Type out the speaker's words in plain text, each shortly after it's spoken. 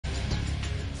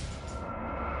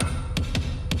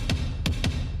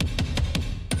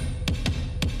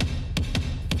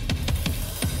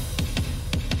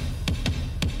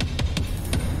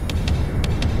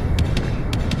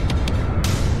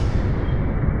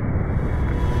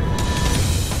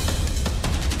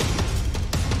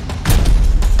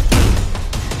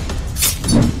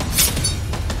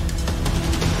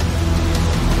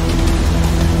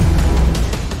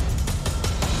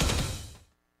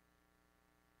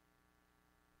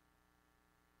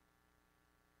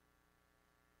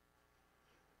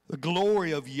The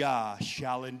glory of Yah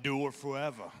shall endure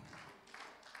forever.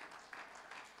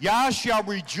 Yah shall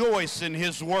rejoice in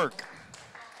his work.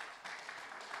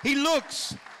 He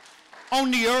looks on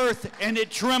the earth and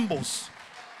it trembles.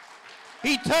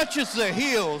 He touches the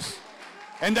hills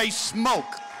and they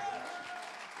smoke.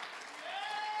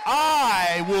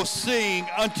 I will sing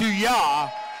unto Yah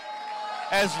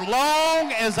as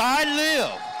long as I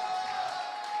live.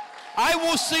 I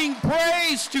will sing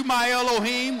praise to my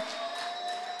Elohim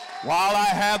while I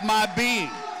have my being.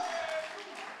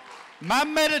 My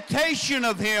meditation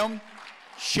of him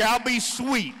shall be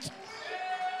sweet.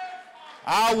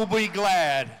 I will be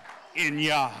glad in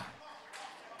Yah.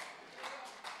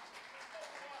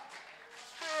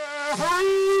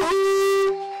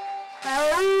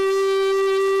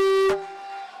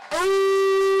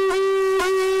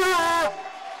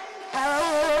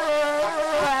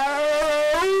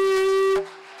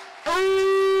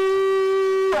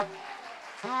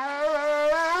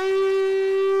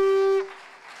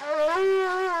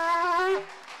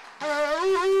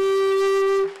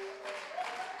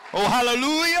 Oh,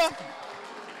 hallelujah.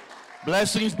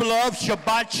 Blessings, beloved.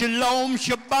 Shabbat shalom,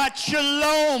 Shabbat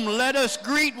shalom. Let us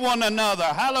greet one another.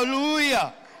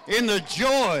 Hallelujah. In the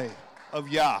joy of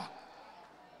Yah.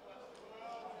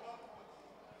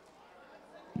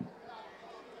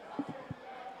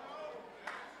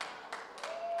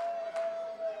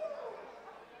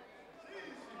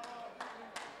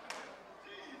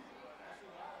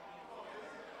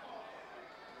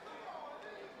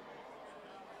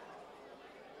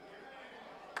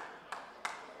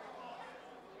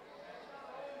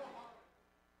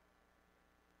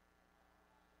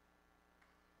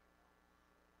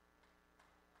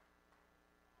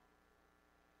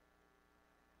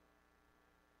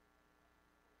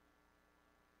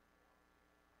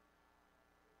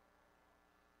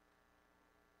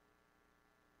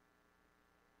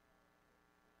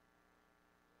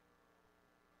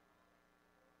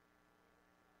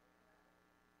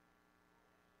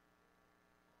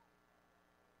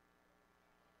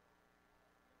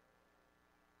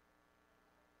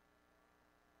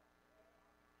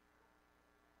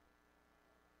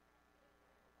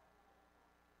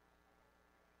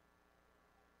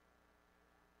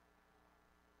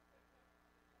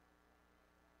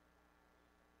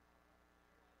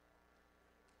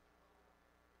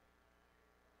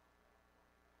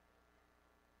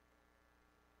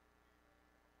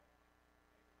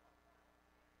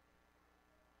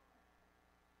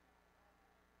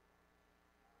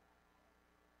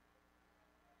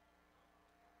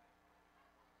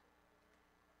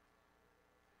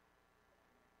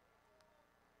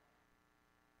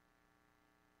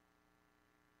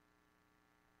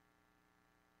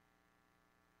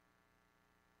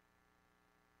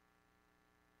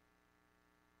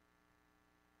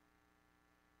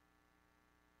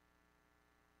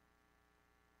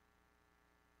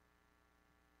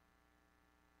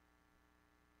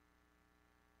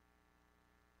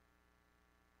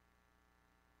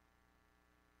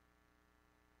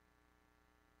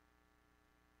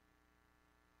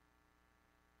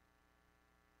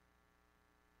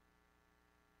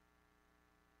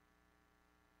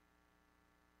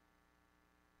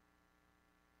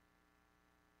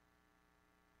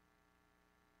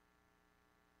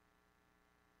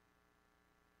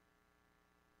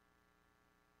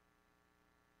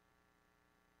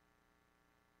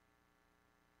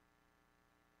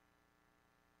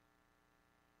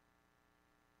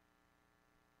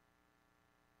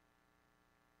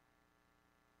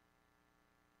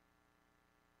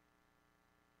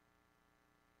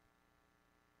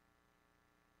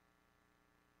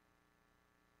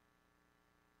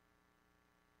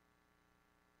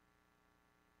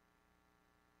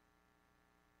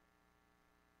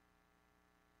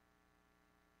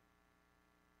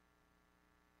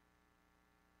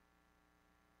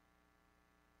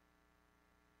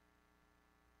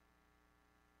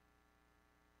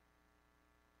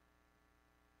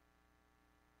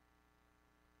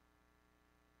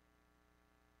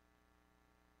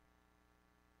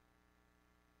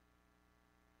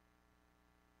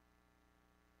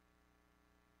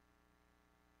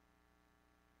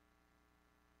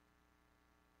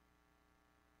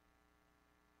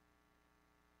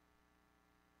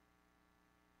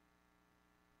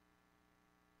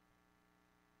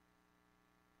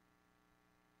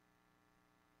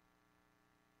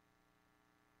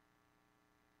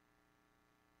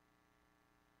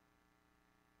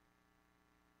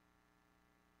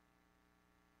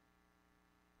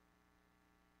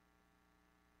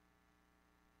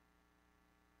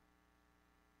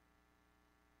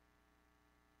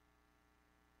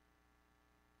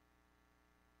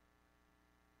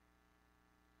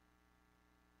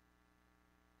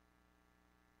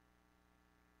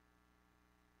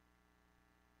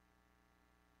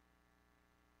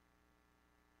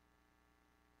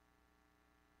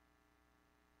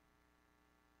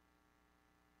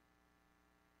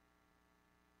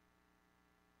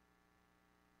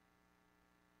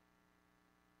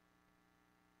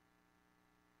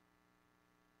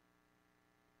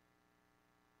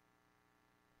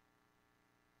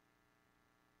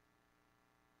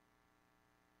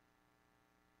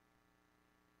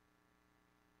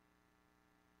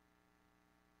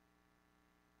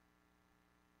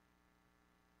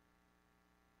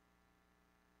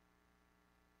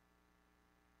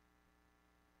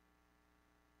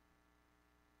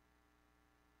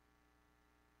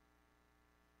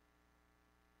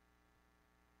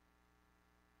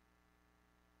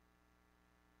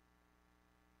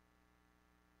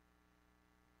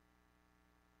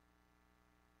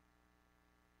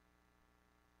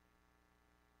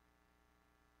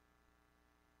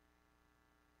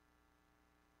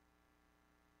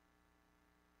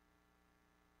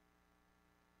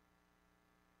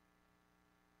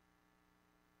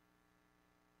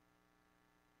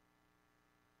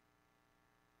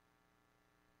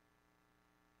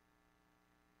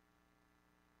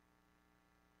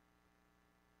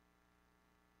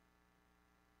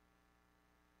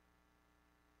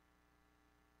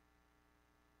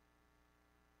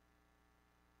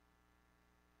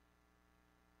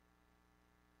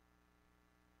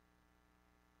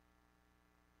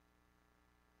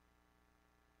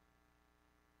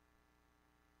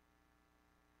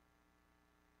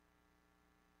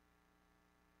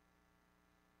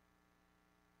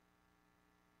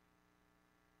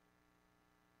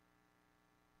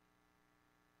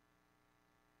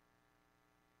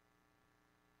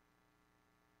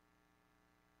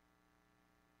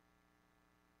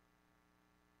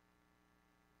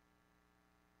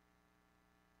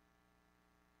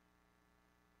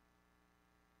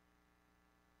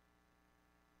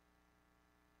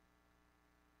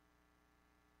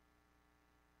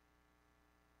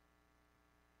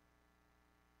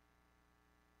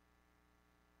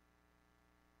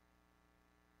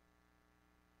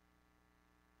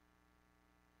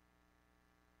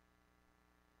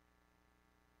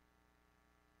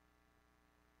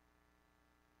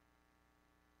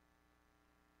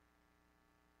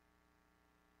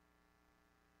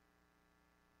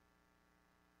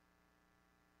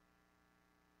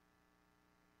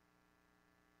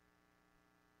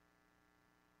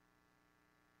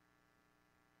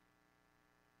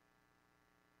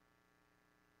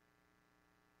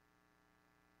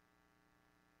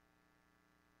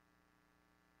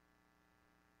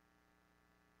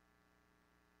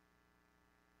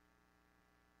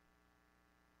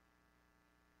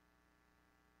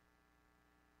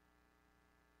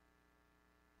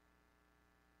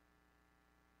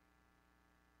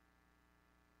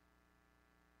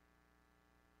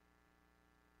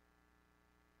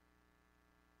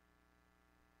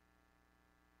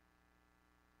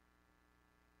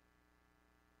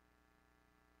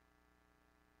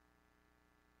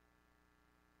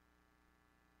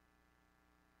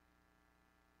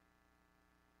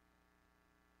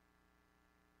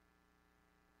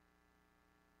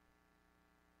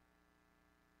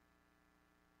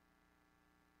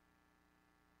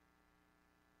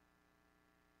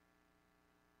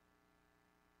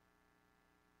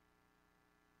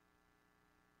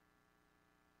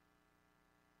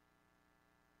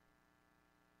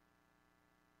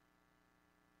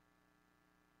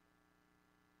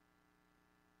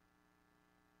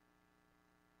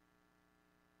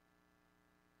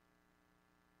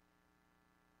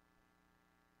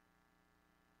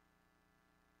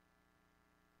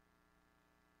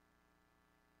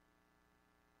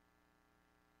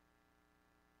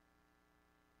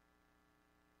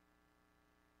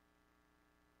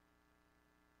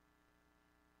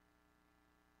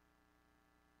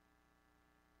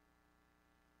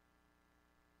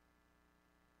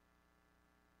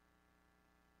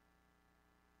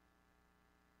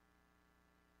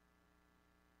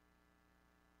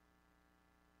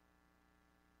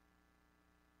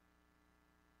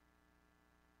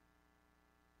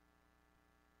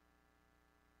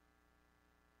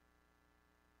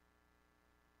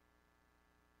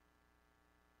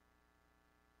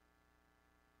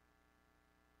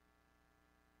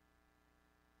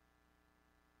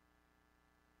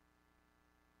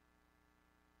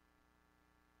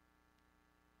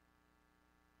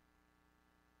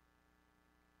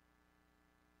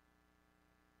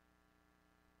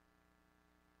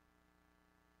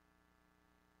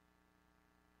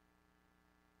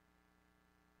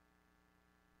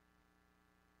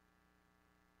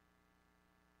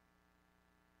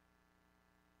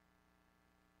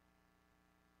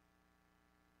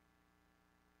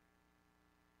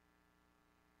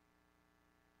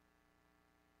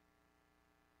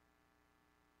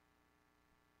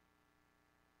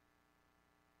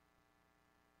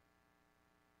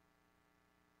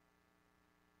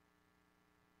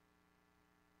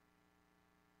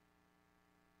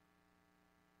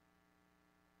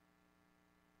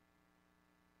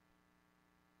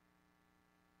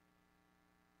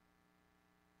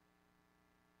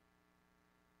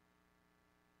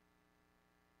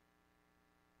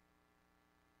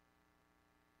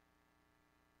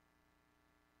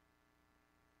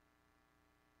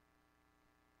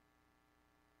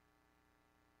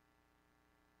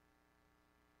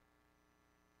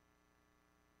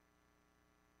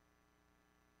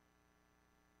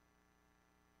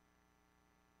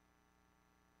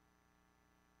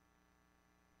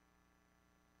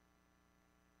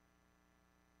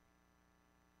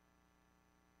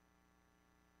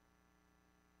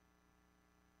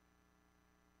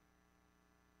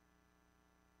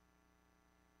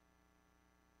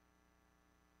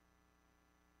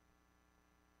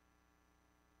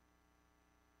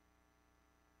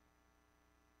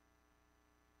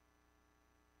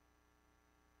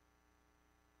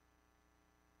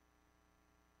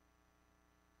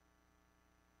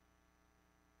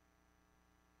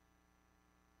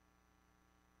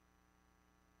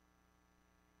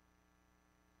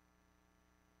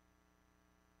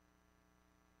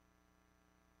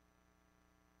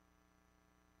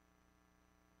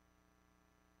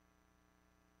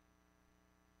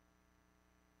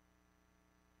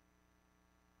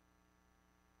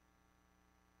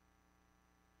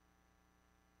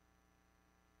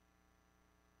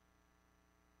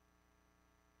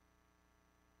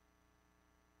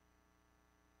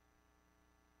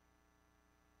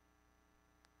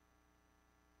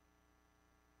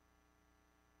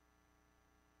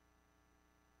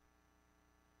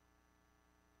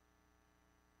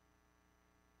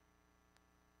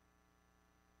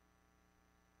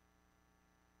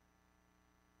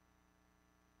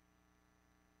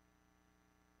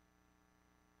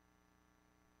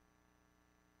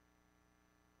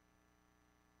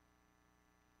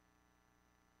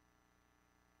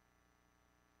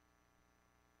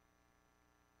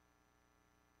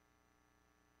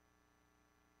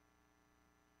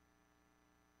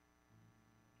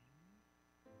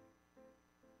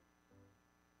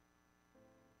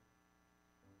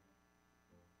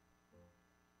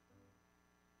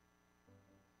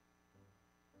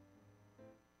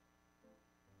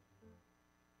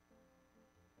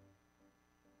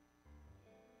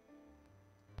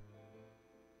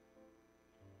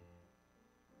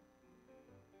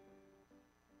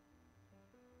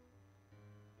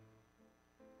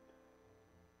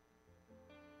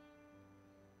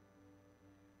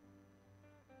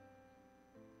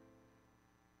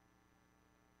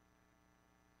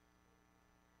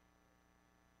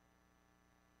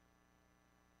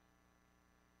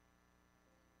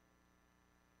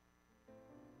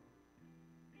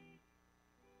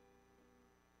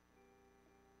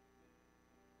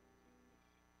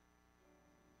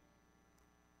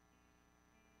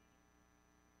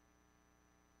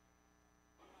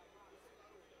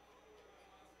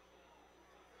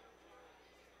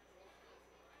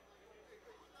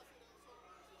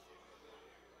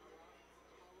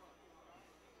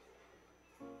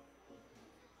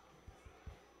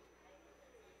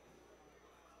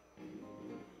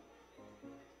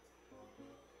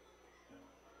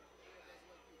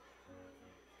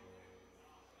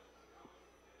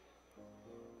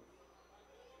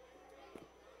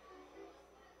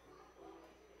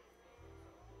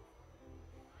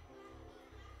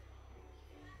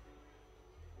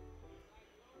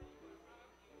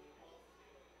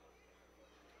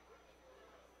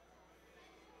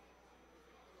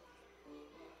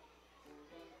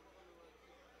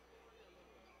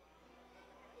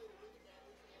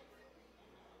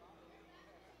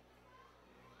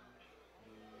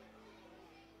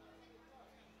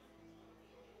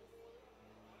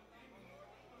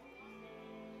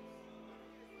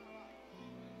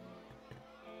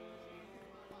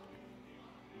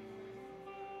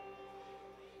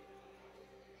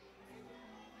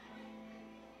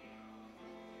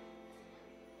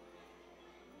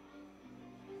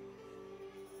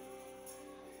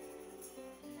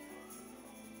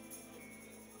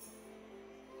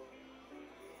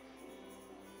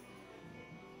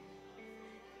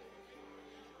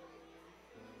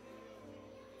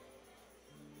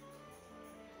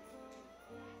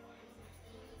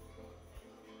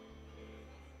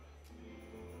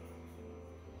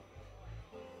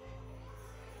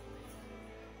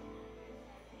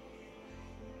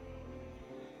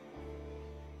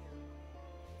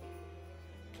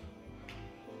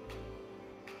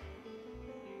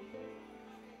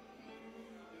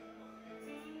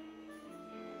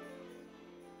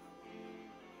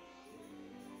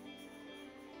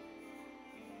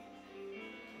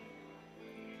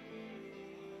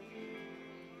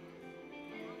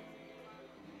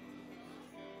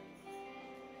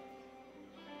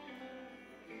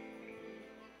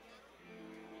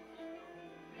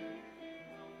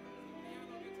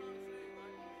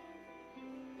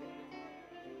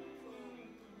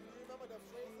 the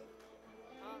phrase.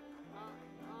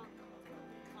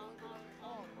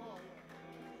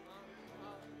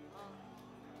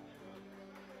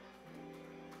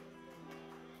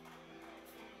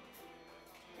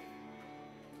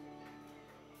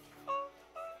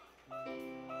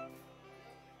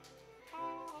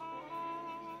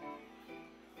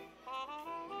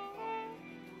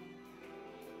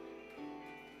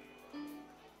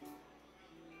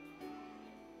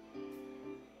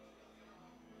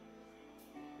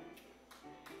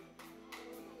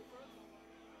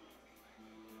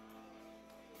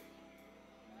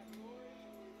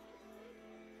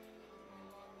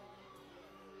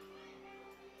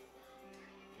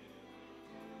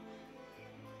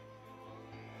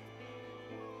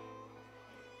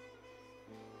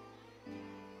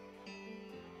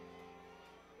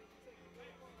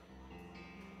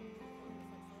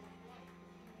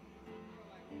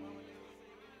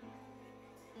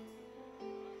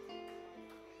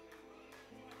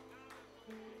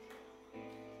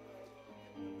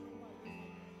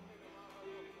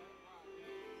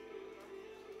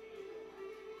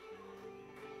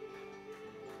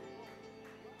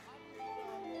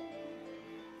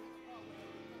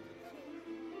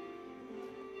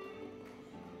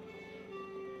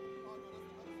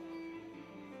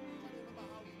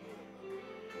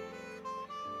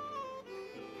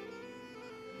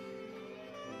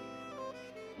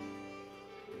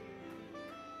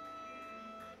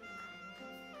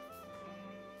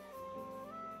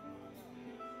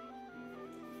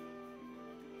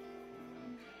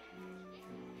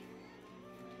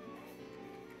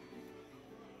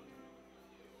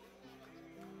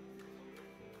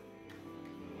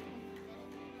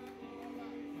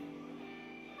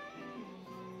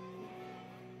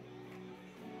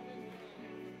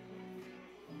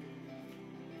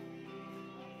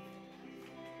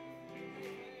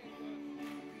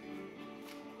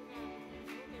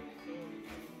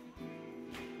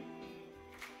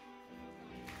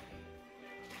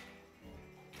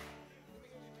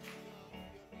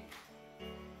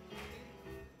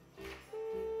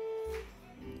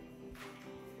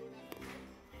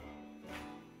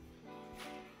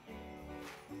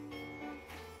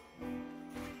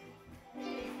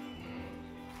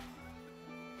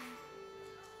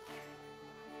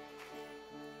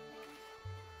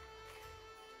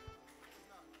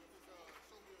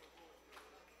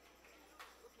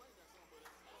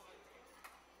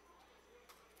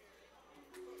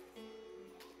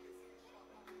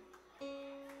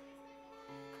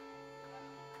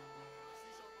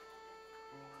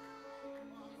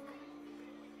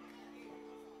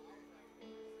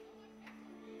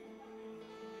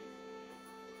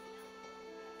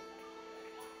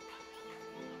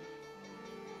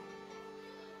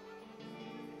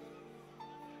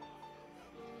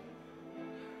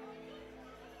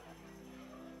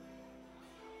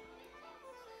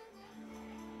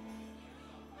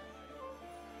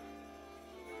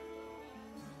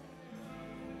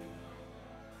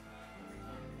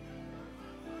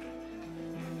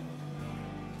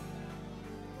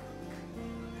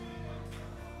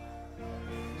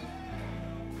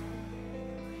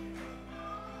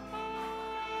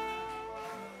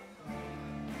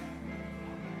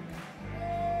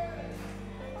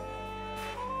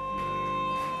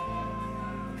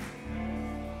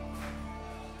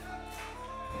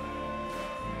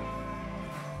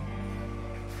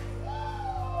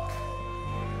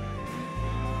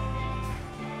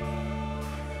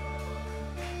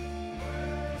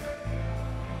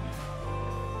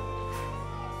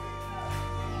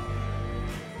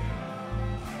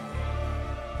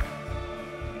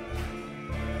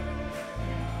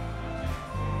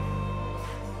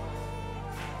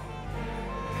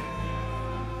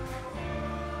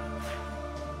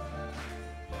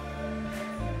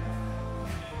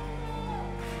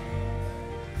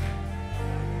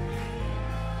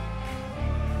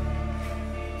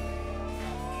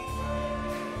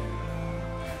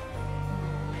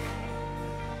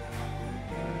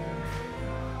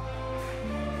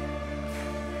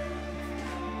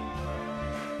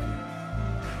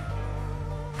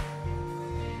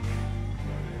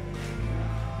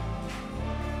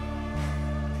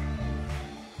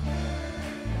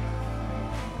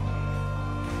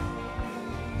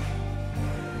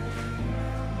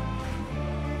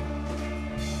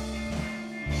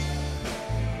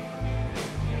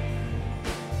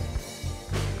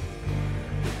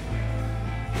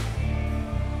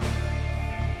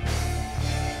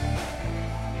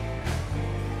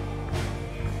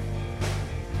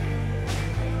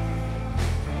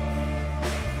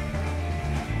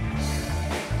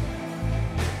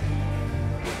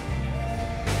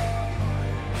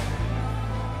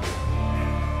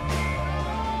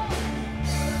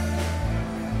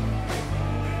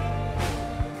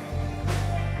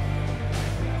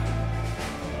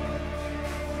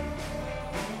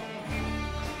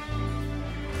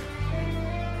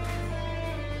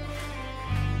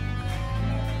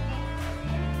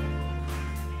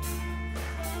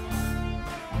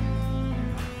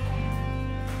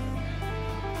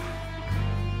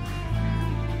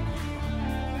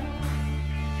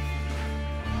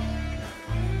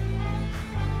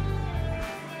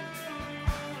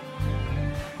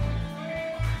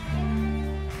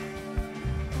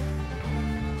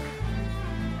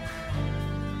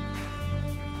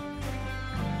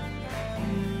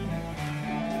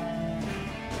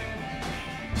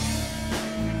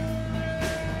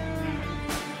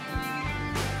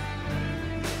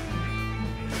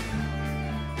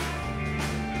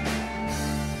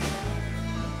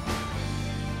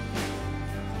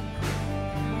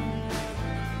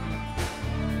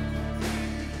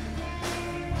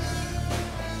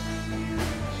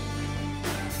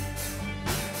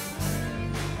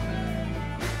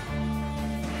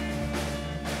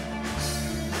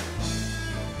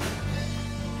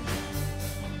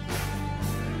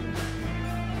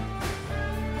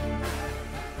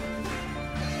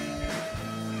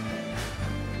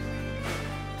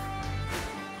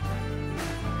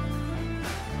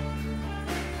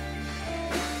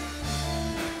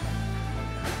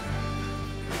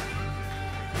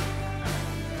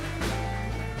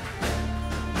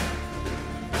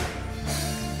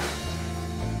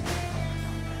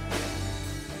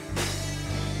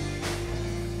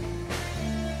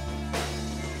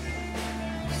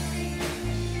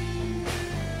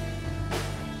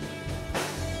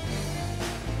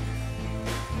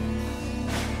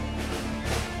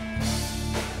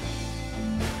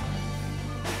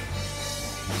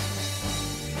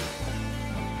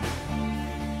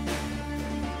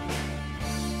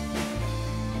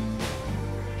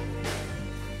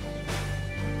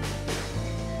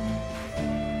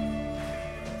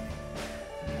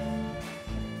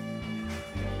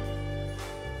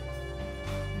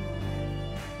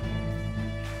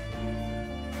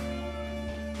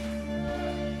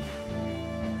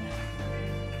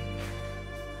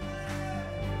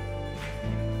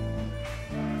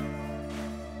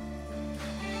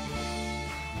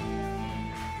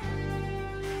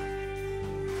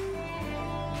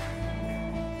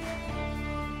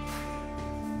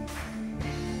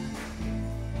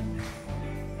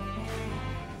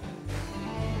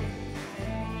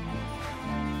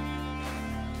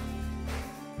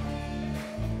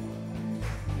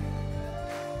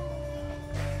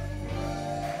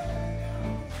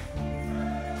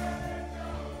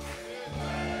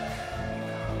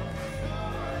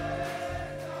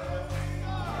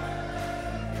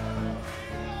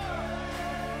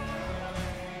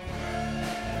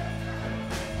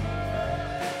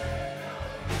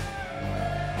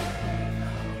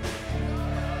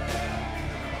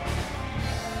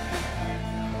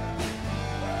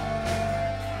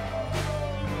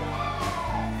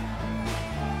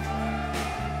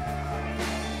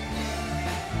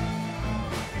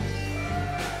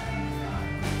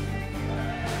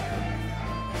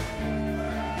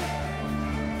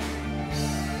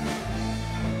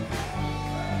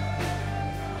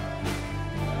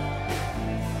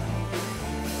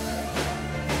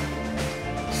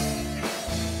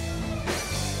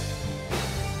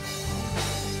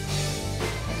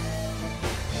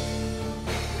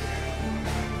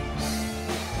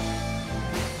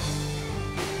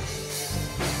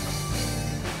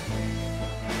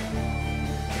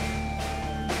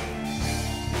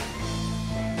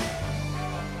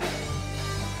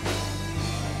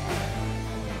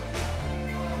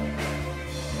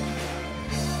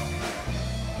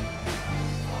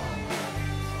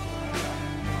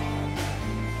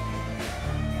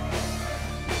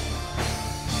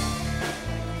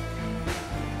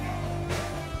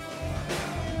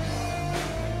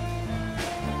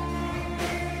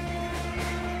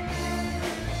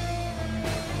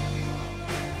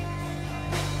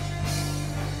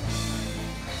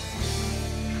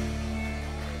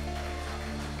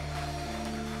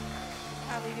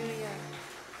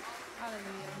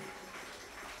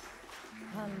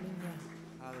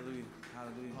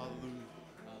 Hallelujah.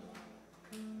 Hallelujah.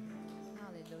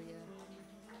 Hallelujah.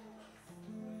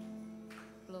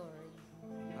 Glory.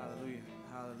 Hallelujah.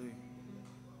 Hallelujah.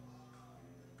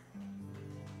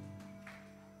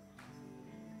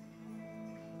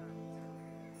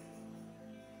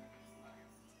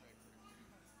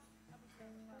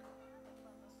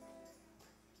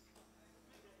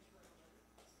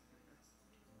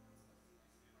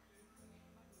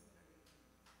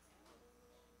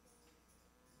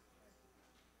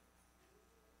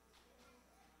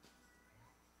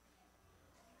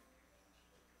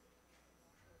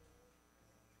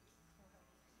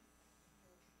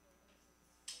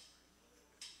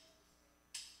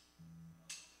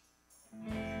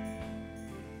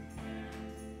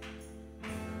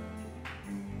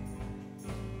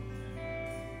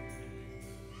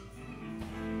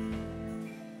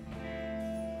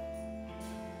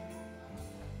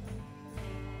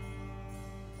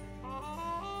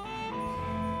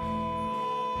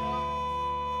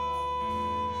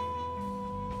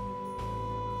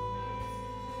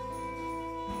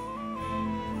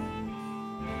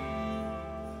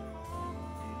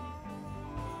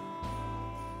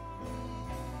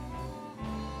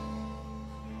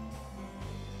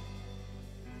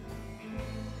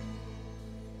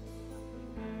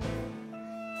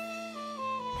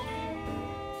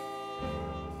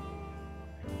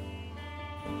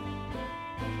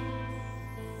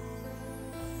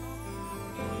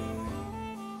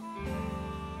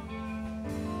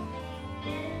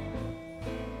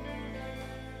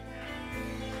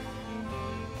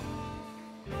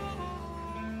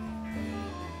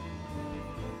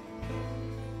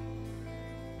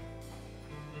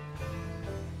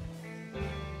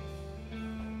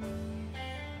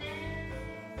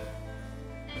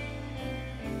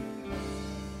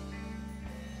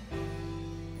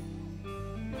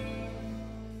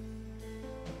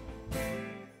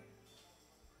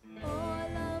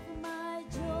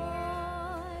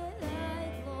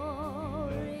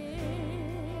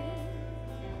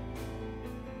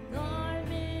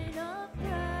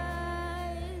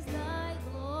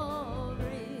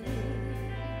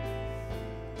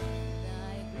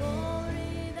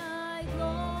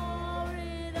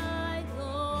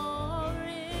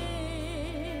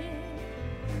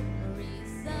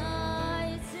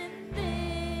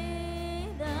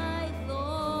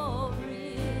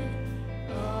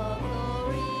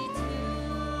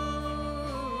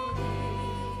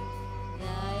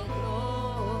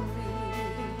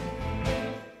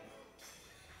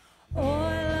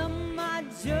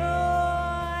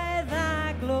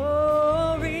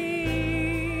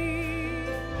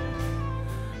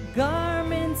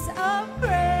 Garments of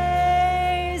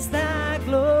praise, thy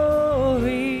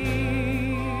glory,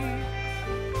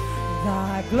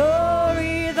 thy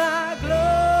glory, thy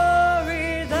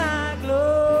glory, thy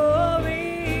glory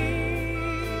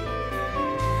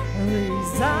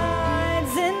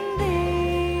resides in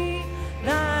thee,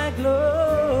 thy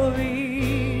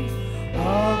glory,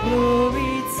 all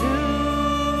glory to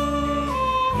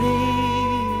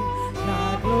thee,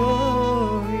 thy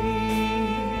glory.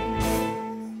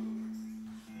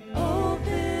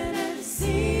 Open and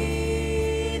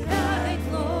see thy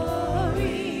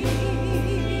glory.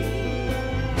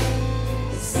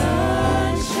 The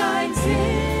sun shines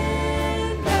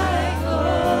in thy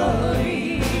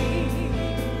glory.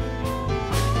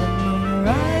 The moon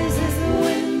rises, the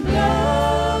wind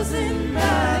blows in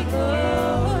thy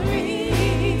glory.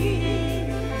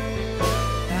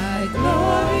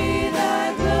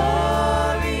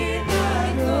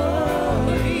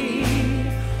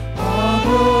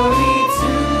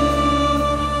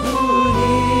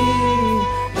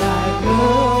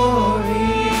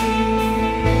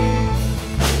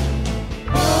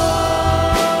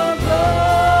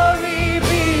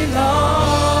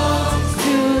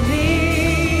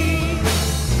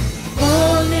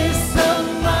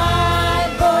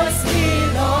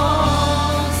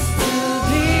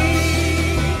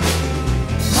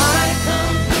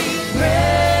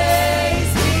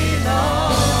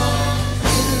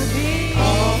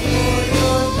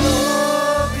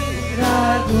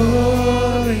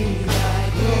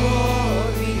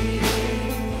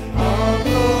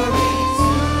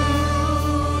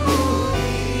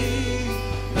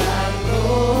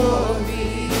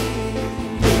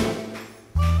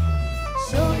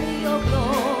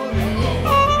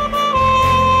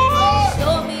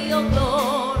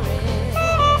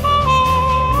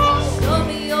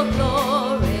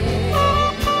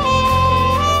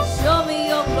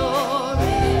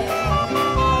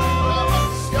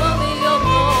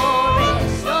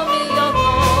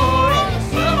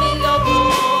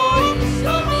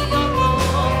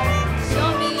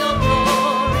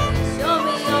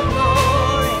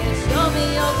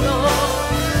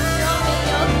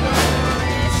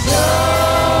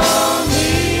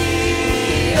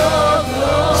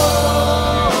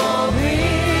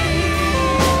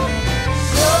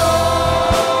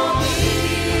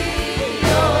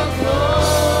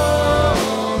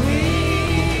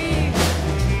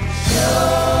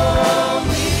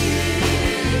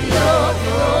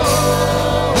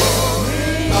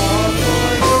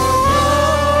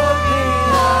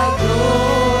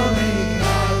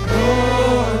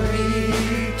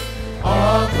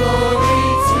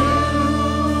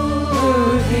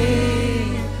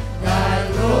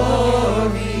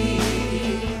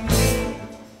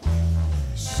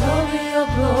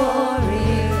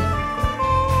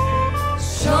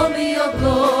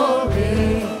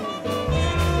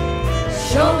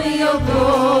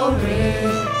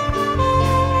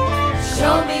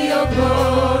 Show me your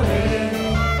glory.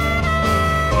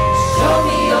 Show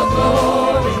me your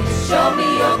glory. Show me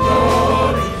your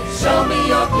glory. Show me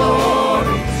your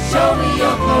glory. Show me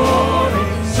your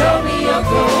glory. Show me your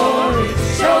glory.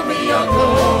 Show me your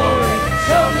glory.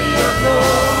 Show me your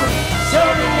glory.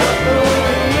 Show me your glory.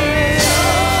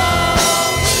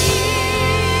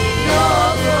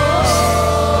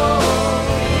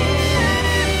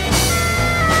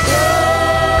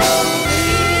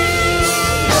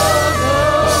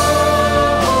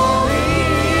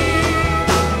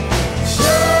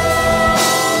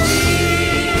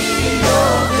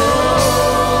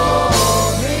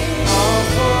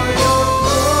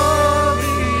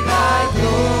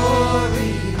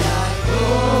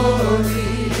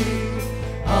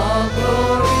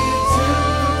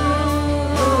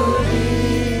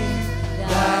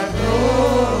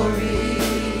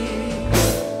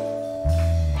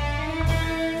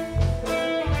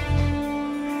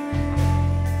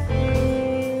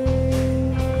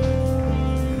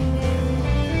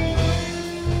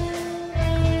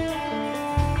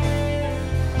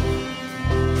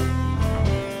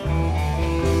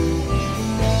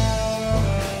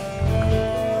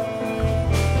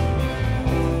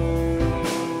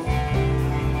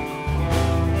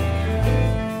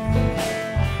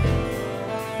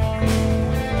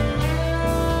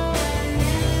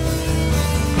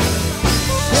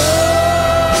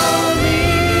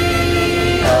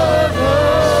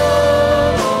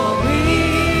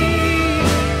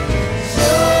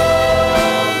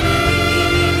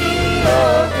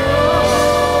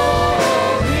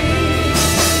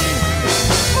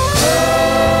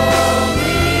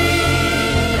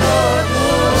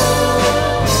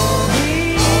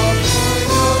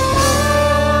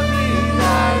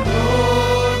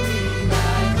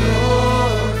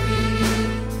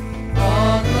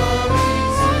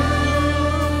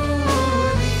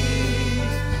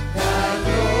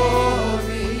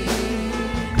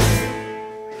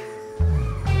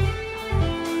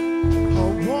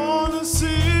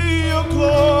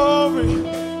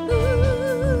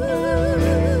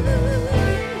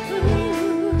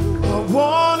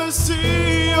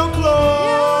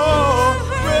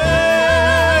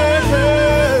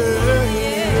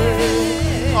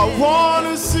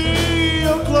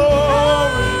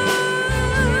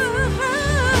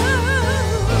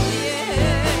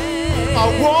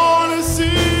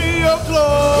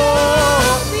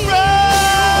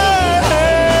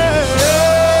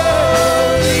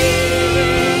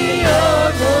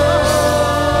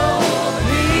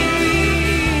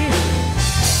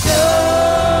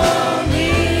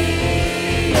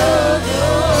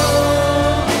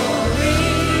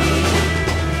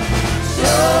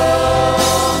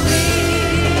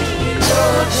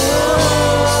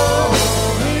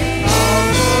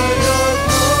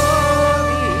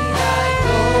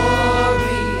 Glory,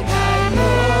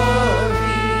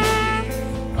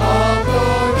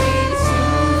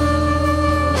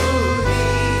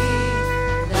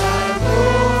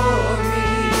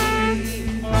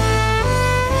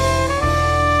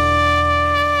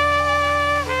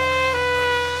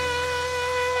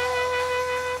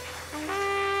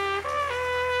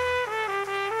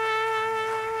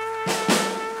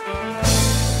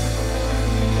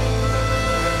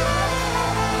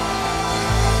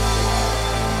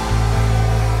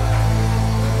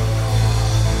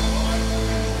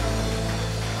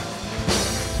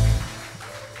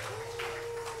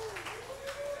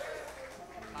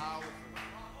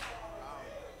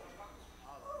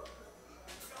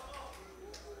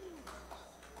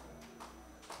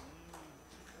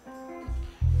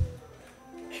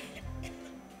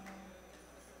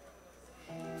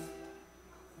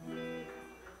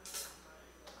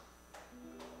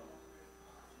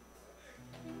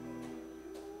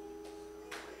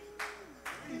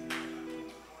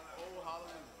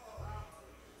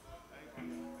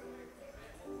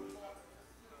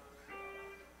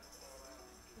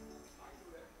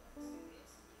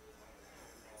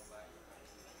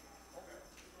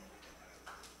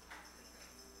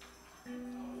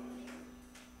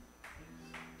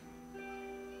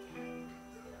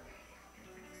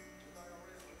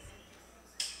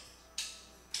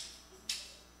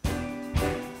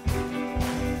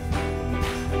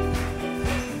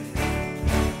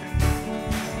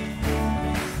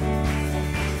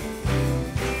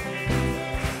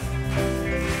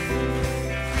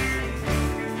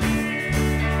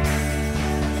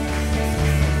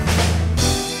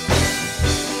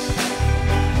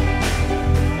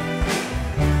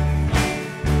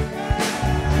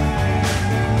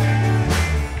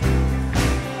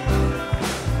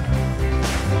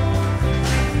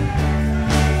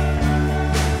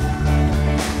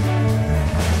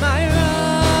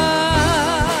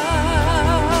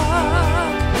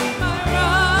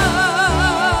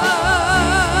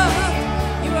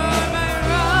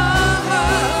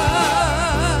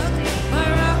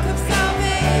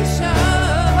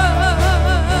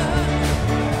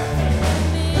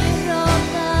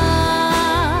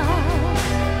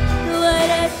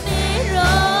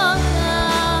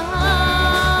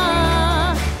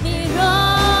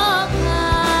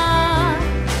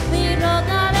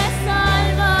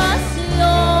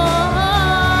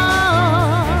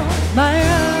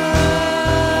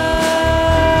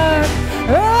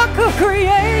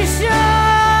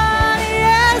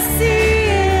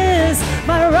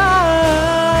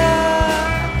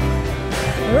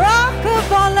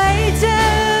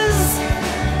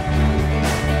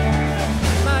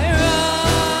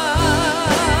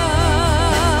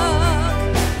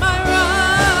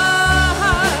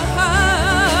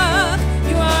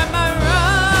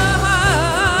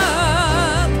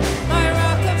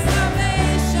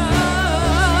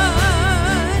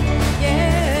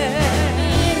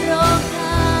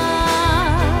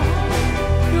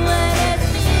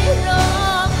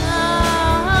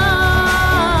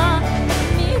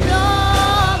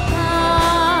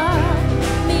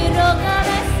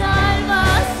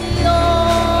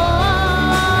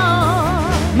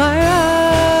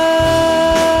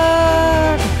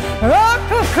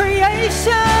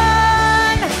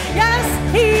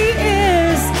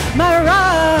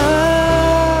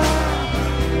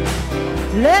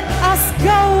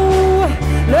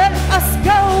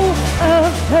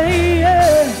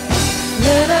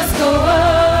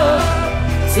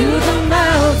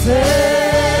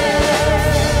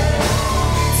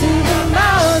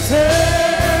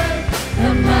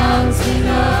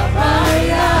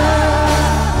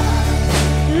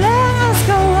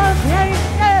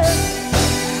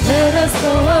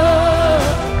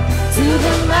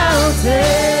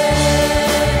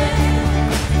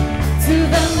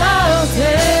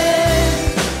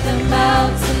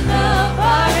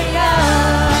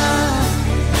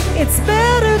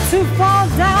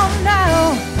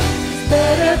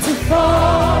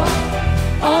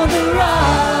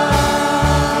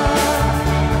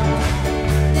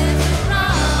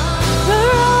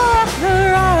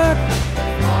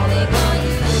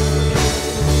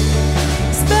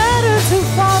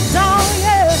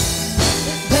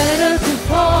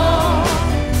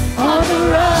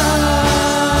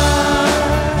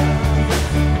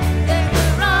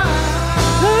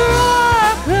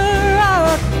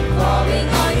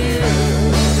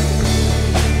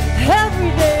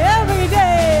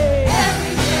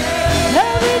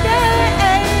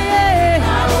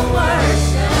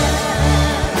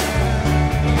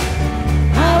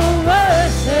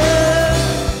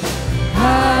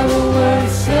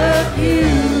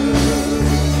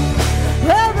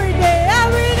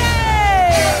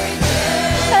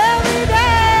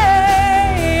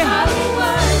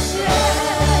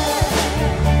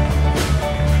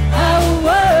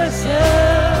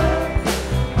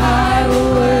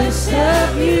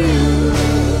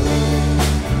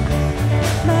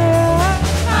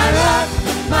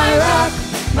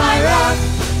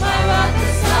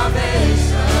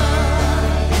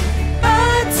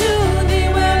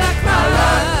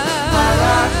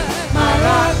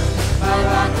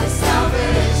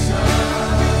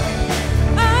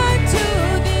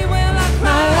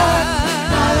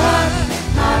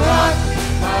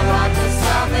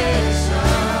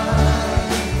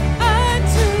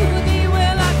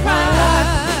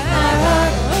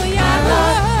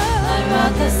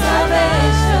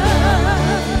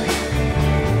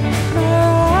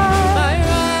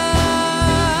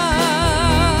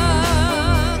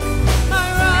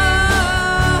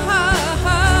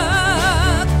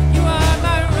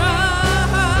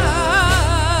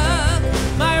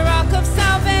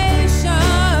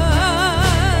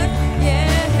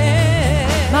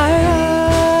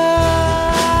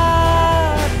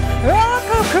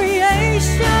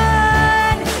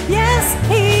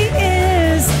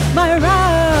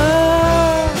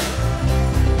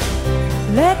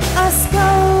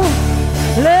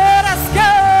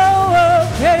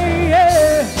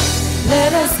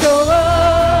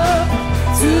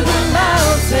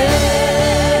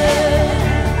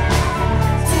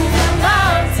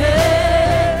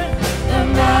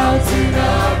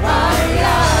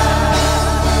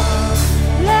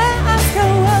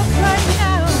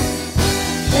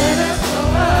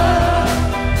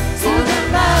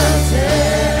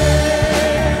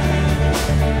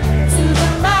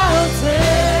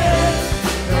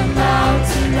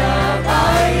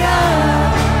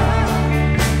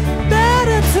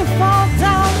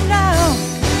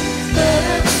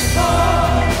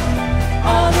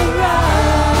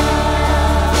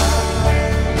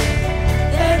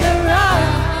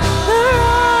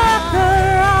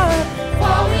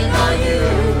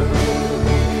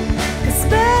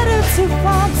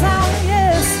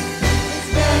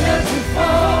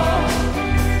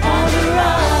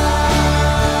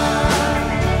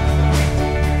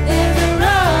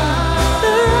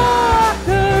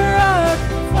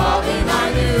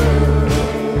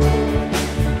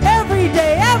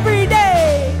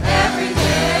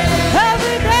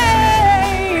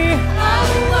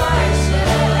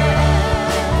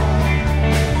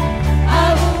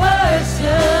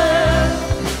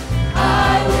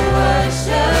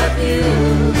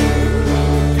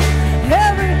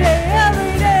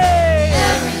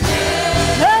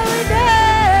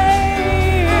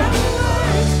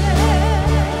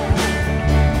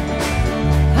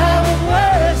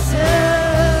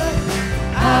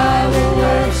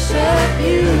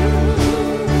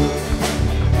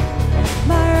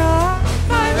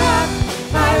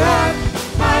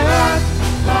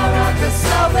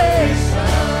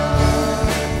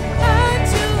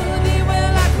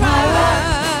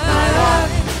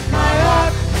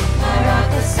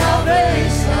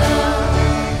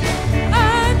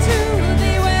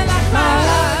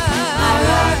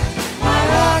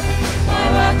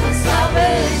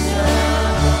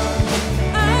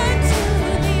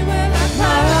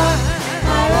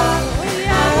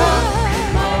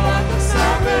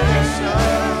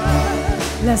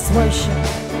 Let's worship.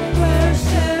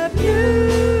 Worship you.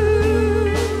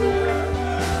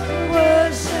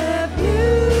 Worship you.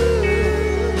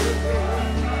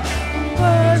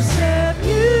 Worship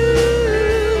you.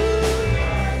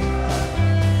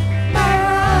 My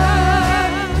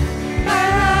rock,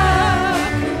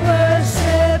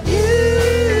 worship you.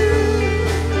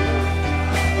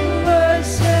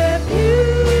 Worship you.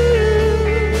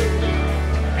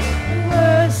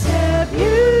 Worship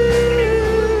you.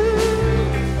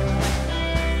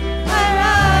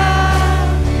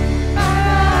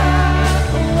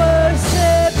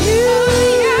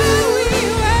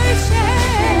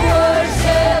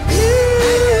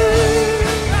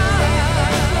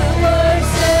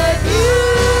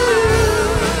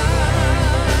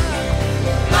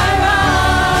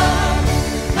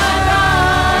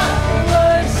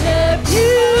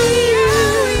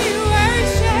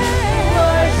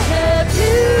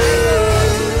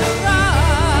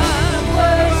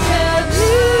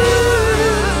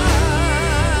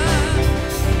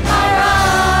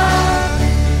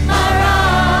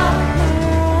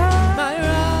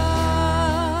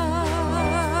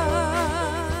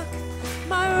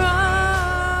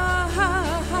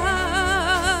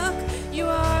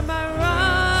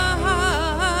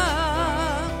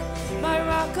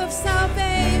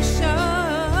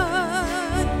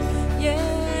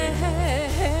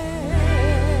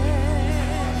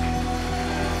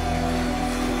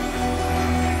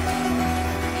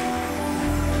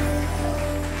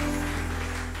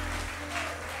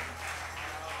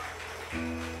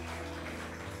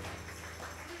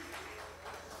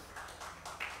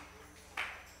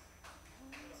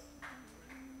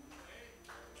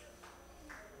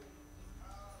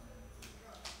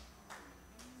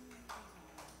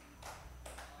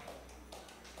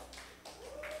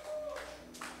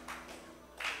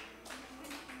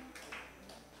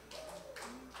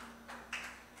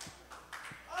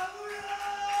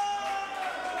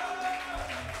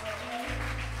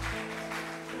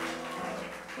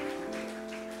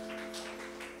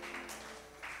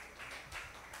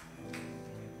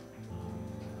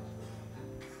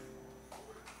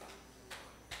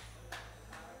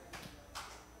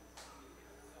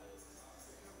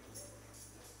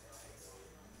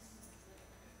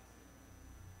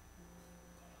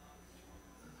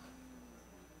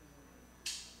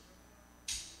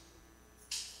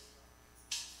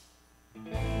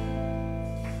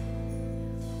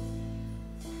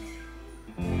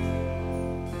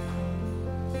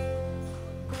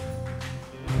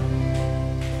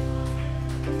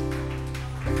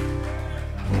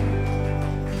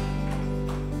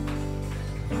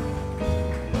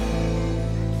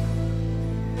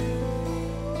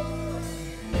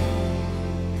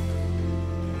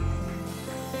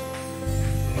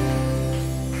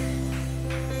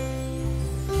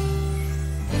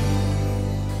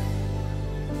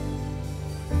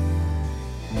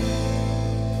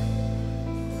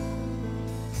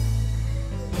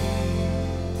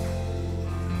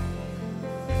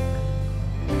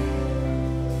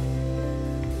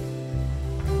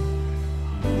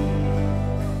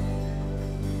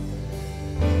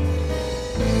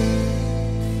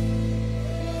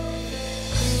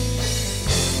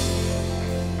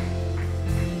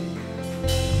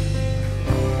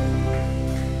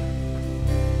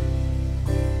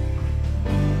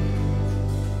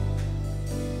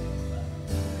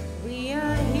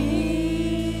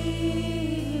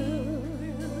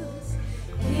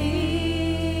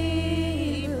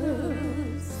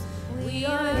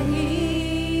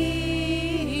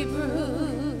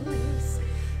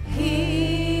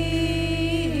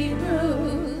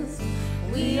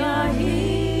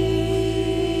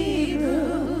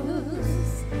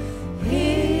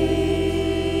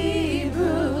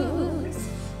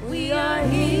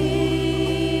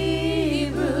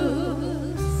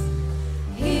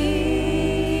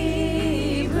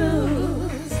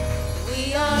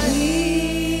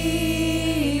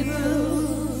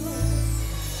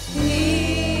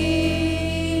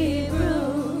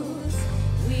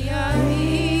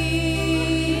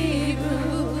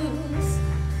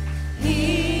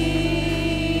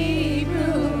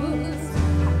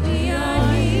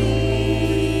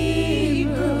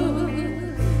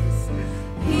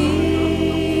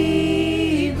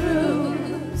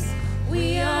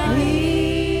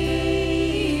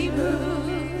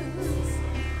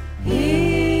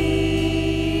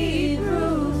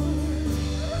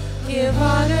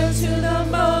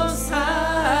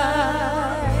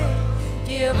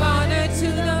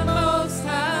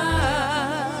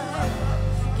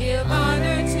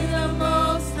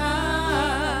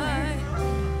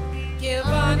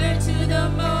 honor to the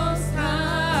Most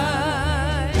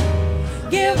High.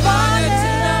 Give honor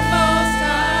to the Most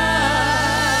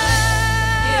High.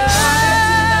 Give honor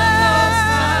to the Most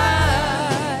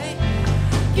High.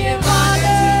 Give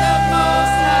honor to the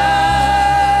Most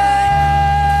High.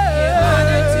 Give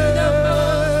honor to the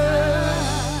Most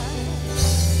High.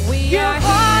 We are here.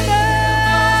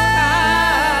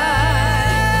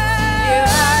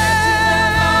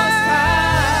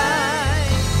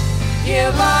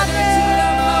 Give honor to the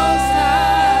Most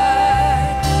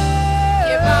High.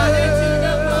 Give honor to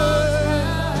the Most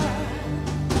High.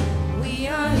 We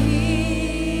are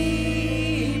Hebrews.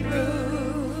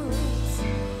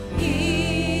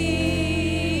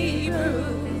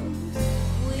 Hebrews.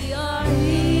 We are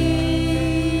Hebrews.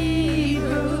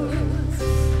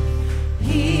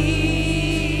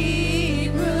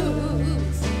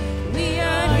 Hebrews. We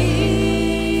are Hebrews.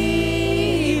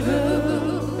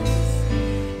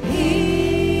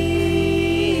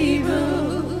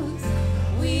 Hebrews,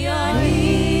 we are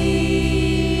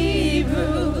Hebrews.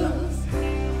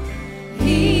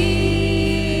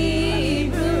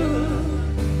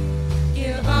 Hebrews,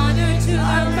 give honor to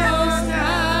the Most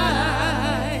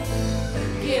High.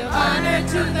 Give honor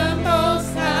to the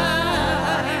Most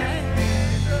High.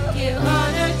 Give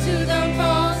honor to the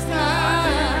Most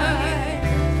High.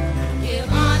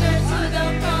 Give honor to the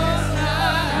Most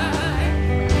High.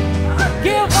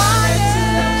 Give honor to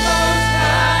the Most High.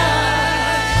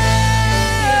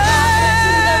 Give honor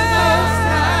to the Most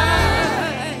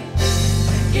High.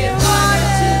 Give honor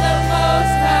to the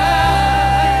Most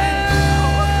High.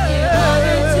 Give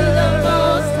honor to the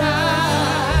Most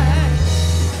High.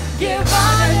 Give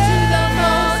honor to the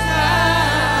Most High.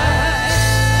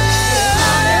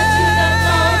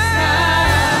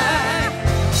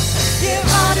 Give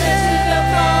honor to the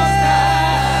Most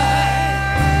High.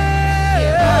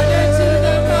 Give honor to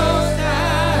the Most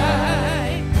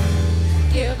High.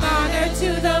 Give honor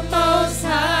to the Most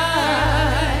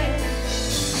High.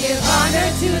 Give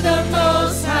honor to the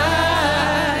Most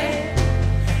High.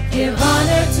 Give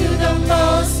honor to the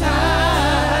Most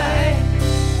High.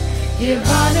 Give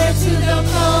honor to the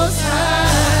Most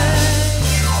High.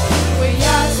 We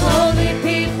are His holy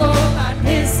people,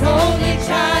 His holy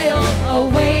child,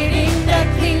 awaiting the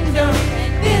kingdom.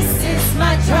 This is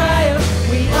my trial.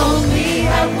 We only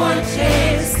have one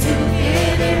chance to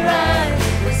get it right.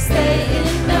 We'll stay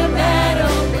in the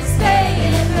battle. We'll stay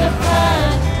in the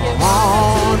fight. Give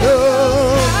honor to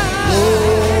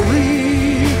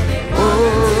the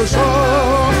Most High.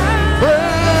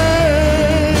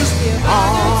 Give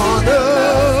honor to the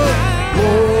Most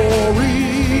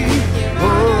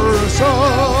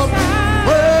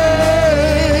High.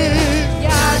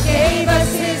 God gave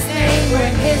us His name.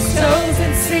 We're His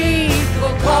chosen seed.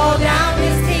 We'll call down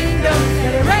His kingdom.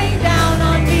 Let it rain down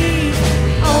on me.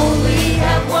 We only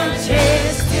have one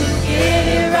chance to get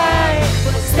it right.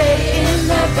 We'll stay in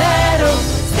the battle.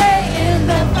 Stay in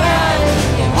the fight.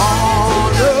 Give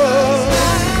honor to the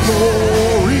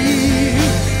Most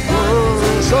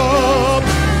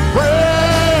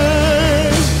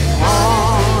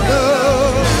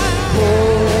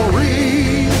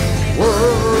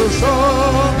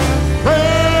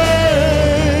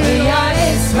We are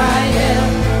Israel.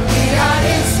 We are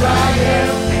Israel. We are Israel.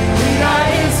 We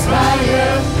are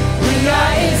Israel. We are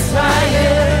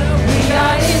Israel. We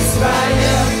are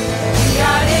Israel.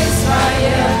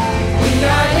 We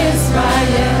are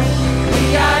Israel.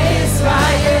 We are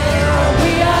Israel. We are Israel.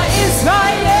 We are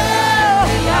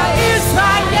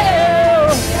Israel.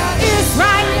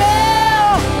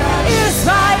 Israel.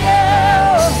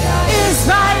 Israel.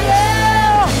 Israel.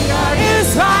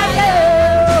 Israel.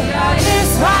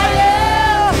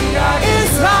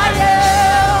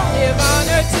 Israel. Give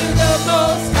honor to the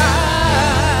Most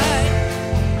High.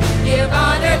 Give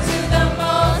honor to the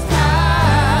Most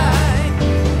High.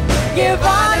 Give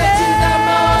honor to the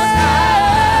Most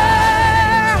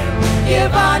High.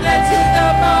 Give honor to the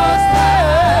Most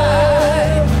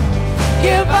High.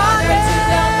 Give honor to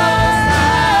the Most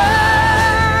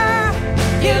High.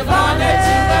 Give honor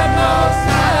to the Most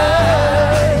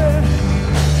High.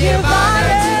 Give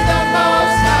honor to the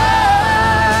Most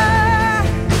High.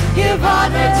 Give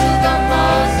honor to the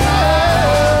Most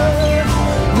High.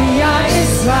 We are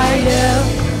Israel.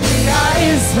 We are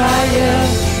Israel.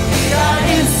 We are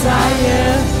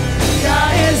Israel. We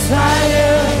are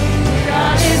Israel. We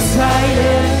are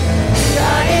Israel. We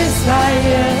are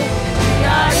Israel. We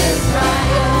are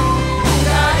Israel. We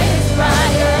are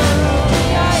Israel. We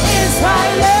are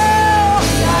Israel.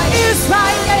 We are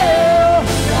Israel. We are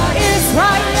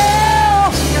Israel.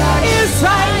 We are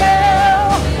Israel.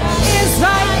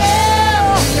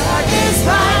 Israel.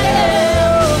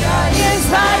 Israel.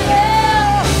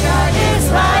 Israel.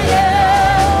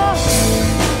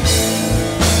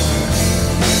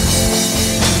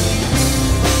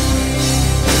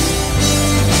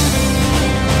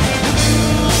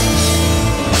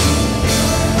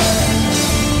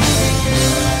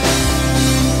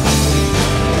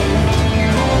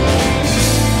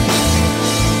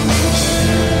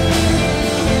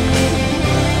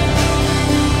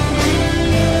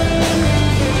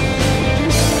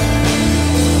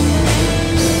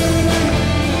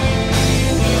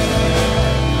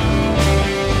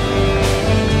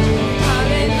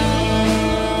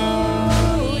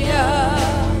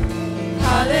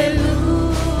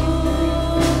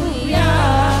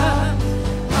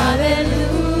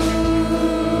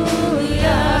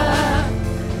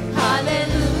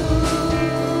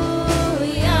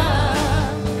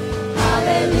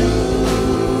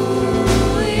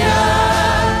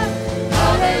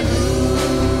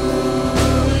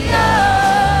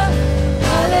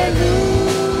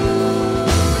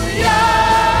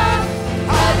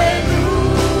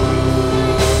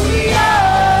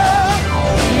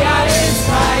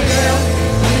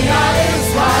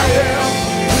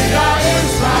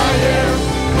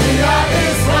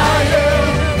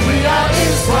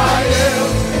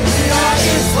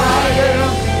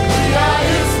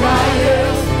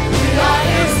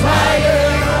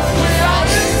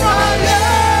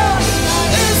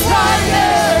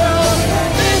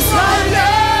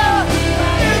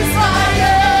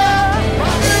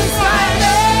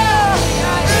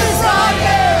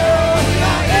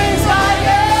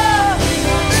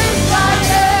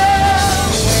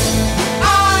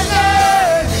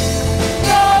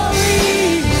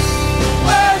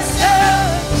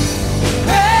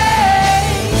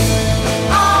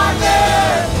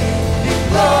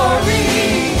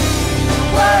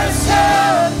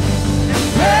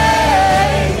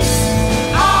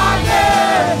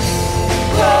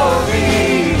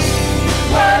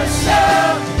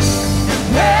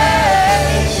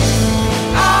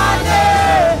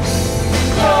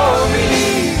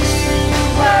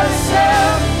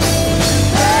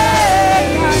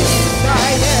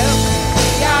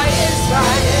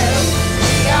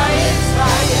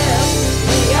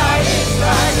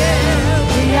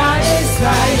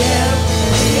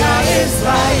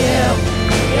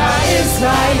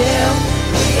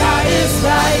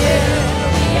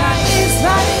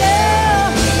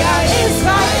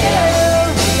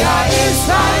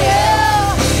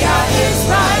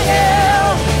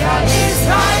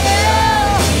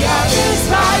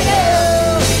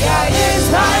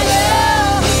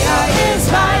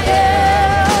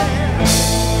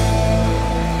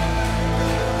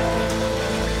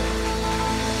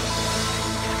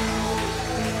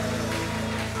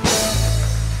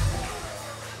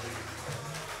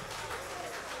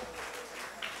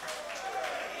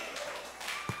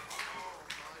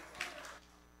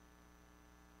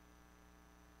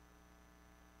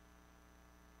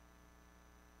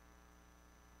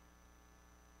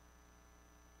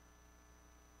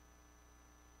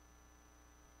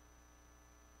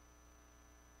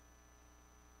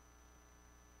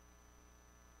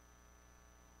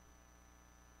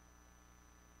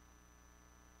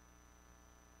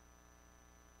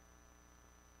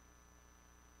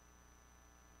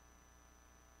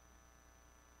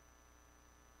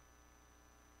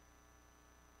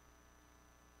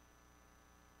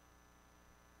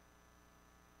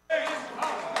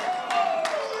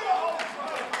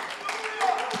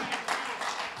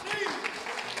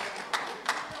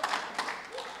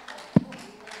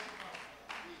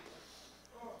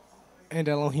 And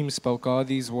Elohim spoke all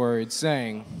these words,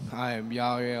 saying, I am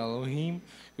Yahweh Elohim,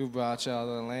 who brought you out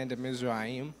of the land of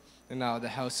Mizraim, and out of the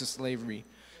house of slavery.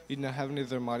 You do not have any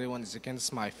other mighty ones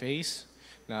against my face.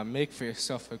 Now make for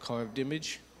yourself a carved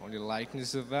image, on the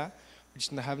likeness of that, which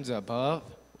in the heavens above,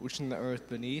 which in the earth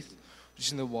beneath,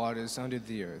 which in the waters under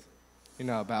the earth. Do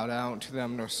not bow down to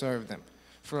them nor serve them.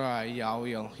 For I,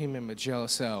 Yahweh Elohim, am a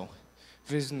jealous El,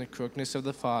 visiting the crookedness of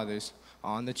the fathers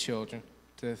on the children,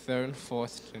 to the third and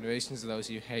fourth generations of those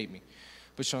who hate me,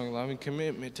 but showing loving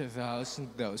commitment to thousands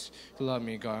of those who love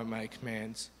me and guard my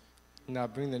commands. Do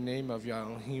not bring the name of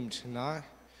Yahweh Elohim to naught,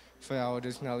 for Yahweh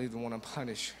does not leave the one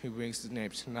unpunished who brings the name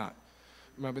to naught.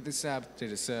 Remember the Sabbath day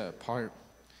to set apart.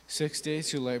 6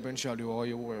 days you labor and shall do all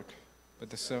your work, but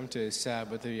the seventh day is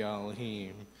Sabbath of Yahweh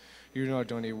Elohim. You do not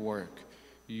do any work.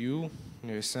 You,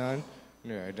 nor your son,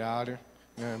 nor a daughter,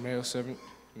 nor a male servant,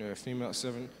 nor a female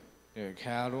servant, nor a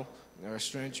cattle, nor a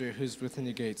stranger who is within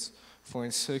the gates. For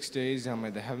in 6 days I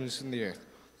made the heavens and the earth,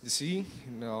 the sea,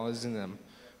 and all is in them.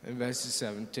 And this is the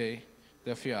seventh day.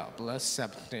 Therefore I'll bless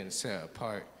Sabbath day and set it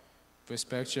apart.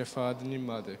 Respect your father and your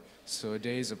mother, so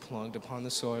days are plugged upon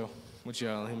the soil which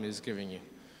Elohim is giving you.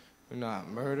 Do not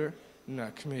murder, do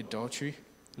not commit adultery,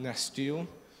 do not steal,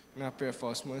 do not bear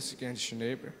false witness against your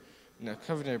neighbor, do not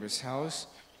covet neighbor's house,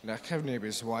 do not covet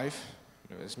neighbor's wife,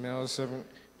 nor his male servant,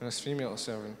 nor his female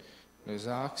servant, nor his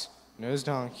ox, nor his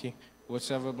donkey,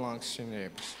 whatever belongs to your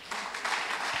neighbors.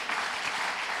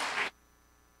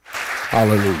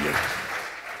 Hallelujah.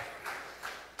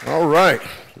 All right.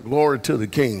 Glory to the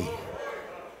King.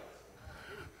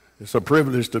 It's a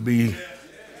privilege to be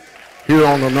here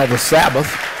on another Sabbath.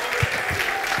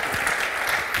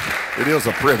 It is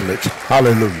a privilege.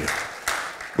 Hallelujah.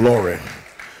 Glory.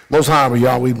 Most High,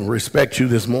 y'all, we respect you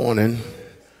this morning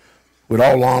with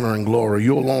all honor and glory.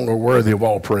 You alone are worthy of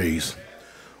all praise.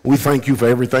 We thank you for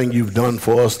everything you've done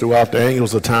for us throughout the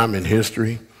angles of time and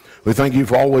history. We thank you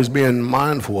for always being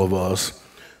mindful of us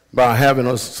by having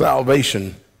us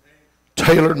salvation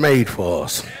tailor-made for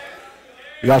us.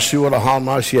 Yahshua the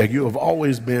HaMashiach, you have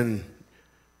always been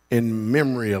in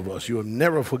memory of us. You have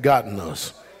never forgotten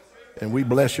us. And we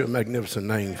bless your magnificent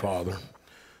name, Father.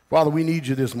 Father, we need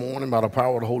you this morning by the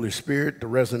power of the Holy Spirit to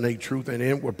resonate truth in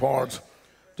inward parts,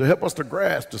 to help us to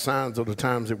grasp the signs of the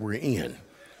times that we're in.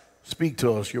 Speak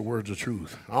to us your words of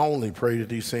truth. I only pray that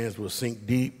these sayings will sink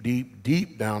deep, deep,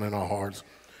 deep down in our hearts,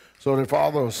 so that,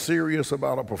 Father, serious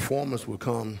about a performance will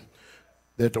come,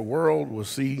 that the world will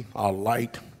see our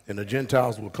light, and the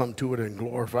Gentiles will come to it and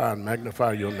glorify and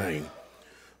magnify your name.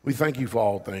 We thank you for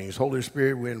all things. Holy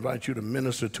Spirit, we invite you to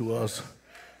minister to us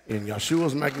in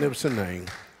Yeshua's magnificent name.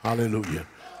 Hallelujah.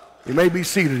 You may be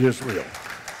seated, Israel.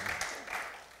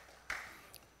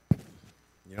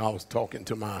 You know, I was talking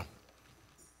to my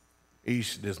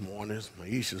Ish this morning, my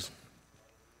Ishas,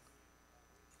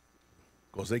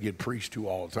 because they get preached to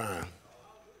all the time.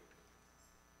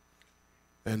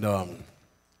 And,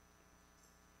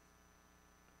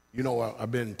 you know,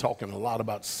 I've been talking a lot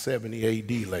about 70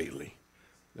 AD lately.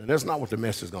 And that's not what the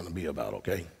message is going to be about,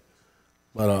 okay?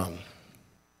 But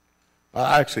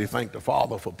I actually thank the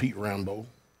Father for Pete Rambo.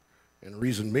 And the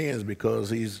reason being is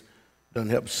because he's done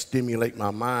helped stimulate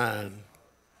my mind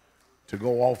to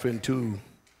go off into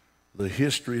the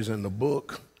histories in the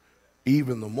book,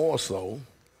 even the more so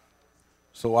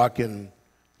I can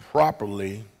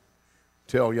properly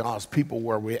tell y'all's people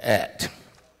where we're at.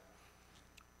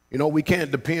 You know, we can't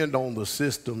depend on the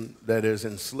system that has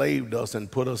enslaved us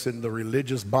and put us in the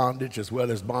religious bondage as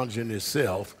well as bondage in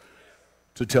itself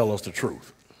to tell us the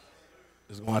truth.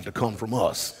 It's going to have to come from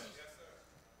us.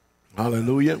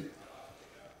 Hallelujah.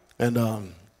 And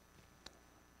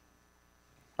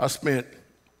I spent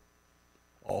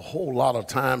a whole lot of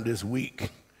time this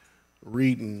week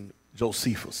reading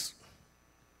Josephus.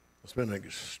 I spent an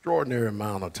extraordinary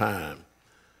amount of time.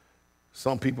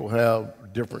 Some people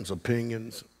have different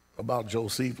opinions about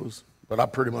Josephus, but I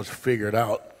pretty much figured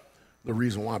out the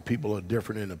reason why people are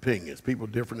different in opinions. People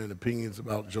different in opinions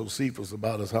about Josephus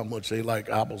about is how much they like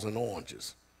apples and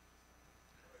oranges.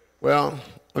 Well,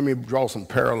 let me draw some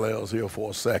parallels here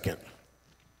for a second.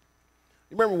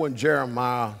 You remember when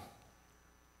Jeremiah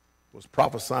was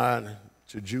prophesying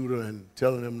to Judah and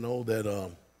telling them, no, that,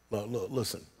 look,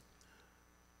 listen,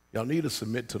 y'all need to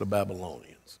submit to the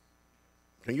Babylonians.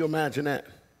 Can you imagine that?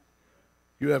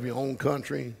 You have your own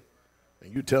country,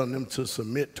 and you telling them to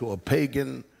submit to a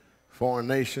pagan foreign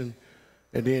nation,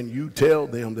 and then you tell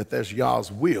them that that's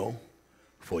Yah's will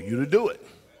for you to do it.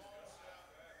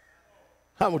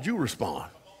 How would you respond?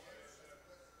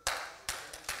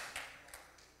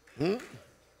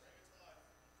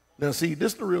 Now, see,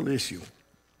 this is the real issue.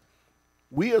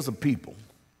 We as a people,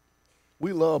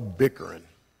 we love bickering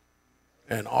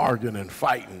and arguing and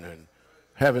fighting and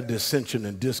having dissension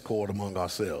and discord among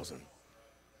ourselves.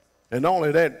 And not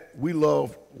only that, we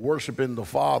love worshiping the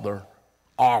Father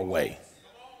our way.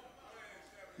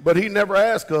 But he never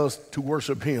asked us to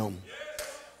worship him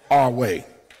our way.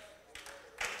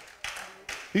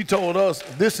 He told us,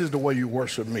 this is the way you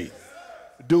worship me.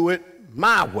 Do it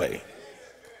my way.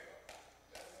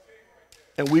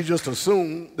 And we just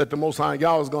assume that the Most High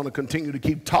Yahweh is going to continue to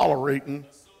keep tolerating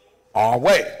our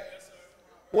way.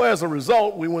 Well, as a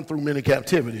result, we went through many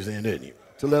captivities then, didn't he?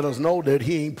 To let us know that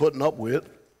he ain't putting up with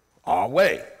our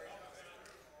way.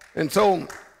 And so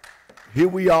here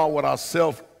we are with our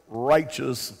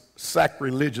self-righteous,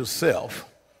 sacrilegious self,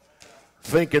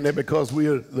 thinking that because we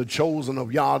are the chosen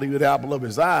of Yah, the apple of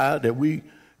his eye, that we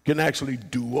can actually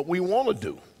do what we want to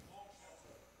do.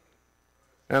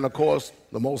 And of course,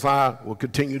 the Most High will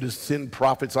continue to send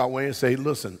prophets our way and say,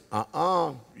 listen,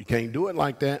 you can't do it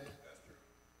like that.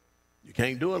 You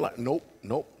can't do it like, nope.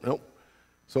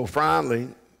 So finally,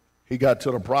 he got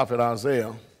to the prophet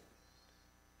Isaiah.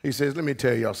 He says, let me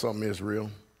tell y'all something, Israel.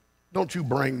 Don't you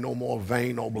bring no more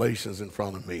vain oblations in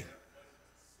front of me.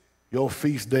 Your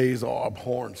feast days are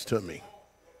abhorrence to me.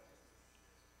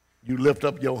 You lift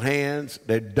up your hands,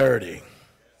 they're dirty.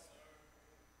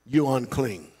 You're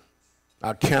unclean.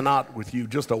 I cannot with you,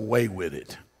 just away with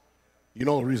it. You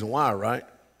know the reason why, right?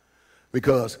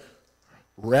 Because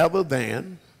rather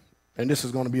than, and this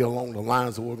is going to be along the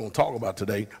lines that we're going to talk about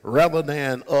today, rather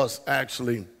than us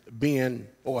actually being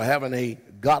or having a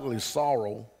godly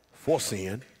sorrow for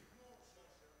sin,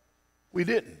 we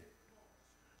didn't.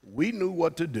 We knew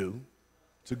what to do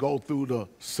to go through the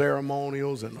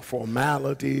ceremonials and the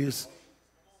formalities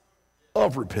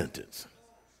of repentance.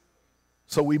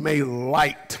 So we made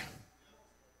light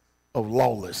of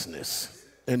lawlessness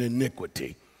and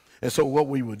iniquity. And so what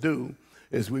we would do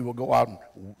is we would go out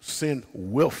and sin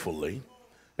willfully,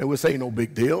 and we'd say, no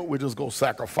big deal. We'll just go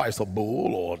sacrifice a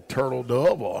bull or a turtle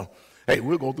dove, or, hey,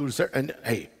 we'll go through the and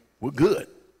hey, we're good.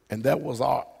 And that was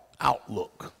our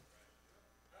outlook.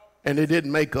 And it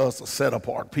didn't make us a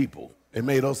set-apart people. It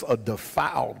made us a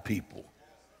defiled people,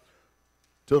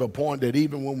 to the point that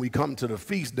even when we come to the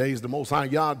feast days, the Most High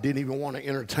Yah didn't even want to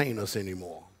entertain us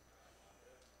anymore.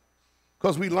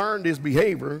 Because we learned this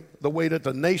behavior, the way that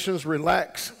the nations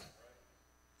relax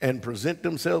and present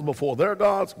themselves before their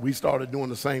gods, we started doing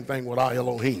the same thing with our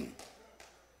Elohim.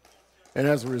 And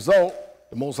as a result,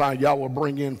 the Most High Yah will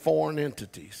bring in foreign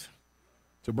entities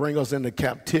to bring us into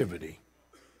captivity.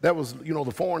 That was,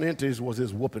 the foreign entities was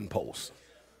his whooping post.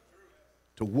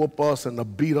 To whoop us and to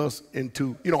beat us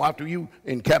into, after you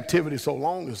in captivity so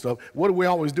long and stuff, what do we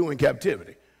always do in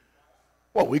captivity?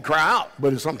 Well, we cry out,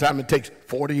 but sometimes it takes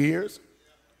 40 years,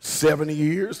 70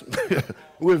 years.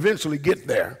 We eventually get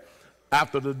there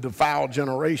after the defiled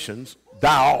generations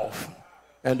die off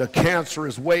and the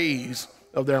cancerous ways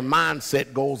of their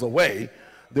mindset goes away.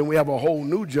 Then we have a whole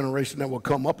new generation that will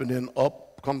come up, and then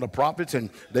up come the prophets, and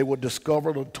they will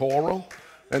discover the Torah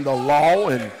and the law,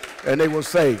 and they will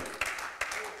say,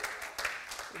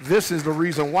 this is the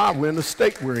reason why we're in the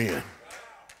state we're in,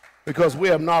 because we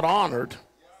have not honored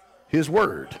his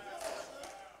word.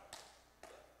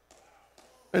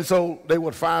 And so they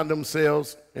would find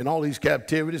themselves in all these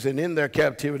captivities, and in their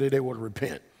captivity they would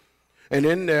repent. And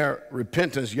in their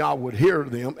repentance, Yah would hear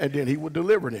them, and then he would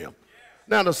deliver them.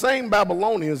 Now, the same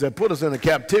Babylonians that put us in a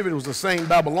captivity was the same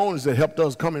Babylonians that helped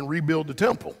us come and rebuild the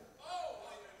temple.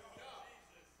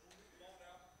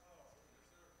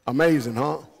 Amazing,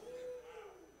 huh?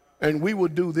 And we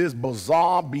would do this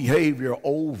bizarre behavior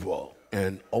over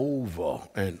and over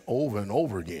and over and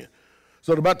over again.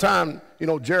 So about the time,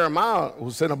 Jeremiah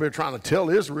was sitting up here trying to tell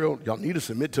Israel, y'all need to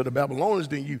submit to the Babylonians,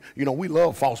 then we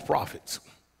love false prophets.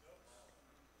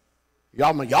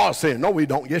 Y'all are saying, no, we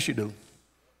don't. Yes, you do.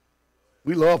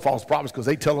 We love false prophets because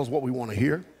they tell us what we want to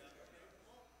hear.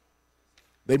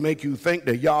 They make you think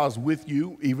that Yah's with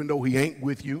you, even though he ain't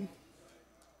with you.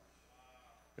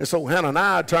 And so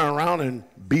Hananiah turned around and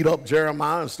beat up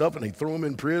Jeremiah and stuff, and they threw him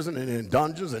in prison and in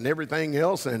dungeons and everything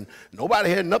else, and nobody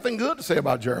had nothing good to say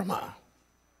about Jeremiah.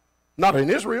 Not in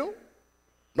Israel.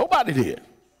 Nobody did.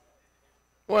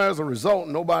 Well, as a result,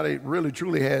 nobody really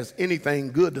truly has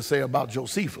anything good to say about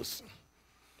Josephus.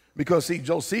 Because, see,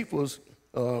 Josephus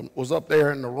was up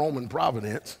there in the Roman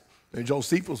province, and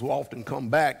Josephus will often come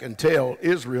back and tell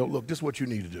Israel, look, this is what you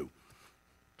need to do.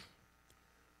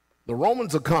 The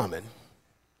Romans are coming,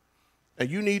 and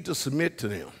you need to submit to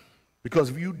them. Because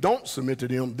if you don't submit to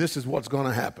them, this is what's going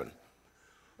to happen.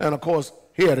 And, of course,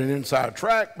 he had an inside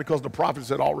track because the prophets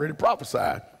had already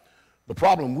prophesied. The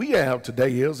problem we have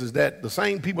today is that the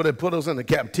same people that put us into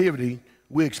captivity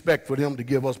we expect for them to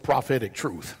give us prophetic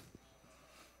truth.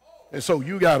 And so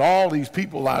you got all these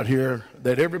people out here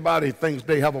that everybody thinks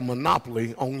they have a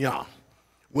monopoly on Yah,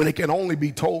 when it can only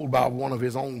be told by one of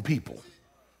his own people.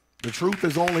 The truth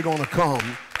is only going to come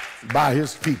by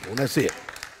his people, and that's it.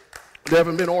 They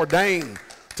haven't been ordained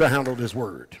to handle this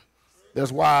word.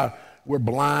 That's why we're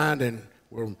blind and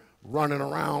we're running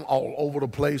around all over the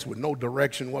place with no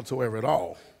direction whatsoever at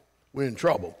all. We're in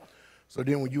trouble. So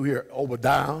then when you hear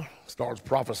Obadiah starts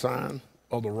prophesying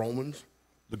of the Romans,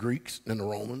 the Greeks and the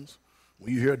Romans,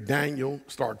 when you hear Daniel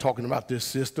start talking about this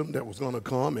system that was going to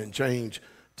come and change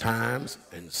times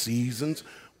and seasons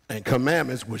and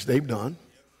commandments, which they've done,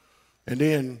 and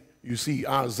then you see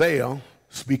Isaiah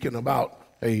speaking about,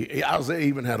 Isaiah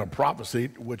even had a prophecy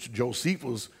which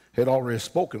Josephus had already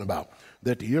spoken about,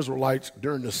 that the Israelites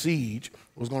during the siege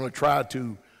was going to try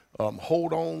to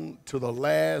hold on to the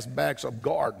last bags of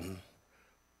garden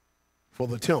for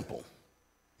the temple.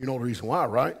 You know the reason why,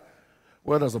 right?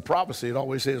 Well, there's a prophecy. It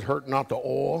always says, hurt not the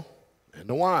oil and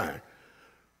the wine.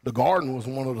 The garden was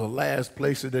one of the last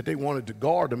places that they wanted to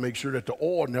guard to make sure that the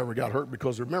oil never got hurt,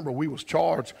 because remember, we was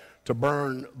charged to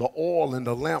burn the oil in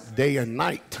the lamp day and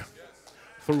night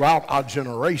throughout our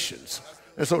generations.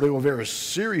 And so they were very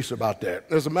serious about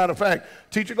that. As a matter of fact,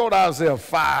 teacher, go to Isaiah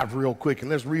 5 real quick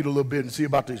and let's read a little bit and see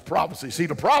about these prophecies. See,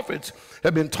 the prophets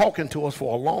have been talking to us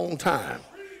for a long time.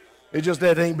 It's just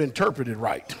that it ain't been interpreted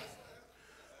right.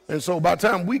 And so by the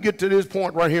time we get to this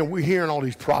point right here, we're hearing all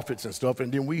these prophets and stuff,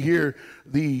 and then we hear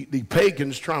the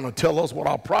pagans trying to tell us what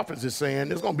our prophets is saying.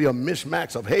 There's going to be a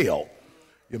mishmash of hell.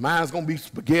 Your mind's going to be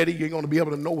spaghetti. You ain't going to be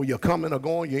able to know where you're coming or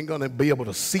going. You ain't going to be able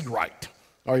to see right.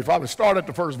 All right, Father, start at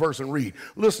the first verse and read.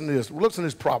 Listen to this. Listen to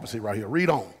this prophecy right here. Read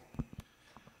on.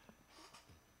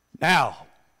 Now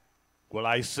will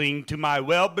I sing to my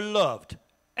well-beloved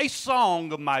a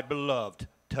song of my beloved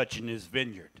touching his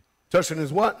vineyard. Touching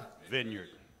his what? Vineyard.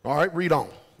 All right, read on.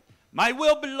 My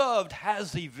well-beloved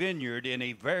has a vineyard in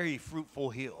a very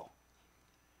fruitful hill,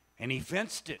 and he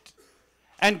fenced it,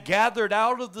 and gathered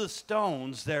out of the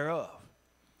stones thereof,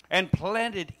 and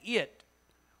planted it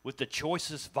with the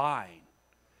choicest vine,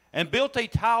 and built a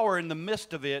tower in the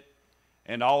midst of it,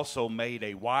 and also made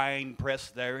a wine press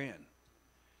therein.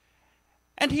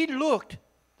 And he looked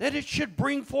that it should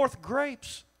bring forth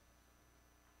grapes,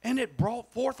 and it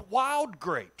brought forth wild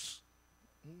grapes.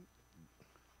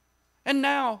 And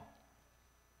now,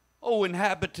 O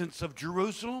inhabitants of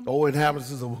Jerusalem. O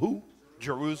inhabitants of who?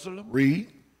 Jerusalem. Read.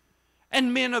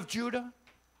 And men of Judah,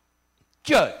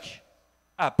 judge,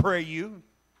 I pray you,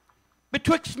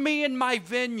 betwixt me and my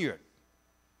vineyard.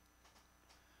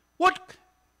 What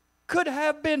could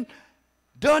have been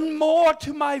done more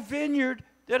to my vineyard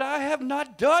that I have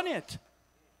not done it?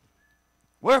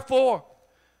 Wherefore,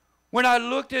 when I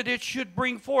looked at it should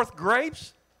bring forth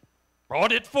grapes,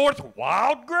 brought it forth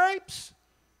wild grapes?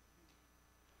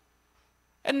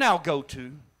 And now go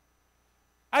to,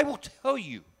 I will tell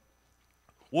you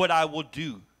what I will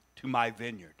do to my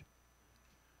vineyard.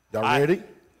 Y'all ready?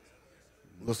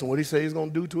 Listen to what he says he's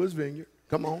going to do to his vineyard.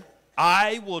 Come on.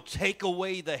 I will take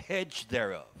away the hedge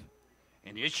thereof,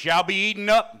 and it shall be eaten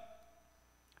up,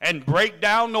 and break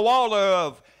down the wall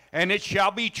thereof, and it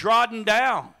shall be trodden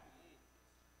down.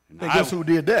 And guess who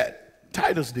did that?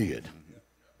 Titus did.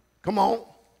 Come on.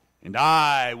 And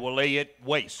I will lay it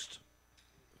waste.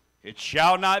 It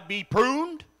shall not be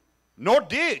pruned, nor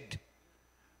digged,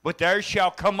 but there shall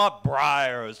come up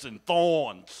briars and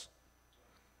thorns.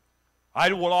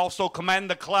 I will also command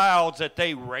the clouds that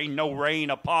they rain no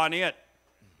rain upon it.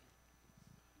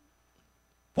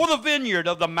 For the vineyard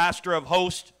of the master of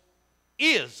hosts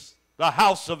is the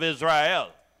house of Israel,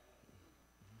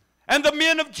 and the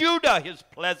men of Judah his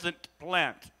pleasant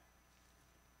plant.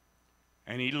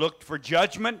 And he looked for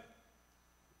judgment,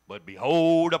 but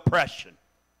behold oppression.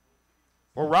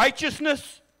 For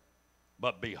righteousness,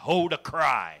 but behold a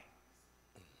cry.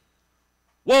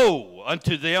 Woe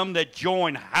unto them that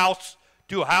join house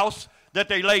to house, that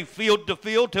they lay field to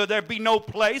field, till there be no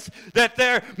place, that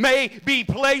there may be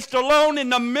placed alone in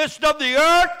the midst of the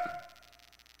earth.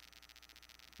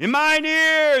 In mine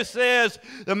ear, says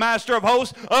the master of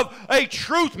hosts, of a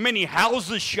truth many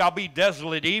houses shall be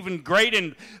desolate, even great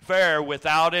and fair,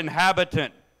 without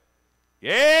inhabitant.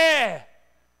 Yeah,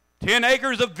 10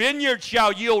 acres of vineyard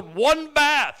shall yield one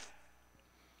bath,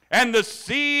 and the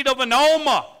seed of an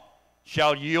oma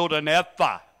shall yield an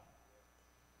ephah.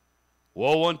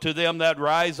 Woe unto them that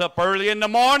rise up early in the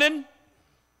morning,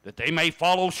 that they may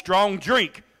follow strong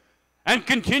drink, and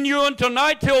continue until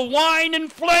night, till wine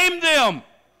inflame them.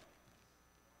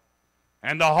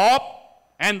 And the harp,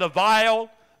 and the viol,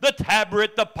 the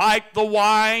tabret, the pipe, the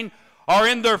wine, are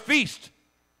in their feast.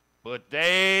 But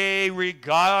they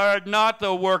regard not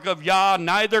the work of Yah,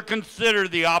 neither consider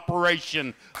the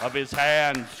operation of his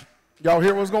hands. Y'all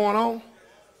hear what's going on?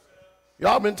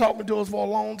 Y'all been talking to us for a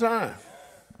long time.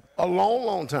 A long,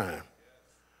 long time.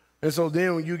 And so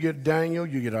then when you get Daniel,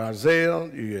 you get Isaiah,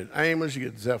 you get Amos, you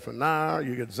get Zephaniah,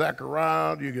 you get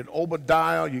Zechariah, you get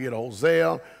Obadiah, you get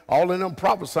Hosea, all of them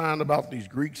prophesying about these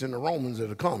Greeks and the Romans that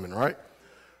are coming, right?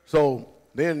 So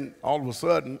then all of a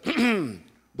sudden,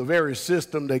 the very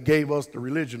system that gave us the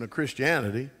religion of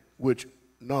Christianity, which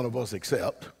none of us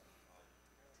accept,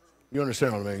 you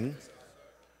understand what I mean?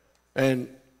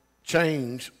 And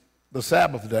change the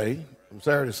Sabbath day from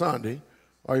Saturday to Sunday.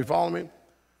 Are you following me?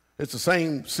 It's the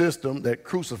same system that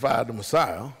crucified the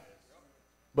Messiah,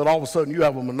 but all of a sudden you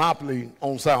have a monopoly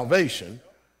on salvation,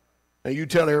 and you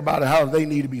tell everybody how they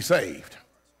need to be saved.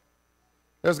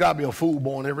 There's got to be a fool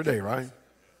born every day, right?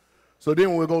 So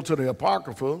then we'll go to the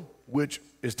Apocrypha, which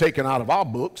is taken out of our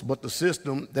books, but the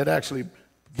system that actually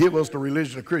give us the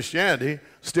religion of Christianity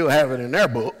still have it in their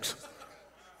books.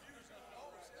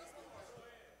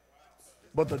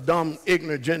 But the dumb,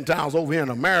 ignorant Gentiles over here in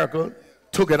America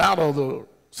took it out of the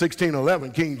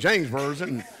 1611 King James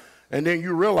Version, and then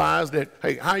you realize that,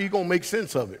 hey, how are you going to make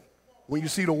sense of it when you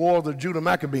see the war of the Judah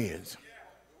Maccabees,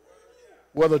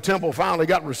 where the temple finally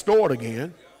got restored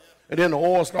again, and then the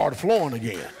oil started flowing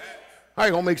again? How are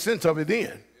you going to make sense of it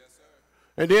then?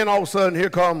 And then all of a sudden, here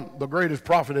come the greatest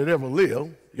prophet that ever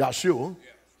lived, Yahshua.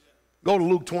 Go to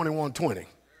Luke 21:20.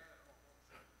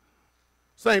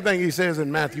 Same thing he says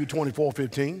in Matthew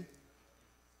 24:15.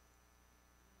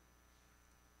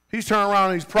 He's turning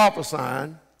around and he's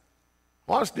prophesying,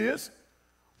 watch this,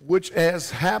 which has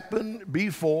happened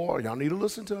before, y'all need to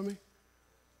listen to me,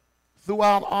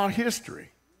 throughout our history.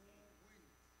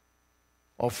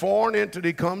 A foreign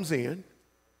entity comes in,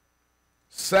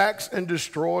 sacks and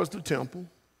destroys the temple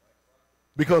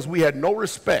because we had no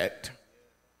respect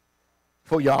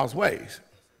for Yah's ways.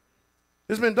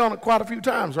 It's been done quite a few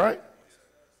times, right?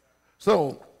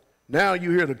 So now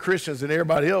you hear the Christians and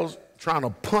everybody else trying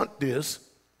to punt this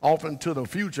off into the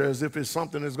future as if it's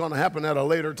something that's going to happen at a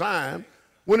later time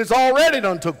when it's already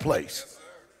done took place.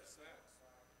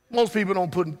 Most people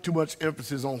don't put too much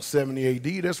emphasis on 70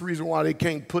 AD. That's the reason why they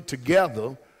can't put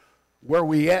together where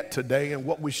we at today and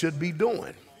what we should be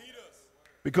doing.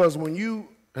 Because when you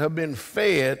have been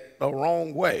fed a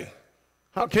wrong way,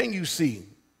 how can you see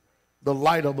the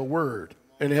light of the word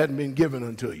and it hadn't been given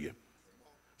unto you?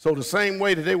 So the same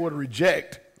way that they would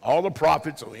reject all the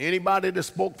prophets or anybody that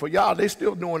spoke for Yah, they're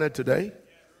still doing it today.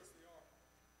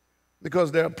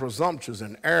 Because they're presumptuous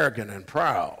and arrogant and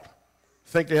proud.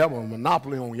 Think they have a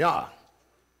monopoly on Yah.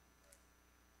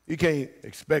 You can't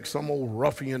expect some old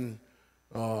ruffian,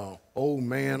 old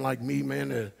man like me,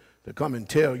 man, to come and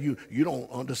tell you, you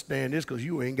don't understand this because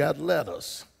you ain't got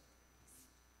letters.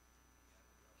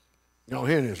 Y'all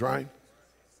hearing this, right?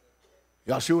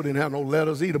 Yahshua didn't have no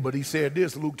letters either, but he said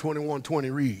this, Luke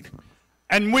 21:20, read.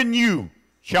 And when you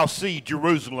shall see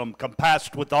Jerusalem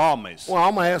compassed with armies. Well,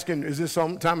 I'm asking, is this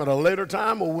sometime at a later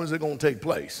time, or when is it going to take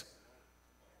place?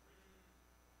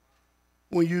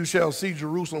 When you shall see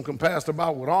Jerusalem compassed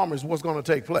about with armies, what's going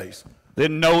to take place?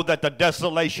 Then know that the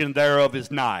desolation thereof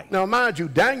is nigh. Now, mind you,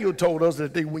 Daniel told us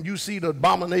that when you see the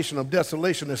abomination of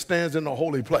desolation that stands in the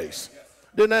holy place.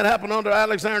 Didn't that happen under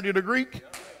Alexander the Greek?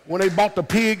 When they brought the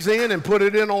pigs in and put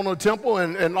it in on the temple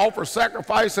and offer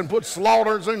sacrifice and put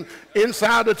slaughters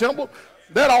inside the temple,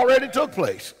 that already took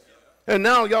place. And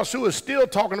now Yahshua is still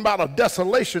talking about a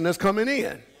desolation that's coming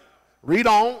in. Read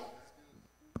on.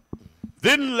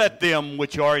 Then let them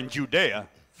which are in Judea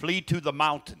flee to the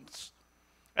mountains,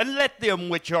 and let them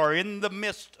which are in the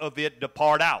midst of it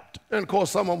depart out. And of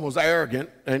course, some of them was arrogant,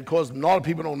 and of course, a lot of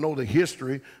people don't know the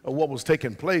history of what was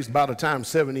taking place by the time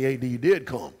 70 AD did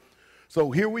come. So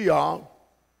here we are,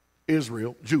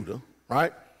 Israel, Judah,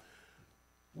 right?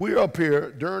 We're up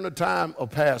here during the time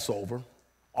of Passover,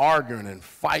 arguing and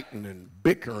fighting and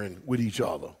bickering with each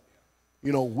other.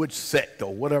 You know, which sect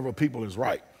or whatever people is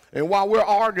right. And while we're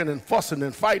arguing and fussing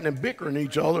and fighting and bickering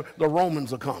each other, the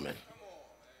Romans are coming.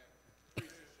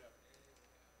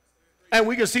 And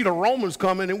we can see the Romans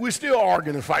coming, and we're still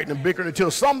arguing and fighting and bickering until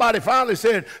somebody finally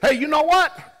said, hey, you know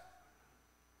what?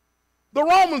 The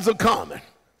Romans are coming.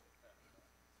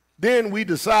 Then we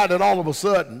decided all of a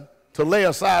sudden to lay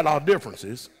aside our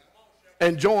differences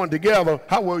and join together.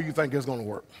 How well you think it's going to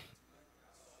work?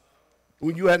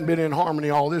 When you hadn't been in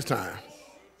harmony all this time.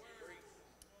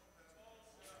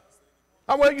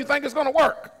 How well you think it's going to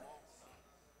work?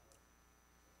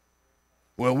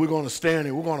 Well, we're going to stand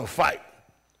and we're going to fight.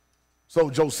 So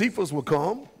Josephus will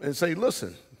come and say,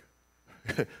 listen,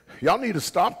 y'all need to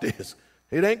stop this.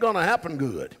 It ain't going to happen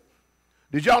good.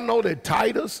 Did y'all know that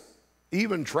Titus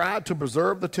even tried to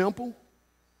preserve the temple?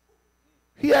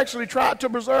 He actually tried to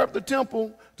preserve the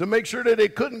temple to make sure that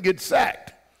it couldn't get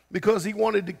sacked because he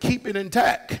wanted to keep it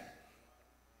intact.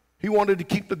 He wanted to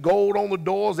keep the gold on the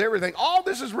doors, everything. All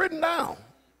this is written down.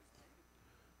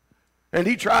 And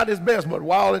he tried his best, but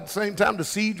while at the same time the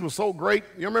siege was so great,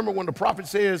 you remember when the prophet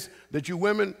says that you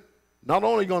women not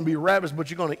only going to be ravished, but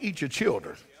you're going to eat your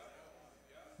children.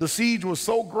 The siege was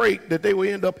so great that they would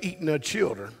end up eating their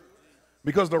children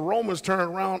because the Romans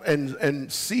turned around and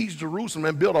sieged Jerusalem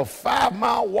and built a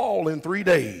 5-mile wall in 3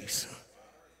 days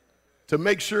to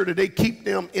make sure that they keep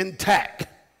them intact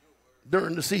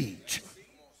during the siege.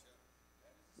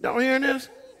 Y'all hearing this?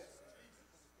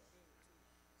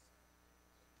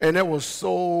 And there was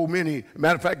so many.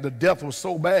 Matter of fact, the death was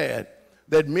so bad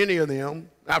that many of them,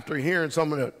 after hearing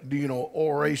some of the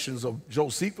orations of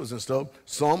Josephus and stuff,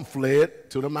 some fled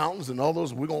to the mountains and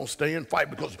others, we're going to stay and fight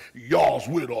because y'all's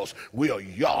with us. We are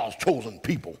y'all's chosen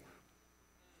people.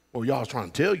 Well, y'all's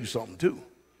trying to tell you something too.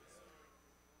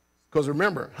 Because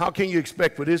remember, how can you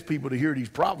expect for this people to hear these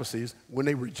prophecies when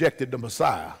they rejected the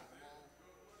Messiah?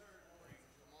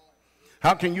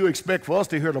 How can you expect for us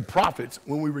to hear the prophets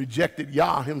when we rejected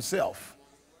Yah himself?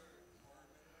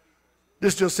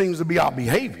 This just seems to be our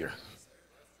behavior.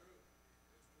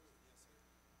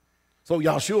 So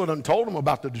Yahshua done told them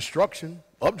about the destruction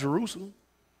of Jerusalem.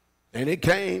 And it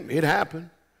came, it happened.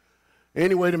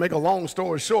 Anyway, to make a long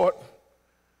story short,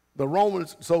 the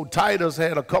Romans, so Titus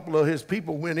had a couple of his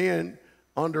people went in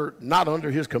not under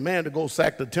his command to go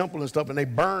sack the temple and stuff, and they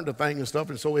burned the thing and stuff,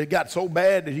 and so it got so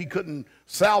bad that he couldn't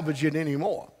salvage it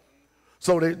anymore.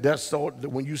 So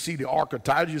when you see the Ark of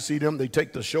Titus, you see them, they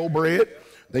take the showbread,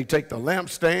 they take the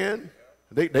lampstand,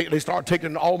 they start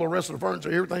taking all the rest of the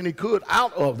furniture, everything they could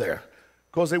out of there,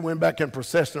 because they went back and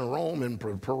processed in Rome and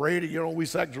paraded, we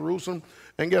sacked Jerusalem.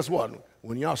 And guess what?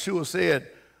 When Yahshua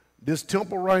said, this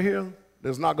temple right here,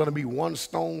 there's not going to be one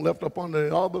stone left up on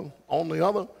the other,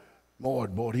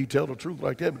 boy, he tell the truth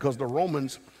like that, because the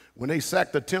Romans, when they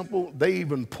sacked the temple, they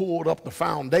even pulled up the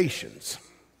foundations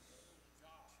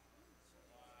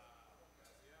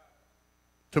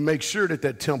to make sure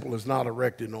that temple is not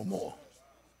erected no more.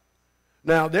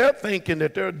 Now, they're thinking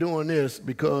that they're doing this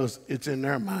because it's in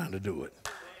their mind to do it.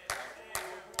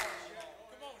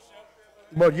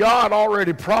 But y'all had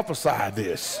already prophesied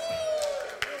this.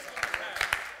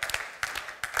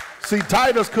 See,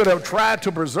 Titus could have tried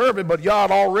to preserve it, but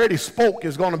God already spoke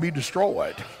it's going to be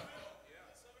destroyed.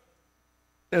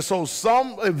 And so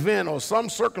some event or some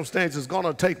circumstance is going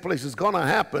to take place. It's going to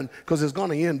happen because it's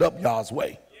going to end up Yah's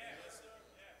way.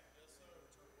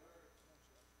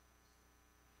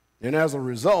 And as a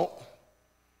result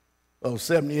of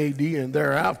 70 AD and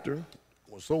thereafter,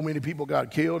 when so many people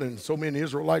got killed and so many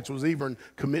Israelites was even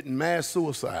committing mass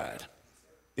suicide,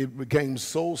 it became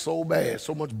so bad,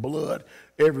 so much blood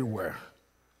everywhere,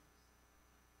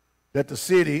 that the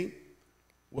city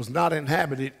was not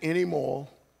inhabited anymore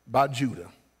by Judah,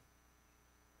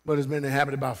 but has been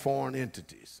inhabited by foreign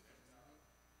entities.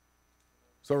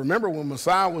 So remember, when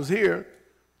Messiah was here,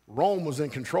 Rome was in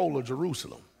control of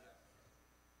Jerusalem.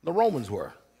 The Romans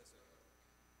were.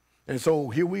 And so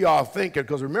here we are thinking,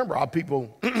 because remember, our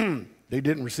people, they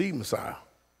didn't receive Messiah.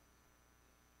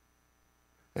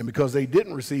 And because they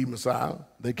didn't receive Messiah,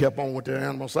 they kept on with their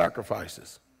animal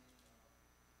sacrifices,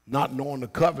 not knowing the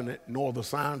covenant nor the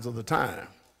signs of the time.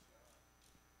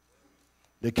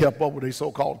 They kept up with their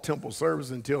so-called temple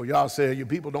service until y'all said, your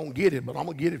people don't get it, but I'm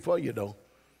going to get it for you, though.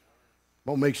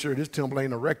 I'm going to make sure this temple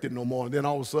ain't erected no more. And then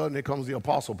all of a sudden, here comes the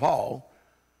Apostle Paul.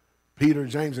 Peter,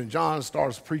 James, and John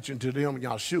starts preaching to them,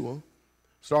 Yahshua,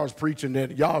 starts preaching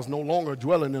that y'all's no longer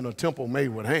dwelling in a temple made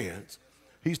with hands.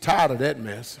 He's tired of that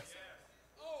mess.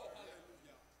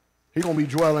 He's going to be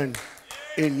dwelling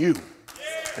in you.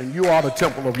 And you are the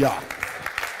temple of Yah.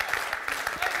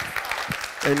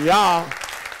 And Yah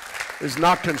is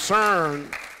not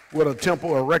concerned with a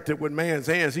temple erected with man's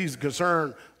hands. He's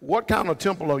concerned, what kind of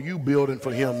temple are you building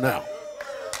for him now?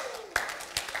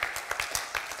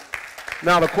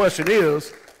 Now the question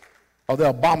is, are there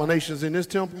abominations in this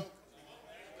temple?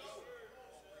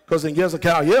 Because in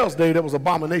Hezekiah's day, there was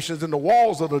abominations in the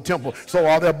walls of the temple. So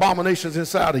are there abominations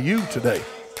inside of you today?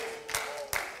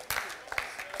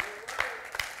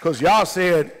 Because Yah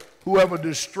said, whoever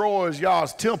destroys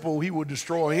Yah's temple, he will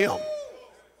destroy him.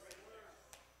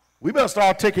 We better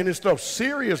start taking this stuff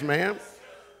serious, man.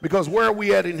 Because where are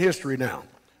we at in history now?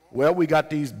 Well, we got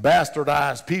these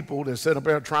bastardized people that sit up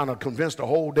there trying to convince the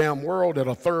whole damn world that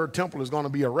a third temple is going to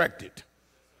be erected.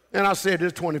 And I said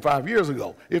this 25 years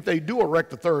ago. If they do erect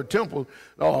the third temple,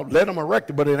 let them erect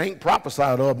it, but it ain't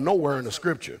prophesied of nowhere in the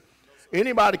scripture.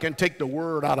 Anybody can take the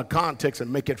word out of context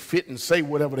and make it fit and say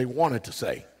whatever they wanted to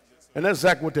say. And that's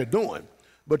exactly what they're doing.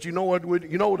 But you know what?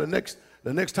 You know the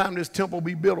next time this temple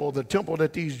be built, or the temple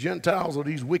that these Gentiles or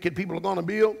these wicked people are going to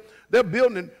build, they're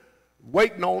building it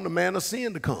waiting on the man of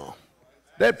sin to come.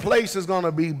 That place is going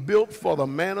to be built for the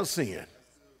man of sin.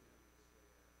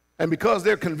 And because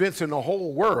they're convincing the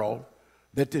whole world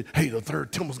that, the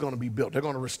third temple is going to be built, they're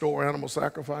going to restore animal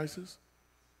sacrifices.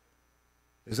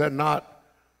 Is that not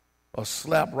a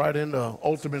slap right in the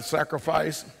ultimate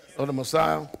sacrifice of the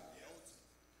Messiah?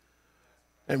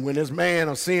 And when this man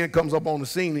of sin comes up on the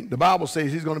scene, the Bible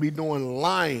says he's going to be doing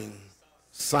lying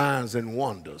signs and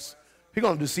wonders. He's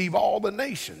going to deceive all the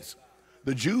nations.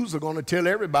 The Jews are going to tell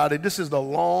everybody this is the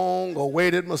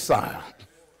long-awaited Messiah,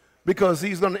 because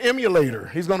he's going to emulate her.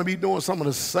 He's going to be doing some of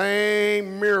the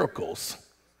same miracles.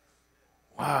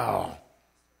 Wow.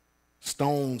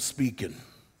 Stone speaking.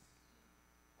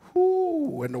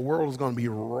 Whoo, and the world is going to be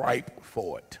ripe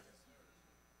for it.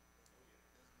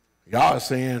 Y'all are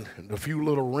saying the few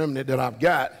little remnant that I've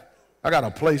got, I got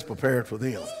a place prepared for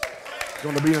them. It's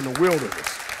going to be in the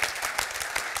wilderness.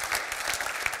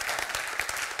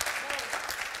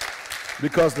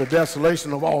 Because the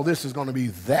desolation of all this is going to be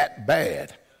that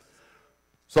bad.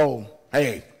 So,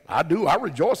 hey, I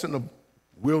rejoice in the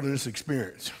wilderness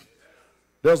experience.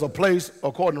 There's a place,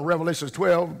 according to Revelation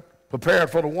 12, prepared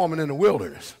for the woman in the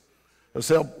wilderness.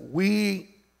 Except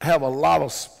we have a lot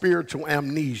of spiritual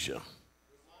amnesia.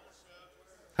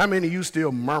 How many of you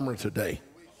still murmur today?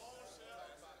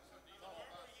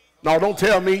 No, don't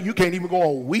tell me you can't even go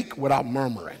a week without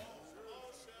murmuring.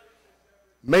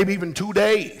 Maybe even 2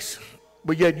 days.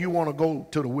 But yet you want to go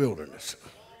to the wilderness.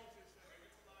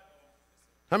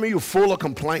 How many of you are full of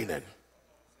complaining?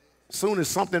 As soon as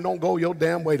something don't go your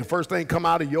damn way, the first thing come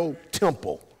out of your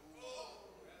temple.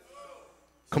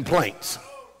 Complaints.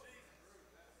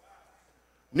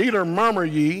 Neither murmur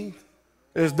ye,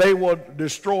 as they were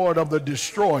destroyed of the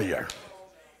destroyer.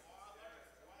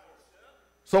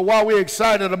 So while we're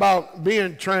excited about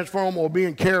being transformed or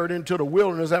being carried into the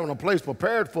wilderness, having a place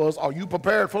prepared for us, are you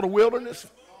prepared for the wilderness?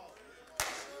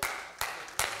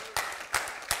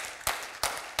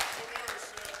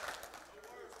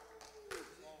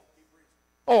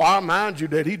 Oh, I remind you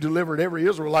that he delivered every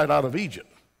Israelite out of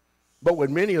Egypt. But with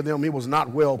many of them, he was not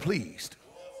well pleased.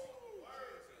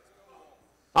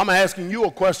 I'm asking you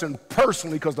a question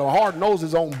personally, because the heart knows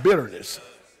his own bitterness.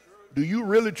 Do you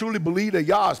really, truly believe that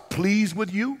Yah is pleased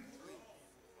with you?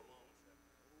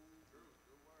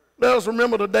 Let us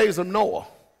remember the days of Noah,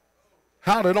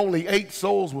 how that only 8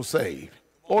 souls were saved.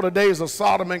 Or the days of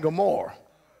Sodom and Gomorrah,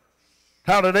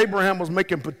 how that Abraham was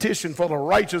making petition for the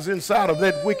righteous inside of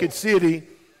that wicked city,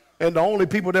 and the only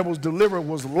people that was delivered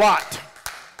was Lot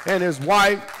and his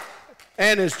wife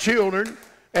and his children.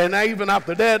 And even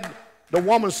after that, the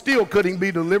woman still couldn't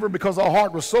be delivered because her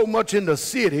heart was so much in the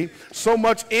city, so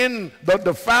much in the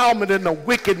defilement and the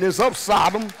wickedness of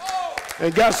Sodom,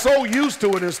 and got so used to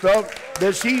it and stuff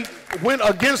that she went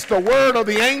against the word of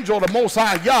the angel of the Most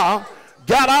High Yah,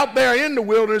 got out there in the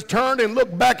wilderness, turned and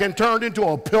looked back and turned into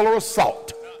a pillar of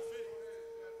salt.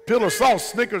 Pillar of salt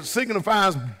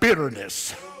signifies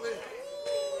bitterness.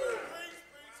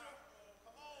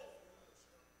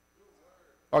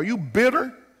 Are you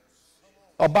bitter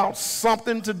about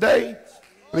something today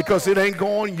because it ain't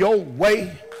going your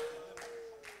way?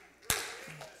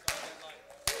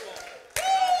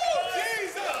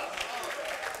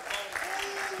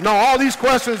 No, all these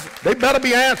questions, they better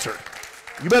be answered.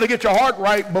 You better get your heart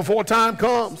right before time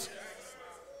comes.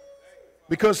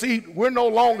 Because, see, we're no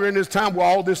longer in this time where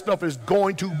all this stuff is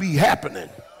going to be happening.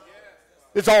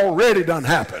 It's already done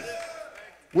happened.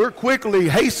 We're quickly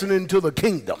hastening to the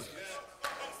kingdom.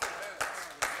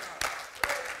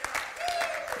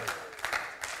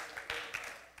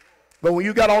 But when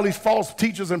you got all these false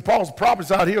teachers and false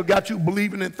prophets out here got you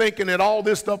believing and thinking that all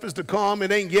this stuff is to come,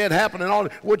 it ain't yet happening,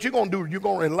 what you're going to do, you're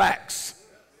going to relax.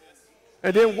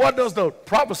 And then what does the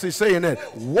prophecy say in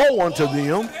that? Woe unto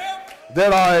them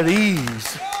that are at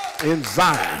ease in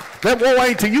Zion. That woe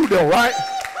ain't to you though, right?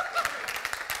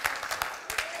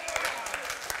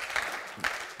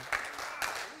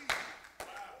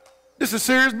 This is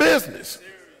serious business.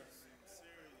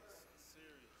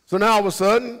 So now all of a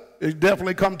sudden, it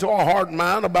definitely come to our heart and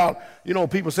mind about,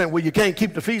 people saying, well, you can't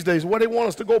keep the feast days. What they want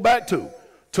us to go back to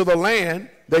the land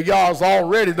that y'all's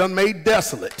already done made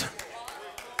desolate.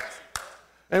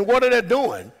 And what are they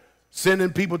doing?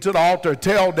 Sending people to the altar,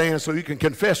 tail dance, so you can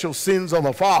confess your sins of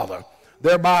the Father,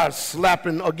 thereby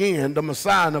slapping again the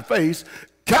Messiah in the face,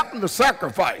 counting the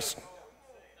sacrifice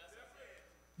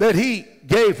that he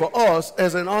gave for us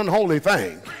as an unholy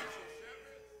thing.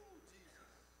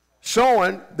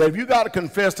 showing that if you got to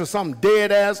confess to some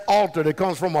dead-ass altar that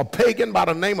comes from a pagan by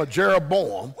the name of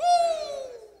Jeroboam,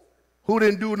 who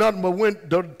didn't do nothing but went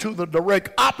to the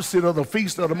direct opposite of the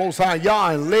feast of the Most High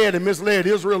Yah and led and misled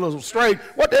Israel astray,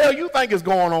 what the hell you think is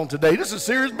going on today? This is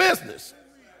serious business.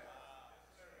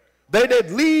 They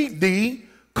that lead thee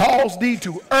cause thee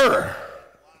to err.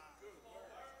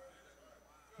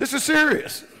 This is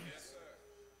serious.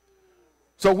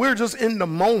 So we're just in the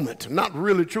moment, not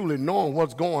really truly knowing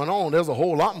what's going on. There's a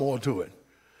whole lot more to it.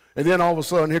 And then all of a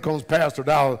sudden, here comes Pastor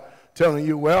Dowell telling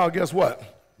you, well, guess what?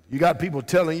 You got people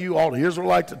telling you, all the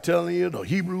Israelites are telling you, the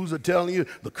Hebrews are telling you,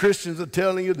 the Christians are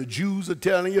telling you, the Jews are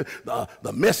telling you, the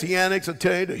Messianics are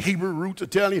telling you, the Hebrew roots are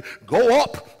telling you, go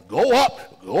up, go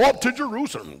up, go up to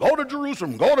Jerusalem, go to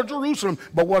Jerusalem, go to Jerusalem.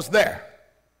 But what's there?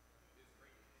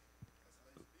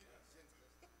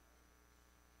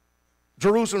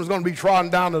 Jerusalem is going to be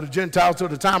trodden down to the Gentiles till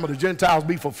the time of the Gentiles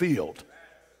be fulfilled.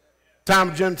 Time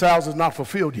of the Gentiles is not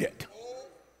fulfilled yet.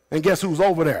 And guess who's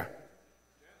over there?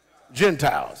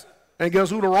 Gentiles. And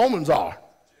guess who the Romans are?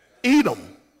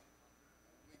 Edom.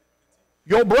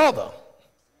 Your brother.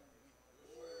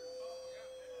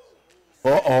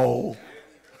 Uh-oh.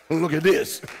 Look at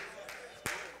this.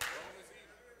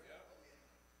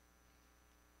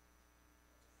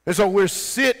 And so we're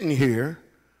sitting here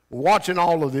watching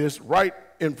all of this right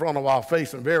in front of our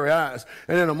face and very eyes.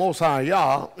 And then the Most High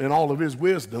Yah, in all of his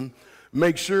wisdom,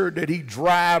 makes sure that he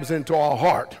drives into our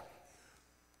heart.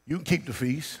 You can keep the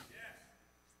feast.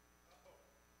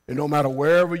 And no matter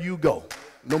wherever you go,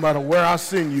 no matter where I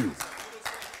send you,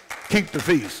 keep the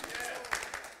feast.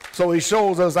 So he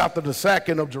shows us after the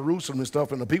sacking of Jerusalem and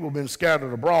stuff, and the people been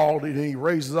scattered abroad, and he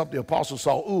raises up the apostle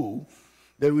Saul,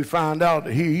 that we find out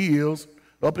that here he is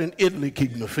up in Italy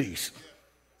keeping the feast.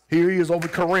 Here he is over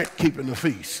Corinth keeping the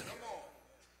feast.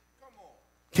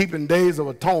 Keeping days of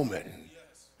atonement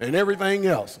and everything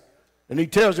else. And he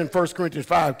tells you in 1 Corinthians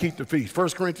 5, keep the feast. 1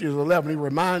 Corinthians 11, he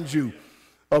reminds you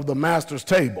of the master's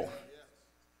table.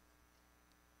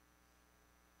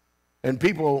 And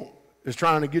people is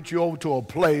trying to get you over to a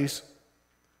place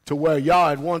to where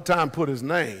Yah at one time put his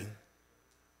name,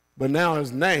 but now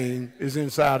his name is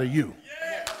inside of you.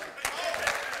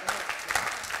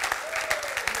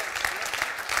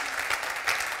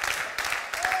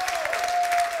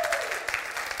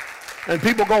 And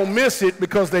people gonna miss it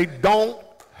because they don't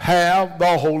have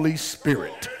the Holy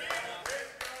Spirit.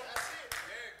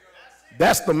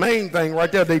 That's the main thing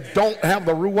right there. They don't have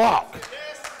the Ruach.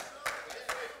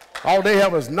 All they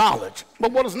have is knowledge.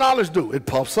 But what does knowledge do? It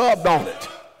puffs up, don't it?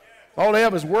 All they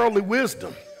have is worldly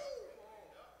wisdom.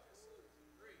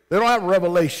 They don't have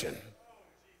revelation,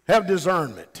 have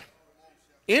discernment,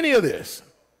 any of this.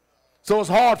 So it's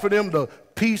hard for them to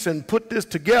piece and put this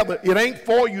together. It ain't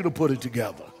for you to put it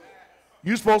together.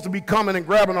 You're supposed to be coming and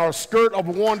grabbing our skirt of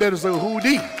one that is a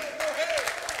hoodie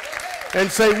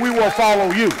and say, we will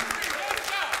follow you.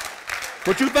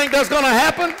 But you think that's going to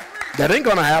happen? That ain't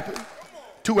going to happen.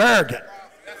 Too arrogant,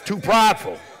 too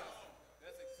prideful.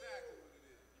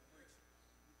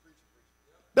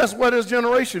 That's what this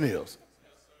generation is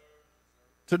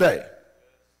today.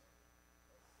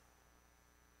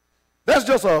 That's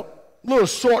just a little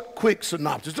short, quick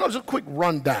synopsis, just a quick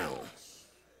rundown.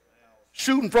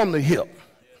 Shooting from the hip.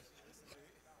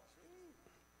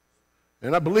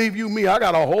 And I believe you me, I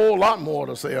got a whole lot more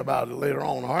to say about it later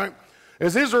on, all right?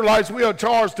 As Israelites, we are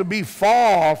charged to be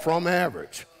far from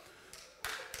average.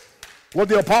 What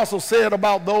the apostle said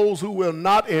about those who will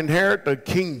not inherit the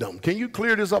kingdom. Can you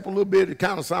clear this up a little bit? It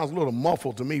kind of sounds a little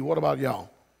muffled to me. What about y'all?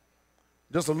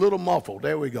 Just a little muffled.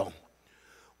 There we go.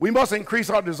 We must increase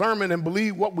our discernment and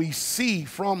believe what we see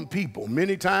from people.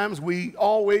 Many times we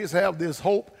always have this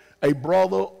hope a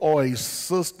brother or a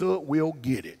sister will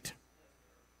get it.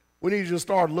 We need to just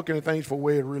start looking at things for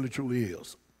where it really truly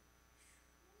is.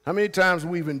 How many times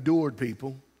we've endured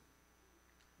people,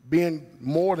 being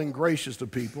more than gracious to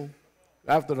people,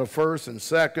 after the first and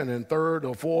second and third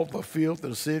or fourth or fifth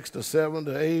or sixth or seventh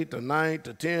or eighth or ninth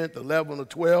or 10th, 11th or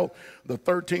 12th, the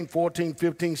 13th, 14th,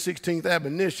 15th, 16th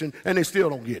admonition, and they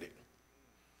still don't get it.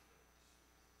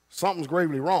 Something's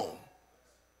gravely wrong.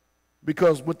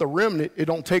 Because with the remnant, it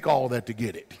don't take all that to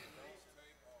get it.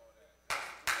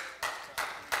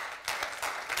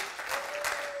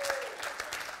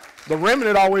 The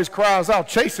remnant always cries out,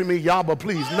 chasing me, Yah, but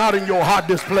please, not in your hot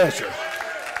displeasure.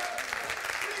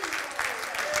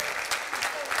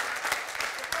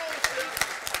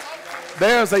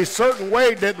 There's a certain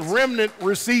way that the remnant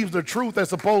receives the truth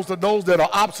as opposed to those that are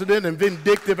obstinate and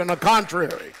vindictive and the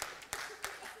contrary.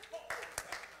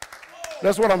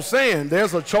 That's what I'm saying.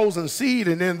 There's a chosen seed,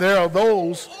 and then there are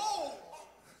those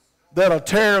that are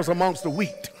tares amongst the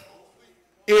wheat.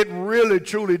 It really,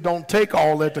 truly don't take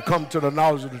all that to come to the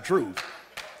knowledge of the truth.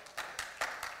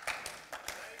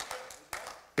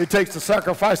 It takes the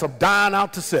sacrifice of dying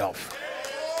out to self.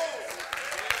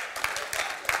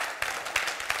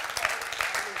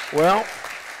 Well,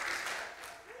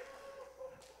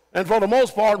 and for the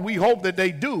most part, we hope that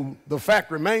they do. The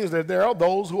fact remains that there are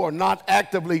those who are not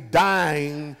actively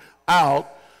dying out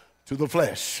to the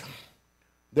flesh.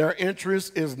 Their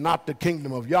interest is not the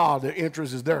kingdom of Yah. Their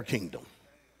interest is their kingdom.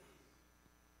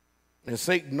 And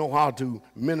Satan knows how to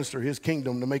minister his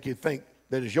kingdom to make you think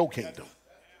that it's your kingdom.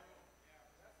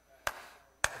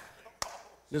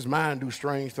 This mind do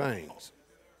strange things.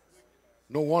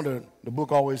 No wonder the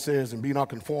book always says, and be not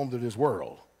conformed to this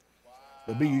world,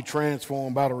 but be ye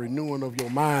transformed by the renewing of your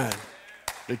mind,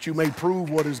 that you may prove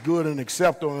what is good and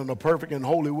acceptable and the perfect and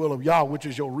holy will of Yah, which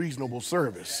is your reasonable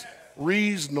service.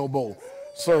 Reasonable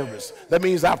service. That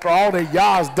means after all that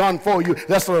Yah has done for you,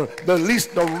 that's the least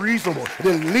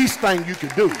thing you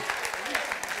could do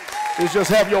is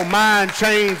just have your mind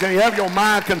changed and have your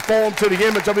mind conformed to the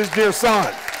image of his dear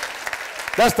son.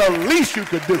 That's the least you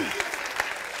could do.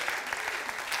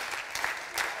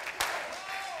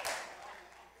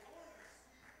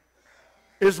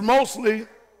 It's mostly,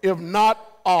 if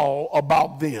not all,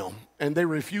 about them, and they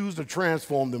refuse to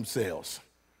transform themselves.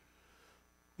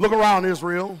 Look around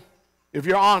Israel. If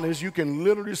you're honest, you can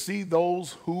literally see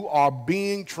those who are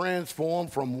being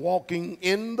transformed from walking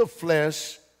in the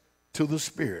flesh to the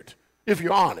spirit, if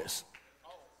you're honest.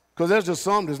 Because there's just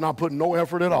some that's not putting no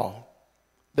effort at all.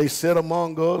 They sit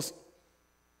among us,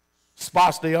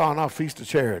 spots they are on our feast of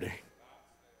charity,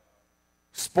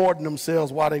 sporting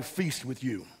themselves while they feast with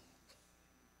you.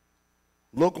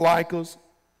 Look like us,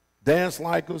 dance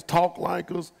like us, talk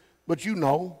like us, but you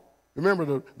know,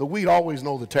 remember the wheat always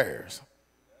know the tares.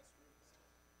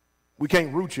 We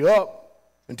can't root you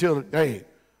up until, hey,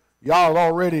 y'all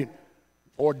already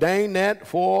ordained that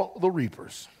for the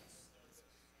reapers.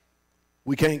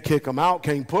 We can't kick them out,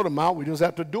 can't put them out. We just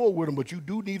have to do it with them. But you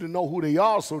do need to know who they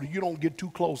are so that you don't get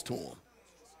too close to them.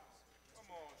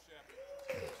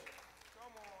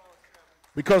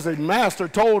 Because the master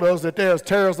told us that there's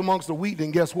tares amongst the wheat,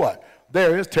 and guess what?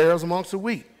 There is tares amongst the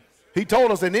wheat. He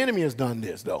told us an enemy has done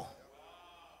this, though.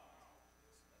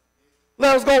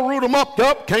 Let us go root them up.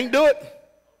 Can't do it.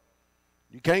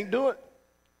 You can't do it.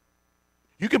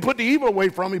 You can put the evil away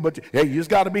from me, but hey, you just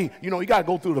got to be, you got to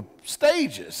go through the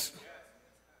stages.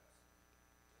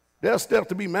 There's steps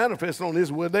to be manifested on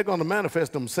this where they're going to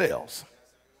manifest themselves.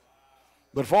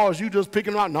 But as far as you just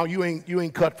picking them out, no, you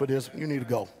ain't cut for this. You need to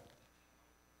go.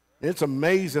 It's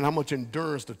amazing how much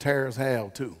endurance the tares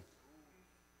have, too.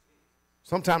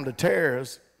 Sometimes the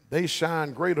tares, they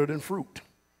shine greater than fruit.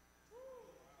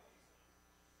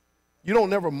 You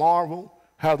don't never marvel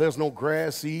how there's no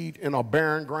grass seed in a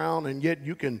barren ground, and yet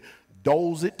you can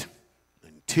doze it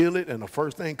and till it, and the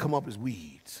first thing come up is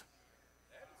weeds.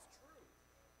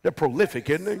 They're prolific,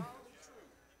 isn't they?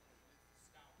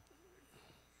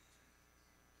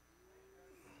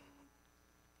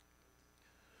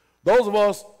 Those of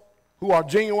us who are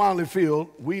genuinely filled,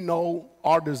 we know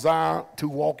our desire to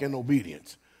walk in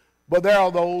obedience. But there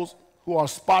are those who are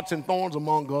spots and thorns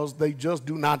among us. They just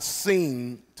do not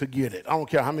seem to get it. I don't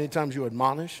care how many times you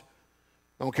admonish.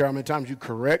 I don't care how many times you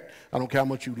correct. I don't care how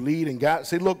much you lead and guide.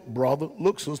 Say, look, brother,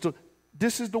 look, sister,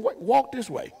 this is the way. Walk this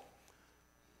way.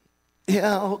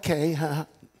 Yeah, okay.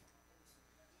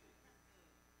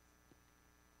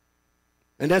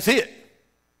 And that's it.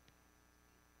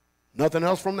 Nothing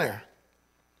else from there.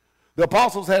 The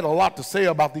apostles had a lot to say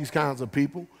about these kinds of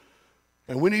people,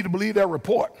 and we need to believe their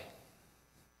report.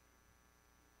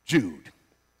 Jude.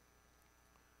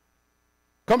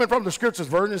 Coming from the scriptures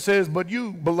version, it says, but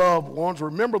you, beloved ones,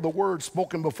 remember the words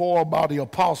spoken before by the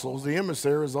apostles, the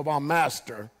emissaries of our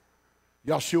master,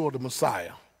 Yahshua the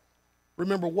Messiah.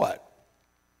 Remember what?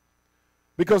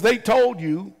 Because they told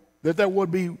you that there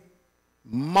would be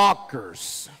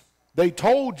mockers. They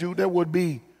told you there would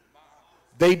be,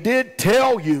 they did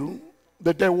tell you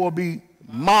that there will be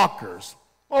mockers.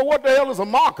 Well, what the hell is a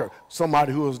mocker?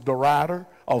 Somebody who is a derider,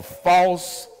 a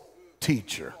false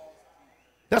teacher.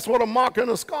 That's what a mocker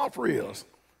and a scoffer is.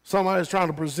 Somebody is trying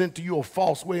to present to you a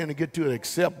false way and to get you to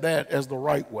accept that as the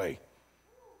right way.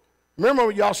 Remember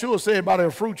what Yahshua said, by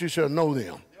their fruit you shall know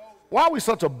them. Why are we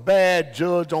such a bad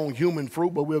judge on human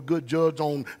fruit, but we're a good judge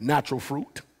on natural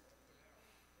fruit?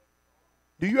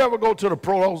 Do you ever go to the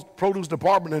produce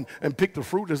department and pick the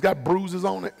fruit that's got bruises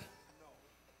on it?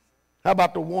 How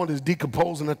about the one that's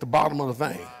decomposing at the bottom of the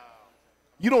thing?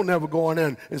 You don't never go in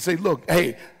there and say, look,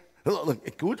 hey,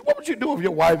 look, what would you do if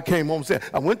your wife came home and said,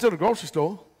 I went to the grocery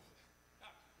store.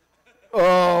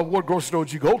 What grocery store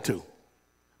did you go to?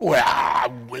 Well, I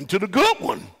went to the good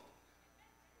one.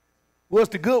 What's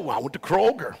the good one? I went to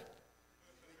Kroger.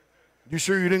 You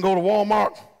sure you didn't go to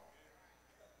Walmart?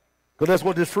 Because that's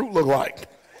what this fruit looked like.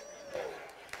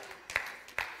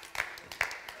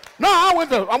 No, I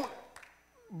went to,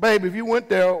 baby, if you went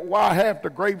there, why half the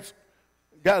grapes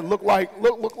got look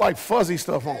like fuzzy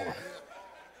stuff on them?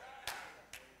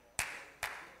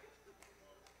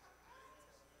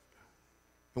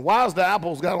 And why is the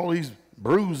apples got all these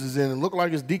bruises in it, look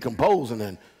like it's decomposing,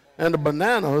 and the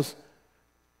bananas,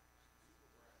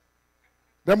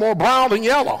 they're more brown than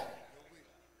yellow.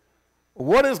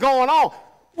 What is going on?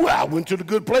 Well, I went to the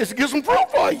good place to get some fruit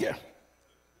for you.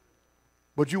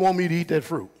 But you want me to eat that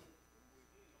fruit?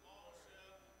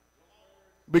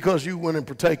 Because you went and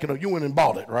partaken of, you went and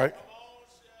bought it, right?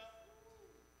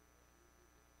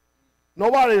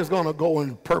 Nobody is going to go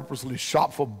and purposely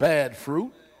shop for bad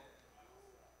fruit.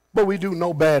 But we do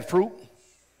know bad fruit.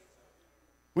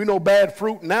 We know bad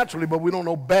fruit naturally, but we don't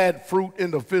know bad fruit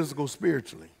in the physical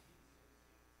spiritually.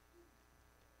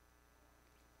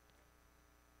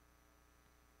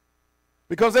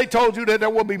 Because they told you that there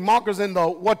will be mockers in the,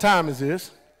 what time is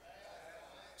this?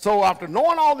 So after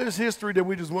knowing all this history that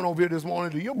we just went over here this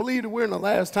morning, do you believe that we're in the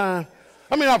last time?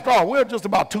 I mean, after all, we're just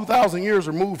about 2,000 years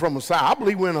removed from Messiah. I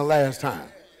believe we're in the last time.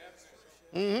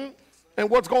 And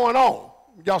what's going on?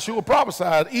 Yahshua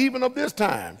prophesied, even of this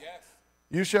time,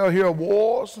 you shall hear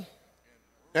wars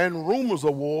and rumors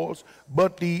of wars,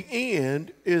 but the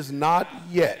end is not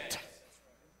yet.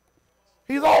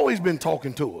 He's always been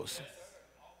talking to us.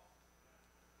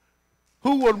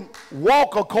 Who would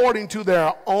walk according to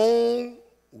their own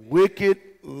wicked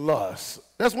lusts.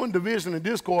 That's when division and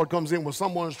discord comes in, when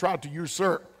someone's tried to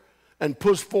usurp and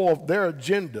push forth their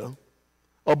agenda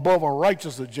above a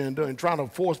righteous agenda and trying to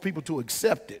force people to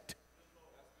accept it.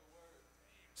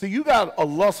 See, you got a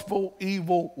lustful,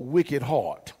 evil, wicked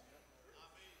heart.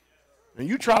 And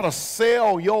you try to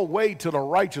sell your way to the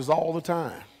righteous all the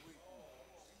time.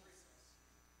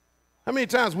 How many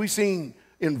times we've seen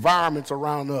environments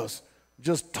around us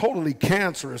just totally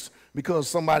cancerous because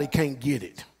somebody can't get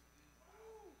it?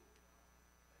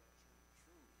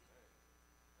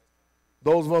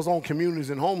 Those of us on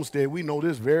Communities and Homestead, we know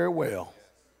this very well.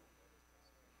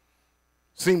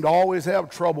 Seem to always have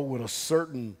trouble with a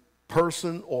certain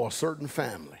person or a certain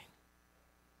family.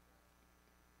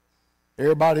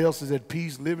 Everybody else is at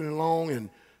peace, living along and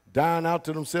dying out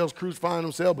to themselves, crucifying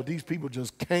themselves, but these people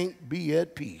just can't be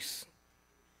at peace.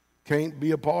 Can't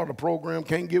be a part of the program,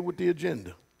 can't get with the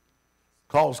agenda.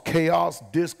 Cause chaos,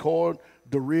 discord,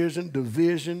 derision,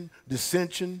 division,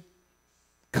 dissension,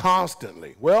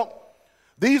 constantly. Well,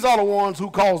 these are the ones who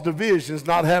cause divisions,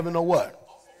 not having a what?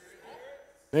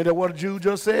 Ain't that what the Jew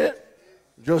just said?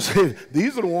 Just said,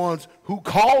 these are the ones who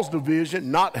cause division,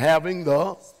 not having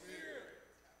the.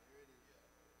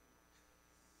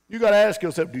 You got to ask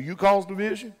yourself, do you cause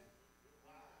division?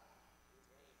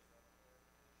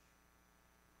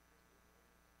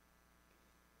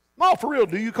 No, for real,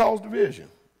 do you cause division?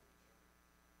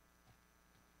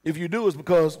 If you do, it's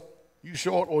because you're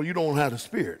short or you don't have the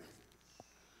Spirit.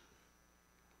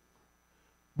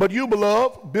 But you,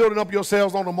 beloved, building up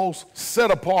yourselves on the most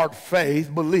set-apart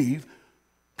faith, believe,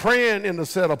 praying in the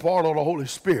set-apart of the Holy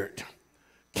Spirit,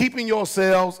 keeping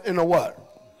yourselves in the what?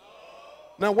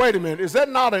 Now, wait a minute. Is that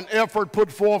not an effort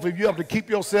put forth if you have to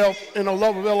keep yourself in the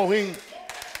love of Elohim?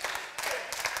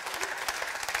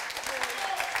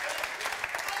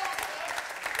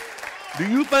 Do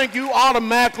you think you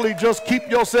automatically just keep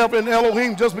yourself in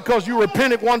Elohim just because you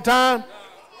repented one time?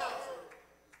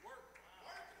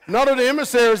 None of the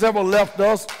emissaries ever left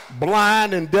us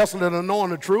blind and desolate and knowing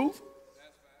the truth.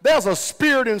 There's a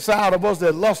spirit inside of us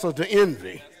that lusts us to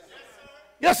envy.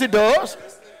 Yes, it does.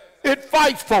 It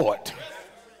fights for it.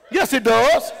 Yes, it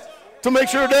does. To make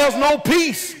sure there's no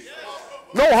peace,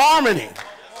 no harmony,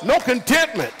 no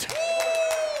contentment.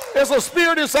 There's a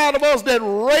spirit inside of us that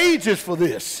rages for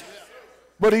this.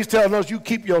 But he's telling us, you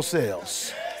keep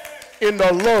yourselves in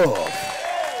the love.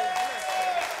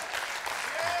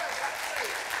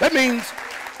 That means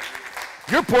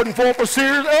you're putting forth a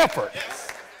serious effort.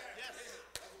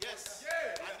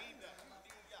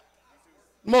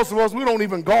 Most of us, we don't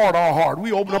even guard our heart.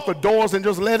 We open up the doors and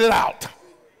just let it out.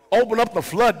 Open up the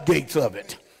floodgates of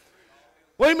it.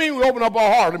 What do you mean we open up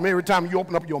our heart? I mean, every time you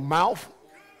open up your mouth,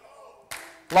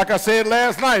 like I said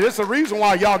last night, it's the reason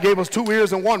why y'all gave us 2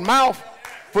 ears and 1 mouth,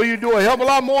 for you to do a hell of a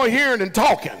lot more hearing than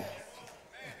talking.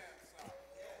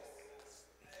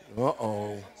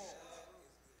 Uh-oh.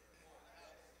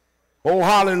 Oh,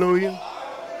 hallelujah.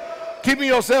 Keeping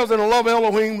yourselves in the love of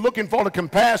Elohim, looking for the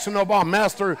compassion of our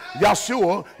Master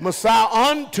Yahshua, Messiah,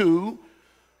 unto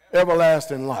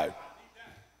everlasting life.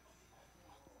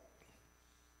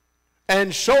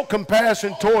 And show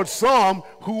compassion towards some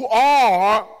who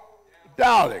are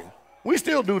doubting. We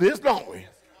still do this, don't we?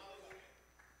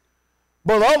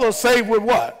 But others save with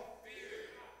what?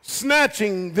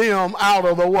 Snatching them out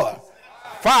of the what?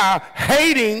 Fire,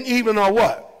 hating even a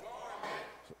what?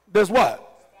 There's what?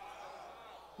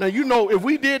 Now, you know, if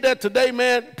we did that today,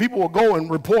 man, people will go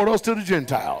and report us to the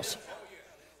Gentiles.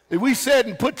 If we said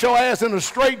and put your ass in a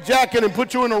straight jacket and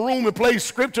put you in a room and play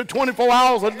scripture 24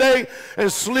 hours a day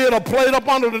and slid a plate up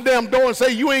under the damn door and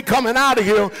say you ain't coming out of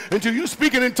here until you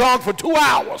speaking in tongues for 2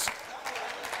 hours.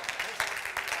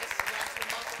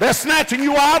 They're snatching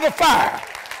you out of the fire.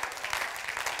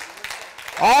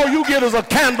 All you get is a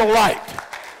candlelight,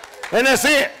 and that's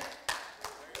it.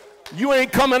 You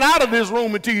ain't coming out of this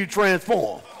room until you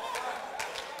transform.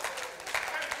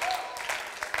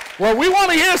 Well, we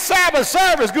want to hear Sabbath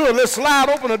service. Good. Let's slide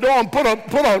open the door and put a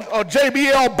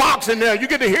JBL box in there. You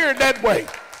get to hear it that way.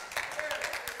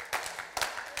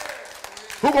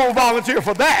 Who's going to volunteer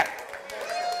for that?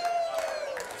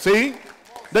 See?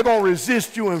 They're going to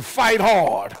resist you and fight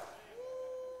hard.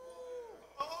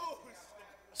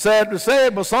 Sad to say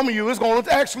it, but some of you, it's going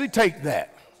to actually take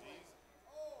that.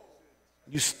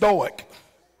 You're stoic,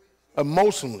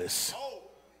 emotionless,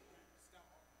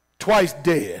 twice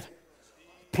dead,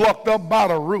 plucked up by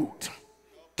the root,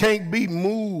 can't be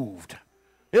moved.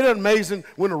 Isn't it amazing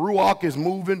when the ruach is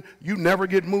moving, you never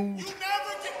get moved?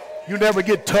 You never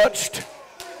get touched.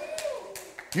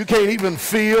 You can't even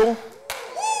feel.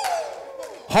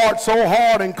 Heart so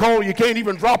hard and cold, you can't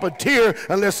even drop a tear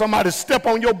unless somebody step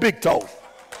on your big toe.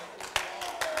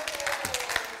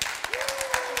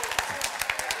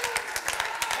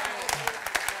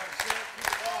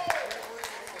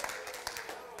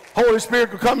 Holy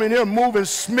Spirit could come in here and move and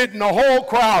smitten the whole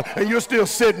crowd, and you're still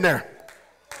sitting there.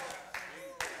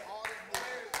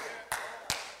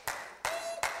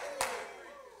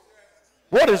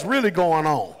 What is really going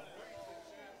on?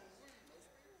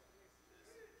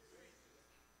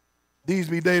 These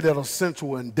be they that are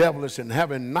sensual and devilish and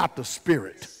having not the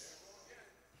Spirit.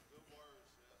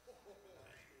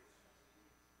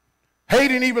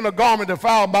 Hating even a garment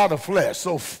defiled by the flesh.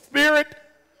 So spirit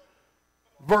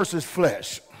versus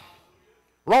flesh.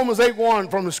 Romans 8:1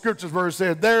 from the scriptures verse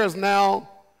says, there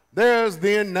is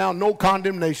then now no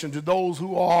condemnation to those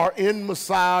who are in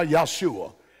Messiah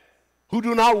Yeshua, who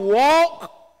do not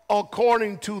walk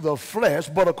according to the flesh,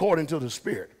 but according to the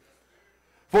Spirit.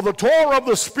 For the Torah of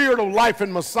the Spirit of life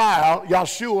in Messiah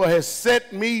Yeshua has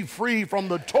set me free from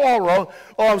the Torah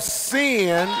of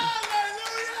sin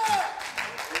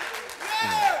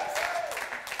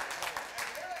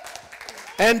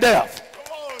and death.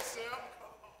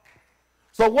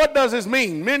 So what does this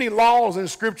mean? Many laws and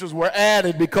scriptures were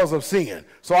added because of sin.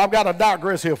 So I've got to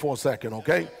digress here for a second,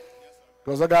 okay?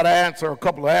 Because I got to answer a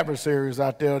couple of adversaries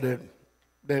out there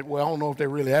that, well, I don't know if they're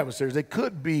really adversaries. They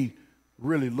could be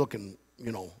really looking,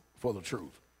 for the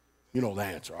truth. You know the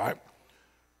answer, all right?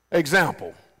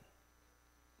 Example,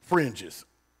 fringes.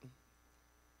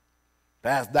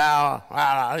 Pastor Dowell,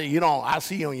 I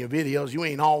see on your videos you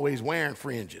ain't always wearing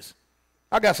fringes.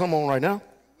 I got some on right now.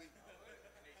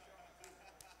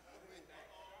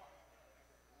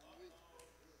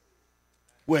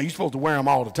 Well, you're supposed to wear them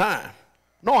all the time.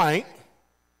 No, I ain't.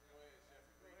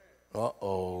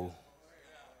 Uh-oh.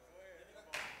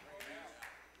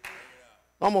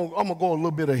 I'm gonna go a little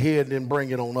bit ahead and then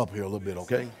bring it on up here a little bit,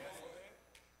 okay?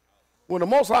 When the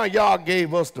Most High Yah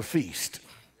gave us the feast,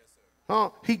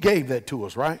 He gave that to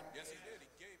us, right? Yes,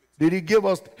 He did. Did He give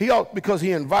us, because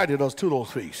He invited us to those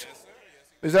feasts.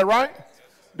 Is that right?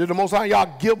 Did the Most High Yah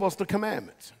give us the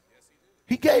commandments?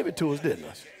 He gave it to us, didn't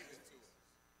He?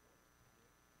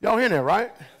 Y'all hear that,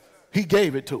 right? He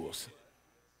gave it to us.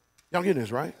 Y'all get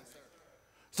this, right?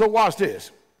 So watch this.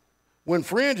 When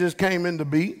fringes came into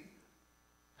being,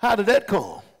 how did that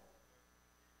come?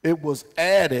 It was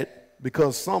added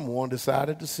because someone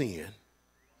decided to sin.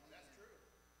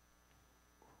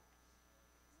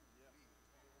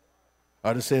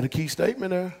 I just said a key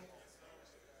statement there.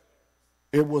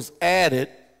 It was added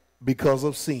because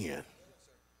of sin.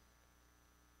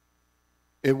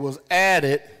 It was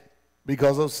added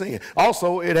because of sin.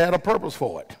 Also, it had a purpose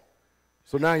for it.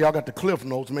 So now y'all got the cliff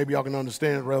notes. Maybe y'all can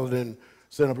understand it rather than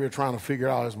sitting up here trying to figure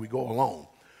out as we go along.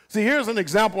 See, here's an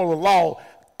example of a law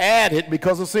added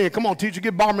because of sin. Come on, teacher,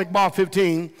 get Bar McBar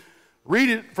 15. Read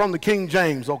it from the King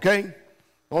James, okay?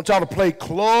 I want y'all to pay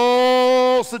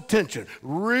close attention,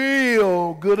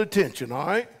 real good attention, all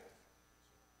right?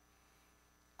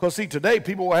 Because, see, today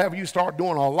people will have you start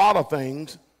doing a lot of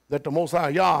things that the Most High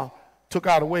Yah took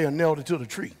out of the way and nailed it to the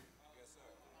tree.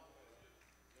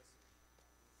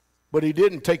 But he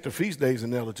didn't take the feast days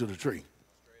and nail it to the tree.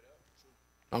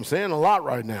 I'm saying a lot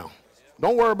right now.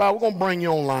 Don't worry about it. We're going to bring you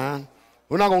online.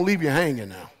 We're not going to leave you hanging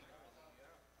now.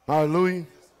 Hallelujah.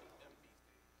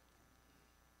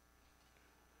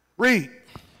 Read.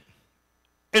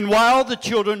 And while the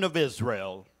children of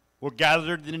Israel were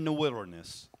gathered in the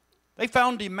wilderness, they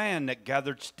found a man that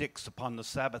gathered sticks upon the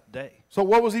Sabbath day. So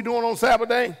what was he doing on Sabbath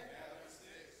day?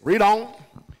 Read on.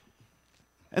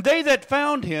 And they that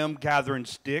found him gathering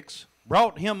sticks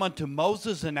brought him unto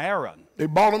Moses and Aaron. They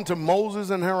brought him to Moses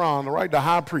and Aaron, right, the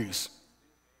high priest.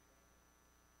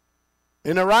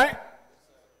 Isn't that right?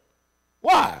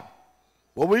 Why?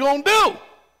 What we going to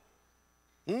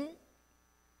do?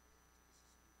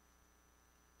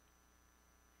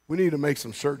 We need to make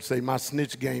some shirts say my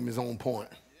snitch game is on point.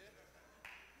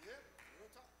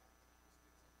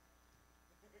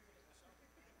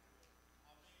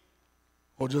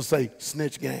 Or just say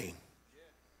snitch game.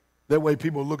 That way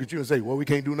people look at you and say, well, we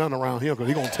can't do nothing around here because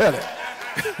he's going to tell it.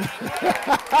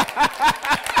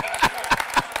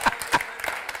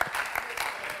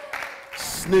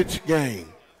 Snitch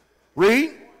game.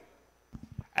 Read.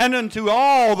 And unto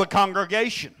all the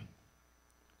congregation.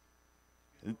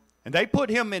 And they put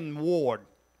him in ward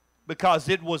because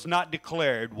it was not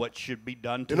declared what should be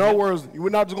done to him. In other words, we're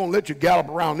not just going to let you gallop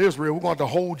around Israel. We're going to have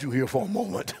to hold you here for a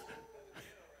moment.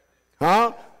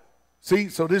 Huh? See,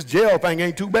 so this jail thing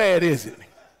ain't too bad, is it?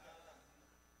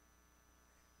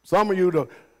 Some of you,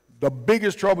 the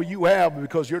biggest trouble you have is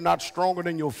because you're not stronger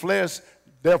than your flesh,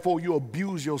 therefore you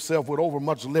abuse yourself with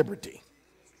overmuch liberty.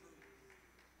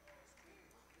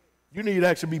 You need to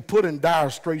actually be put in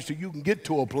dire straits so you can get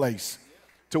to a place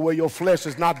to where your flesh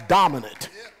is not dominant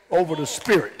over the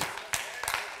spirit.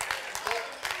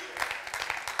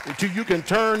 Until you can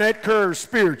turn that curve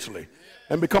spiritually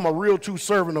and become a real true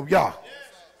servant of Yah.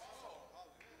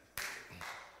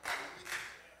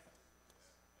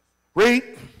 Read.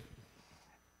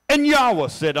 And Yahweh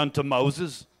said unto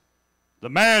Moses, the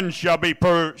man shall be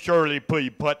surely be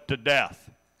put to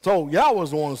death. So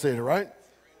Yahweh's the one who said it, right?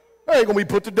 Hey, he's going to be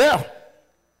put to death.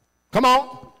 Come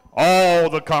on. All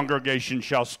the congregation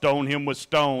shall stone him with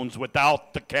stones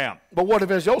without the camp. But what if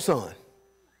it's your son?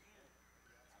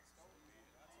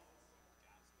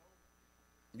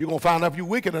 You're going to find out if you're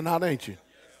wicked or not, ain't you?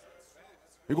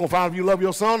 You're going to find out if you love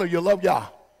your son or you love Yah.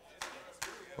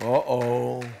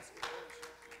 Uh-oh.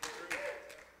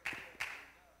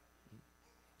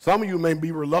 Some of you may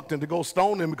be reluctant to go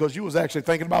stone him because you was actually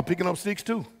thinking about picking up sticks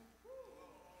too.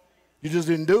 You just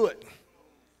didn't do it.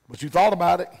 But you thought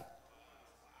about it.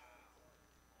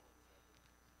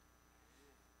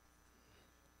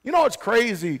 You know, it's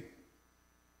crazy.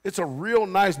 It's a real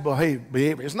nice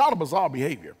behavior. It's not a bizarre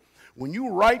behavior. When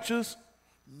you're righteous,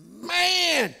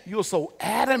 man, you're so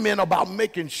adamant about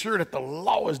making sure that the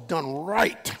law is done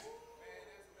right.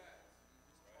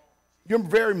 You're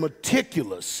very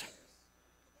meticulous.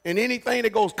 And anything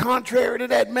that goes contrary to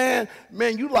that, man,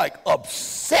 you like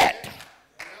upset.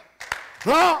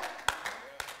 Huh?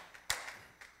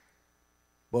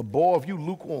 But boy, if you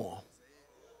lukewarm,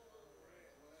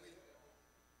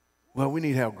 well, we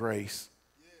need to have grace.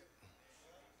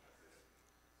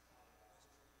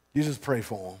 You just pray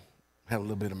for them. Have a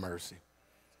little bit of mercy.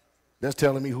 That's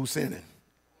telling me who's sinning.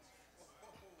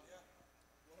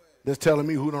 That's telling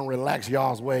me who don't relax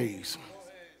y'all's ways.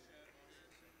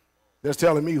 That's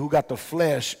telling me who got the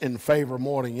flesh in favor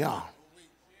more than y'all.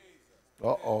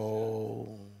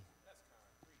 Uh-oh.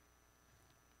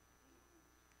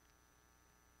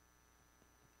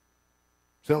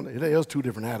 So there's two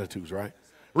different attitudes, right?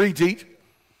 Read, teach.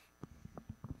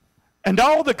 And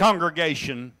all the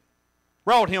congregation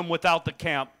brought him without the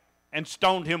camp and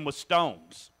stoned him with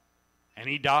stones. And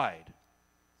he died,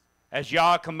 as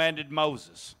Yah commanded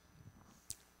Moses.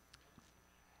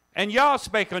 And Yah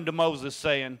spake unto Moses,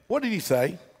 saying, what did he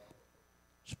say?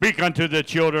 Speak unto the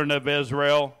children of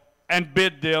Israel, and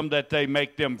bid them that they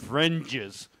make them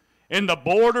fringes in the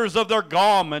borders of their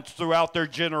garments throughout their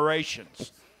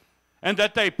generations, and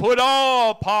that they put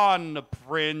all upon the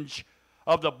fringe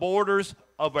of the borders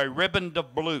of a riband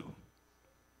of blue.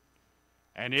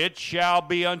 And it shall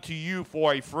be unto you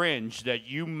for a fringe, that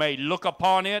you may look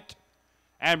upon it,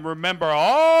 and remember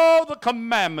all the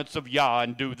commandments of Yah,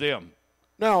 and do them.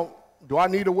 Now, do I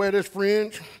need to wear this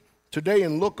fringe today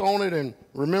and look on it and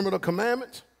remember the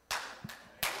commandments?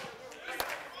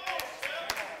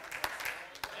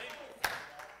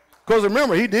 Because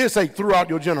remember, he did say throughout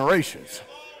your generations.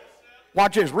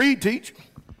 Watch this. Read, teach.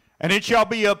 And it shall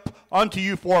be up unto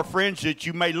you for a fringe, that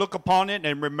you may look upon it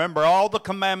and remember all the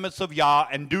commandments of Yah,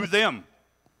 and do them.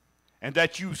 And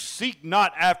that you seek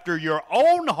not after your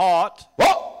own heart.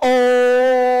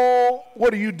 Uh-oh.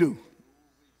 what do?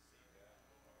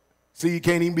 See, you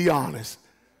can't even be honest.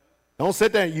 Don't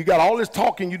sit there. You got all this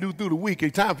talking you do through the week.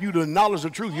 It's time for you to acknowledge the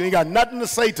truth. You ain't got nothing to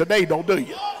say today, don't do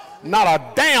you? Not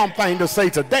a damn thing to say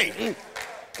today.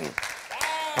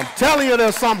 I'm telling you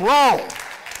there's something wrong.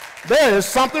 There is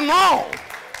something wrong.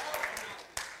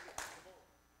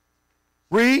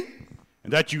 Read.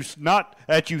 And that you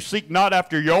seek not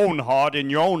after your own heart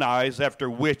and your own eyes, after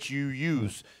which you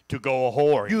used to go a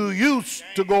whoring. You used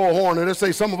to go a whoring, and let's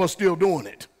say some of us still doing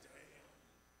it.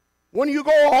 When you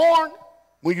go a whoring,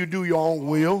 when you do your own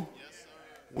will,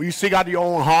 when you seek out your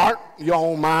own heart, your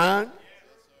own mind.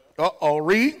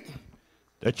 Read.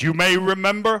 That you may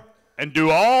remember and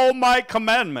do all my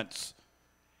commandments,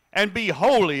 and be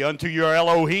holy unto your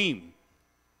Elohim.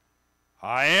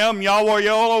 I am Yahweh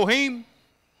your Elohim,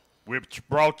 which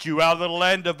brought you out of the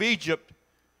land of Egypt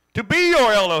to be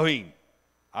your Elohim.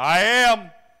 I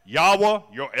am Yahweh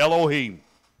your Elohim.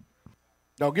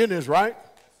 Now getting this right?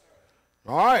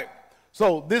 All right.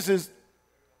 So this is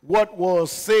what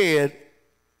was said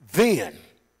then.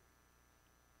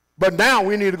 But now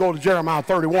we need to go to Jeremiah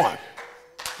 31.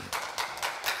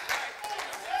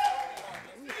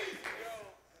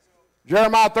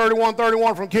 Jeremiah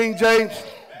 31 from King James.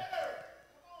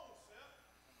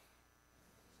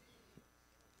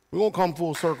 We're going to come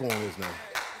full circle on this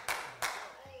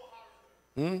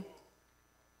now.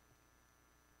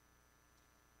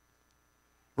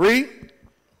 Read.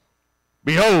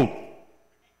 Behold,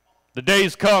 the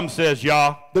days come, says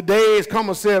Yah. The days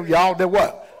come, says Yah, that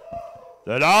what?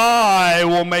 That I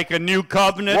will make a new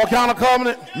covenant. What kind of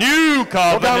covenant? New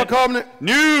covenant. What kind of covenant?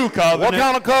 New covenant. What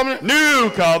kind of covenant?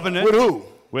 New covenant. With who?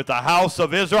 With the house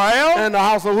of Israel. And the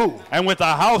house of who? And with the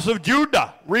house of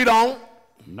Judah. Read on.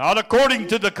 Not according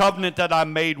to the covenant that I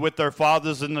made with their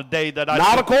fathers in the day that I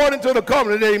Not according to the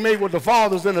covenant that he made with the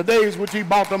fathers in the days which he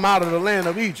brought them out of the land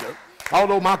of Egypt.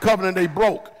 Although my covenant they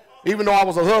broke, even though I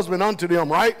was a husband unto them,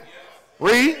 right?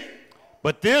 Read.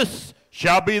 But this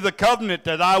shall be the covenant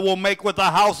that I will make with the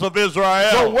house of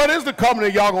Israel. So what is the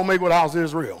covenant y'all going to make with the house of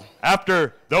Israel?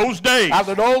 After those days.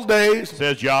 After those days.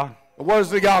 Says Yah. What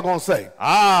is it y'all going to say?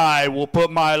 I will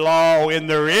put my law in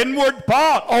their inward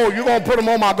part. Oh, you're going to put them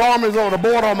on my garments or the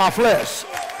border of my flesh.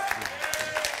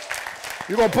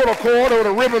 You're going to put a cord or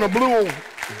a ribbon of blue.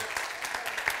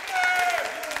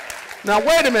 Now,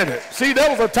 wait a minute. See, there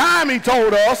was a time he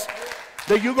told us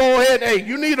that you go ahead, hey,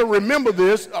 you need to remember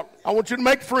this. I want you to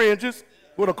make fringes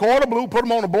with a cord of blue, put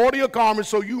them on the border of your garment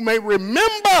so you may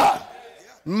remember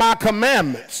my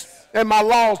commandments and my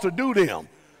laws to do them.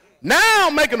 Now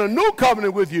I'm making a new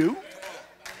covenant with you,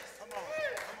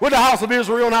 with the house of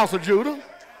Israel and the house of Judah.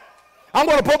 I'm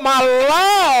going to put my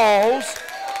laws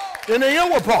in the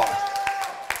inward part.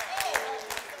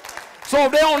 So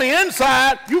if they're on the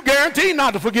inside, you guarantee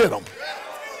not to forget them.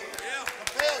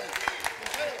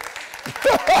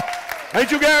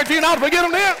 Ain't you guaranteed not to forget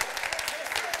them then?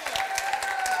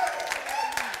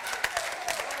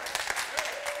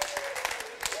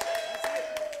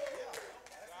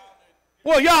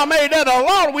 Well, y'all made that a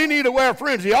law. We need to wear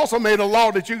fringe. He also made a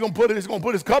law that he's going to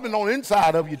put his covenant on the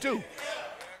inside of you too.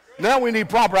 Now we need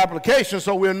proper application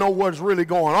so we'll know what's really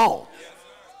going on.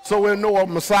 So we'll know what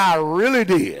Messiah really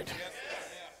did.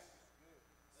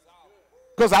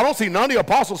 Because I don't see none of the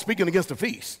apostles speaking against the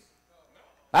feast.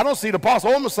 I don't see the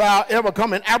apostle or Messiah ever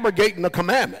come and abrogating the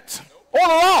commandments or the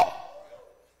law.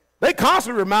 They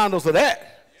constantly remind us of that.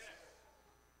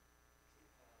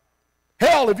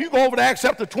 Hell, if you go over to Acts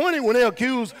chapter 20 when they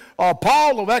accuse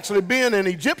Paul of actually being an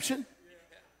Egyptian,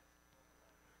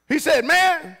 he said,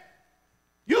 man,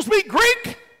 you speak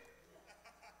Greek?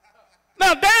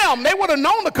 Now, damn, they would have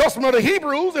known the custom of the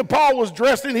Hebrews if Paul was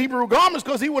dressed in Hebrew garments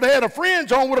because he would have had a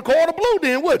fringe on with a cord of blue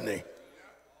then, wouldn't he?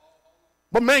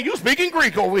 But, man, you speaking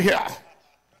Greek over here.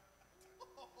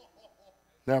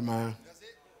 Never mind.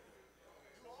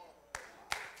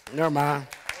 Never mind.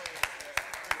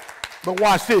 But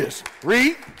watch this.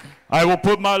 Read. I will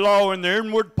put my law in their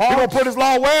inward parts. He going to put his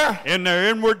law where? In their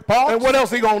inward parts. And what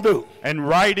else he going to do? And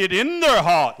write it in their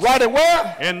hearts. Write it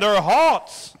where? In their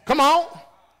hearts. Come on.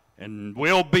 And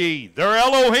will be their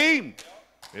Elohim.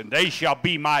 And they shall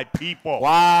be my people.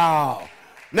 Wow.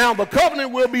 Now the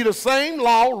covenant will be the same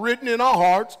law written in our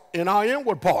hearts, in our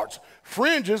inward parts.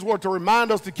 Fringes were to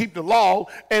remind us to keep the law,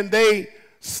 and they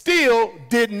still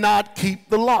did not keep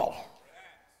the law.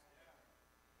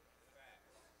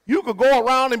 You could go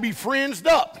around and be fringed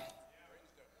up.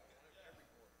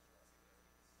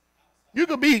 You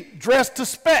could be dressed to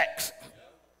specs.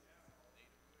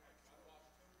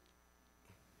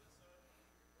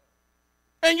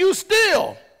 And you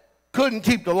still couldn't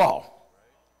keep the law.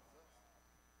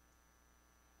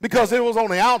 because it was on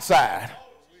the outside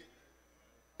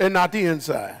and not the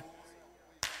inside.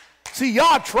 See,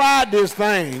 y'all tried this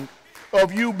thing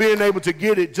of you being able to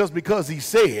get it just because he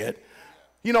said.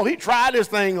 You know, he tried this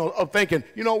thing of thinking,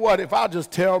 you know what, if I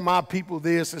just tell my people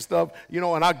this and stuff, you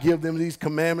know, and I give them these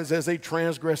commandments as they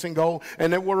transgress and go,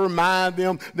 and it will remind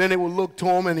them, then they will look to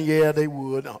them, and yeah, they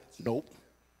would. Nope.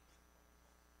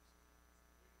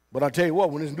 But I tell you what,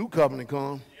 when this new covenant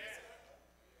comes,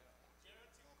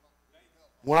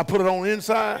 when I put it on the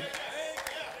inside,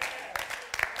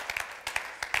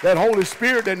 that Holy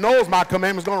Spirit that knows my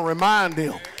commandments is going to remind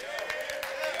them.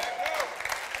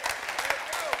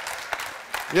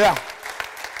 Yeah.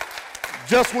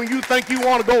 Just when you think you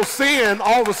want to go sin,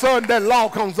 all of a sudden that law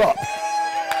comes up.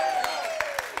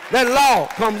 That law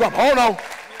comes up. Hold on.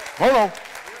 Hold on.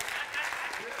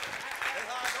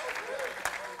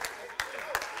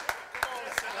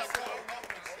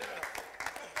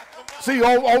 See,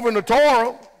 over in the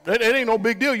Torah, it ain't no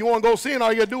big deal. You want to go sin,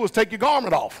 all you got to do is take your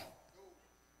garment off.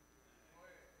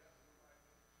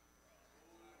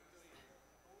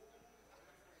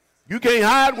 You can't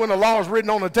hide when the law is written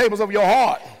on the tables of your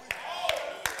heart.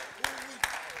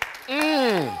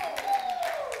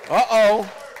 Uh-oh.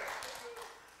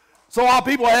 So our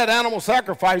people had animal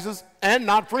sacrifices and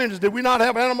not fringes. Did we not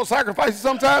have animal sacrifices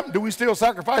sometime? Do we still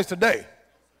sacrifice today?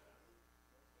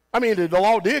 I mean, the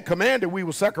law did command that we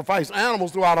would sacrifice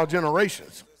animals throughout our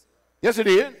generations. Yes, it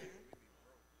did.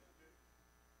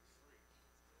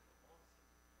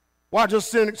 Why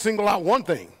just single out one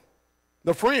thing?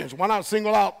 The fringe. Why not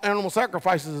single out animal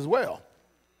sacrifices as well?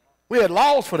 We had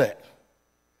laws for that.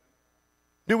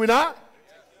 Did we not?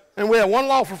 And we had one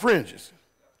law for fringes.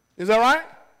 Is that right?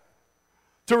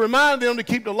 To remind them to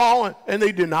keep the law, and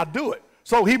they did not do it.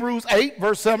 So Hebrews 8,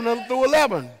 verse 7 through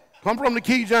 11. Come from the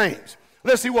King James.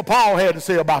 Let's see what Paul had to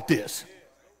say about this.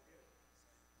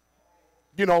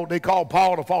 You know, they called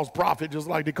Paul the false prophet, just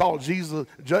like they called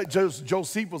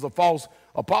Josephus a false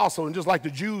apostle, and just like the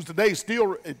Jews today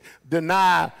still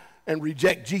deny and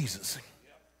reject Jesus.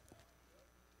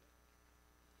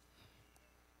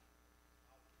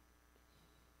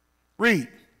 Read.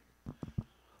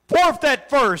 For if that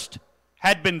first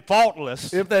had been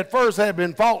faultless,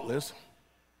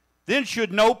 then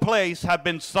should no place have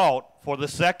been sought for the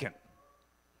second,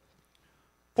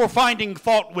 for finding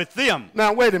fault with them.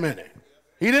 Now, wait a minute.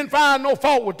 He didn't find no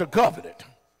fault with the covenant.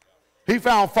 He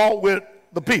found fault with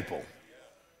the people.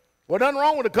 Well, nothing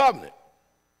wrong with the covenant.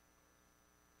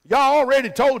 Y'all already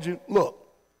told you, look,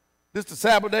 this is the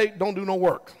Sabbath day, don't do no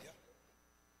work.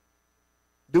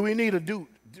 Do we need to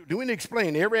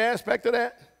explain every aspect of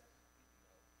that?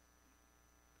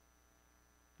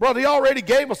 Brother, he already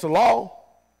gave us the law.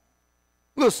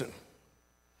 Listen,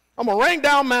 I'm going to rain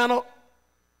down manna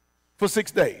for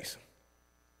 6 days.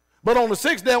 But on the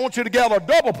 6th day, I want you to gather a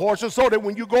double portion so that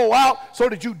when you go out, so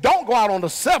that you don't go out on the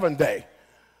 7th day.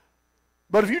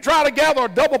 But if you try to gather a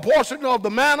double portion of the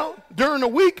manna during the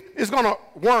week, it's going to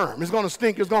worm, it's going to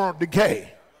stink, it's going to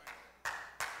decay.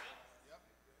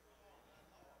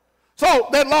 So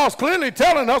that law is clearly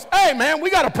telling us, hey, man, we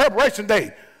got a preparation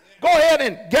day. Go ahead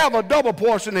and gather a double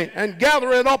portion and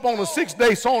gather it up on the 6th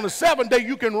day, so on the 7th day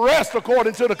you can rest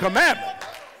according to the commandment.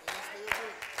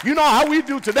 You know how we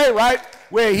do today, right?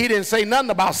 Where he didn't say nothing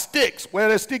about sticks. Well,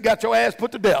 that stick got your ass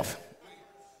put to death.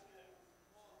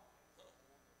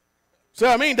 So,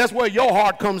 I mean, that's where your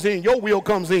heart comes in, your will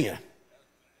comes in.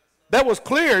 That was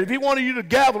clear. If he wanted you to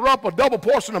gather up a double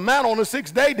portion of manna on the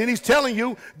 6th day, then he's telling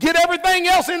you, get everything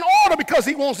else in order because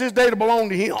he wants his day to belong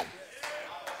to him.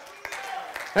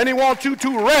 And he wants you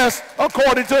to rest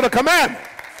according to the commandment.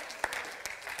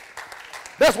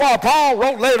 That's why Paul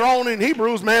wrote later on in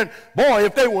Hebrews, man, boy,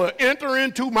 if they will enter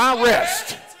into my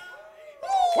rest.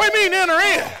 What do you mean enter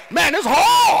in? Man, it's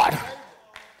hard.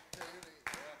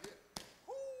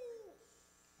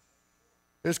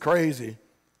 It's crazy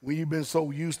when you've been so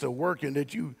used to working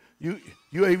that you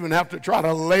even have to try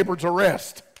to labor to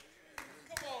rest.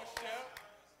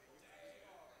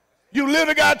 You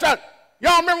literally got to try.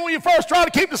 Y'all remember when you first tried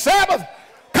to keep the Sabbath?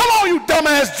 Come on, you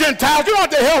dumbass Gentiles. You know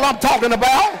what the hell I'm talking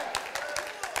about.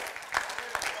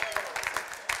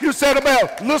 You said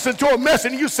about listen to a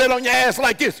message and you sit on your ass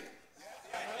like this.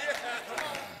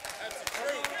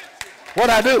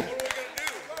 What I do?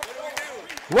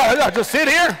 What I just sit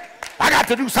here? I got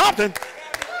to do something.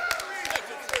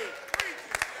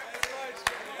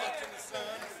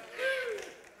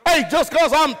 Hey, just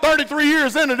because I'm 33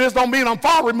 years into this don't mean I'm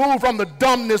far removed from the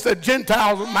dumbness that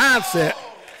Gentiles mindset.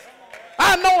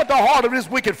 I know what the heart of this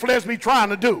wicked flesh be trying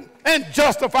to do and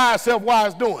justify itself while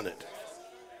it's doing it.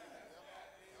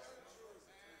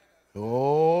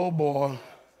 Oh, boy.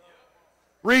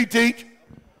 Read, teach.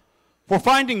 For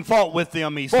finding fault with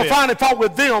them, he said. For finding fault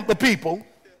with them, the people.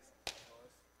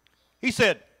 He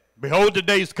said, behold, the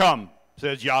days come,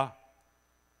 says Yah,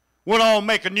 when I'll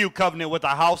make a new covenant with the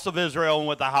house of Israel and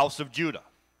with the house of Judah.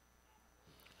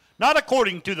 Not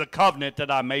according to the covenant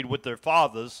that I made with their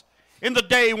fathers in the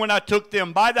day when I took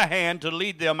them by the hand to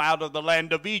lead them out of the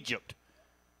land of Egypt,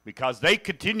 because they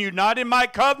continued not in my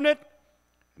covenant,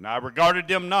 and I regarded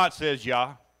them not, says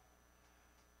Yah.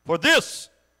 For this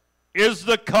is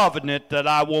the covenant that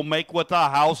I will make with the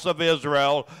house of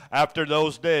Israel after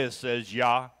those days, says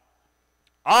Yah.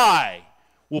 I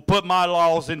will put my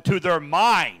laws into their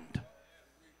mind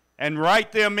and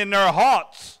write them in their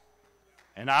hearts,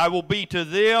 and I will be to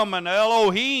them an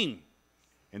Elohim,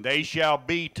 and they shall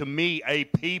be to me a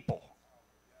people.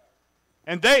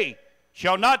 And they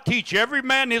shall not teach every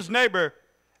man his neighbor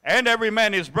and every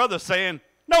man his brother, saying,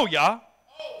 know Yah,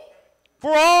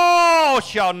 for all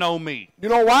shall know me. You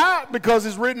know why? Because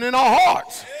it's written in our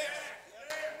hearts.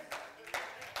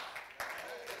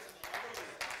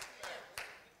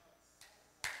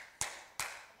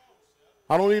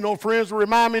 I don't need no friends to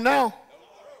remind me now.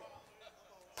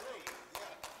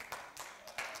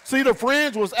 See, the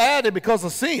friends was added because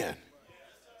of sin.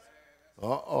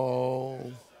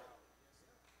 Uh-oh.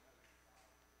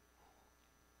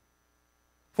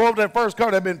 For if that first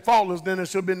covenant had been faultless, then there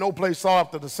should have been no place saw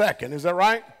after the second. Is that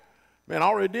right? Man, I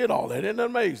already did all that. Isn't that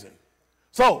amazing?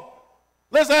 So,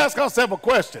 let's ask ourselves a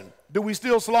question. Do we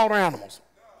still slaughter animals?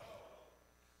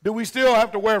 Do we still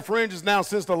have to wear fringes now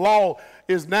since the law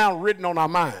is now written on our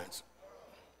minds?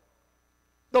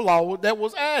 The law that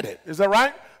was added. Is that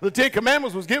right? The 10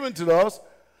 Commandments was given to us.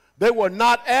 They were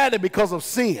not added because of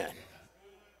sin.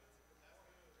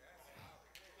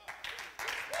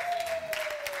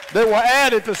 They were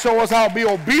added to show us how to be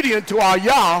obedient to our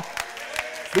Yah,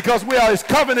 because we are his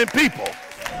covenant people.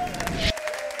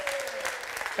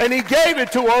 And he gave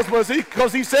it to us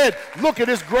because he said, look at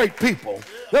this great people.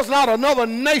 There's not another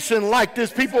nation like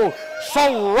this people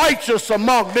so righteous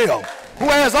among them, who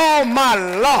has all my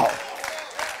law.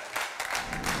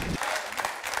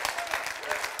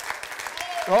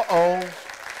 Uh-oh.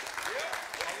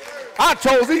 I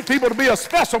chose these people to be a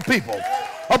special people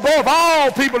above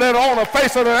all people that are on the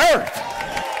face of the earth.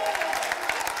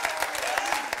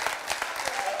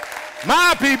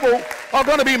 My people are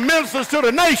going to be ministers to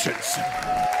the nations.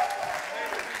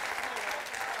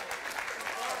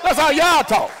 That's how y'all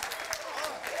talk.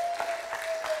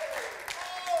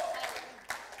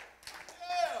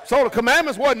 So the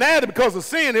commandments wasn't added because of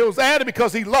sin. It was added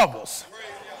because he loved us.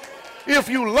 If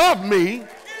you love me,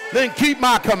 then keep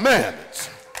my commandments.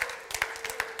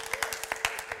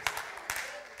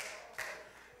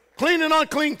 Clean and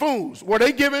unclean foods, were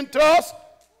they given to us?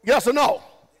 Yes or no?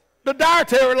 The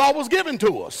dietary law was given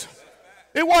to us.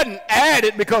 It wasn't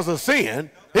added because of sin.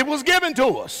 It was given to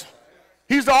us.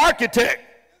 He's the architect.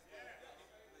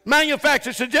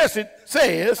 Manufacturer suggested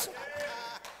says,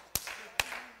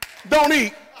 don't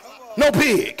eat no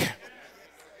pig.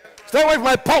 Stay away from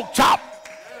that pork chop,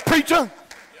 preacher.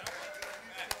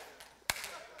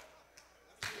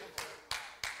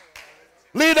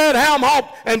 Leave that ham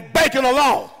hock and bacon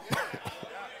alone.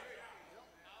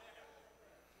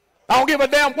 I don't give a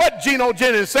damn what Geno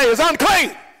Jennings says. It's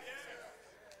unclean.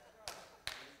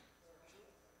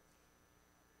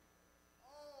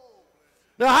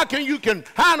 Now,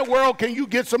 how in the world can you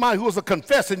get somebody who is a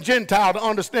confessing Gentile to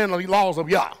understand the laws of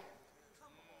Yah?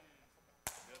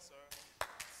 Yes, sir.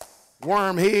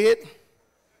 Wormhead.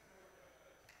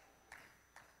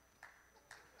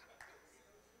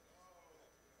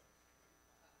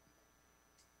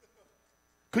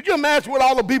 Could you imagine what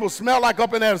all the people smell like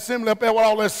up in that assembly up there with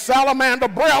all that salamander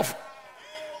breath?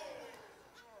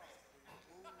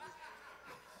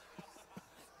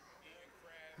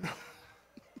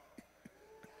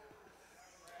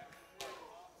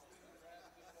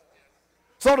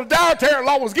 So the dietary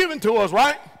law was given to us,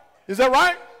 right? Is that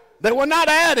right? They were not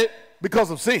added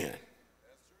because of sin.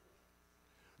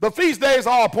 The feast days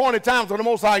are appointed times of the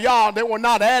Most High Yah. They were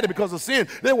not added because of sin.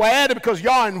 They were added because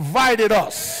Yah invited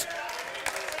us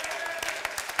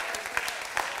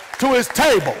to his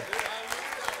table.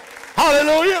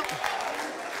 Hallelujah.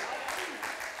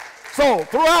 So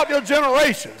throughout your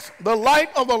generations, the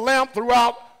light of the lamp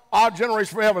throughout our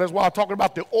generation forever. That's why I was talking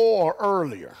about the oil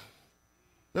earlier.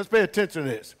 Let's pay attention to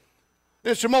this.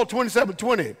 In Shemot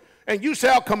 27:20, and you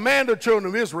shall command the children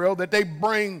of Israel that they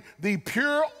bring the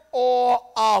pure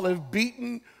oil olive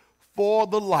beaten for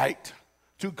the light,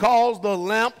 to cause the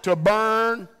lamp to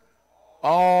burn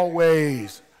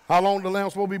always. How long the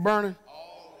lamp supposed to be burning?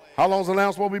 Always. How long is the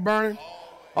lamp supposed to be burning?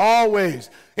 Always.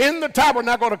 In the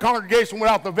tabernacle of the congregation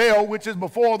without the veil, which is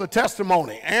before the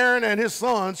testimony, Aaron and his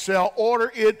sons shall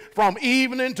order it from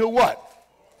evening to what?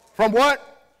 From what?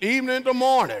 Evening to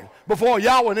morning. Before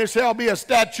Yahweh, and there shall be a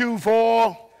statute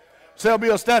for. Shall be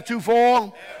a statute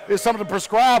for. It's something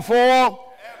prescribed for.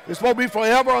 It's supposed to be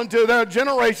forever until their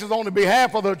generations on the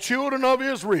behalf of the children of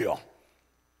Israel.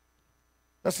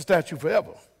 That's the statute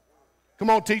forever. Come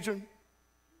on, teacher.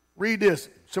 Read this.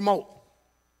 Shemot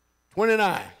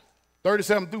 29,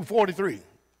 37 through 43.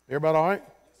 Everybody all right?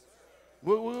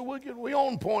 We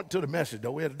on point to the message,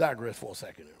 though. We had to digress for a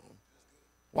second.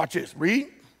 Watch this. Read.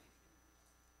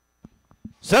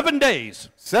 7 days.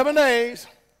 7 days.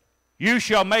 You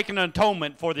shall make an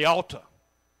atonement for the altar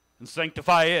and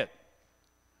sanctify it.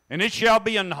 And it shall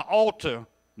be an altar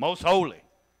most holy.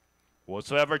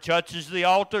 Whatsoever touches the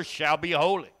altar shall be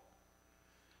holy.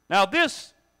 Now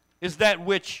this is that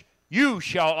which you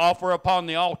shall offer upon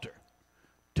the altar.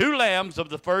 2 lambs of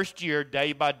the first year,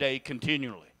 day by day,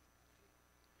 continually.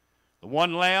 The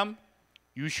one lamb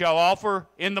you shall offer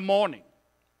in the morning,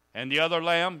 and the other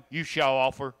lamb you shall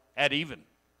offer at even.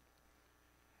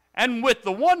 And with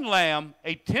the one lamb,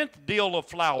 a 10th deal of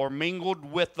flour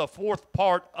mingled with the 4th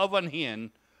part of an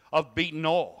hin of beaten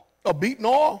oil. Beaten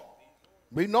oil?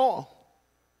 Beaten oil.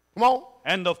 Come on.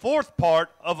 And the 4th part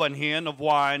of an hin of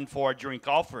wine for a drink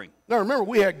offering. Now remember,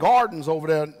 we had gardens over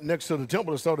there next to the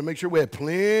temple and stuff to make sure we had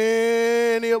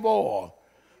plenty of oil.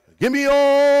 Give me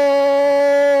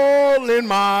oil in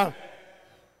my...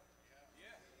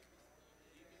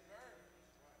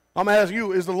 I'm going to ask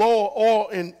you, is the Lord oil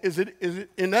in, is it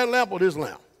in that lamp or this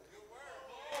lamp?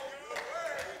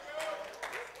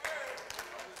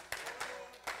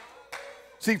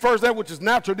 See, first that which is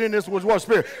natural, then this was what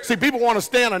spirit. See, people want to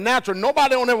stay in a natural.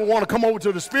 Nobody don't ever want to come over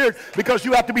to the spirit because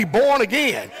you have to be born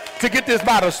again to get this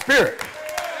by the spirit.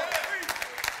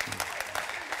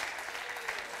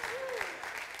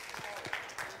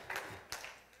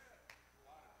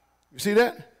 You see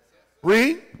that?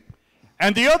 Read.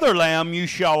 And the other lamb you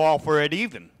shall offer at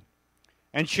even,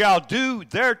 and shall do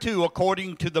thereto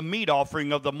according to the meat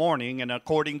offering of the morning, and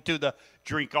according to the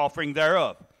drink offering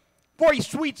thereof, for a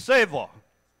sweet savor,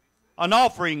 an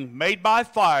offering made by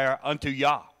fire unto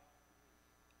Yah.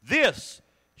 This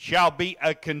shall be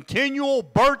a continual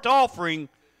burnt offering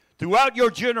throughout your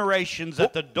generations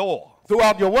at the door.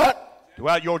 Throughout your what?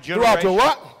 Throughout your generation. Throughout your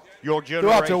what? Your generation.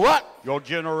 Throughout your what? Your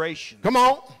generation. Come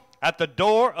on. At the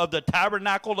door of the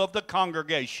tabernacle of the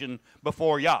congregation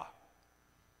before Yah,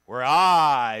 where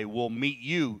I will meet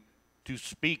you to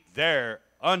speak there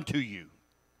unto you.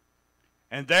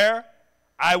 And there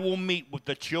I will meet with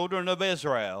the children of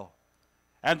Israel,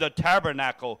 and the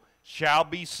tabernacle shall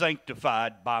be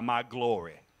sanctified by my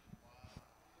glory.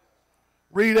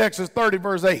 Read Exodus 30,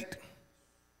 verse 8.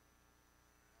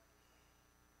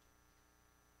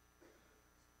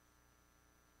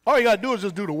 All you got to do is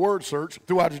just do the word search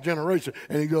throughout your generation.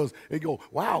 And he goes,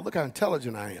 wow, look how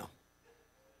intelligent I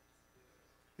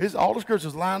am. All the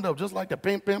scriptures lined up just like the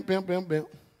pimp, pimp, pimp, pimp, pimp.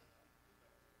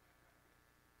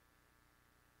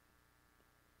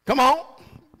 Come on.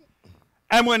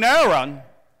 And when Aaron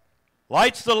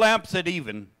lights the lamps at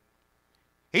even,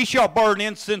 he shall burn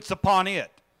incense upon it,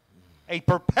 a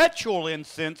perpetual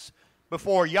incense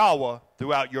before Yahweh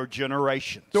throughout your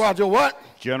generations. Throughout your what?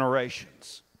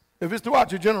 Generations. If it's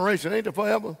throughout your generation, ain't it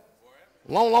forever?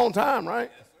 Long, long time,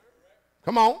 right?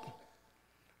 Come on.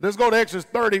 Let's go to Exodus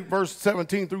 30, verse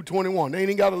 17 through 21. They ain't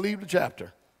even got to leave the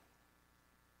chapter.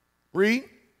 Read.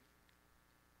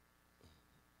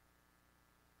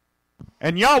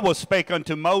 And Yahweh spake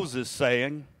unto Moses,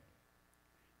 saying,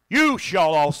 You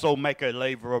shall also make a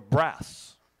laver of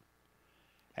brass,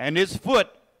 and his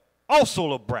foot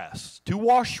also of brass, to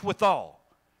wash withal.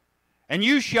 And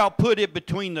you shall put it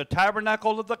between the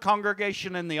tabernacle of the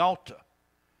congregation and the altar,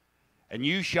 and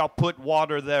you shall put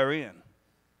water therein.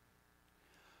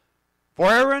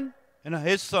 For Aaron and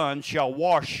his sons shall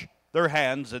wash their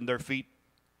hands and their feet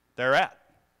thereat.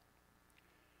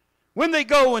 When they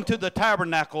go into the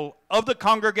tabernacle of the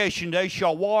congregation, they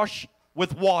shall wash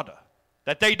with water,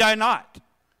 that they die not.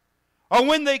 Or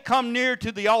when they come near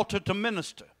to the altar to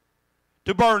minister,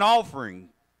 to burn offering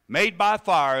made by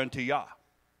fire unto Yah.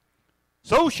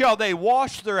 So shall they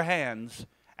wash their hands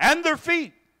and their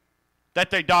feet, that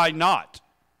they die not.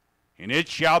 And it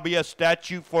shall be a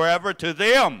statute forever to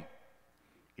them,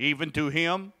 even to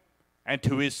him and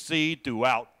to his seed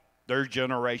throughout their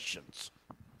generations.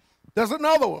 There's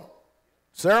another one.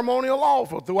 Ceremonial law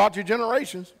for throughout your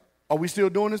generations. Are we still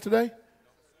doing this today?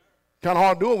 Kind of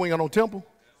hard to do it when we ain't got no temple.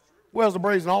 Where's the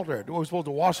brazen altar at? Where are we supposed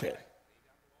to wash it?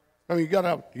 I mean, you got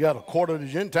a court of the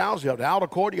Gentiles, you have the outer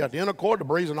court, you got the inner court, the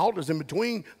brazen altars in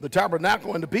between the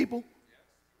tabernacle and the people.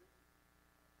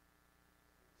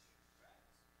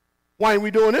 Why ain't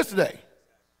we doing this today?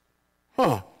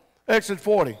 Exodus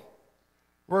 40,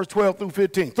 verse 12 through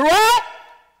 15. Throughout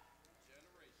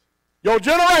your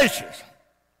generations.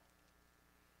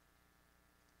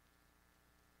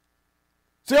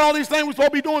 See all these things we're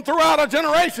supposed to be doing throughout our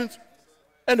generations.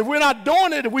 And if we're not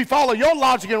doing it, if we follow your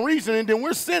logic and reasoning, then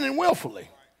we're sinning willfully.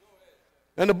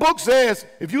 And the book says,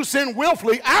 if you sin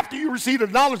willfully, after you receive the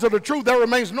knowledge of the truth, there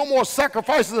remains no more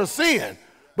sacrifices of sin.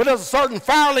 But there's a certain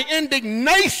fiery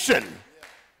indignation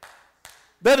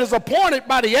that is appointed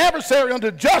by the adversary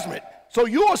unto judgment. So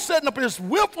you are setting up this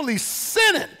willfully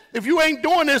sinning if you ain't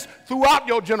doing this throughout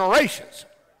your generations.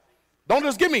 Don't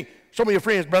just show me your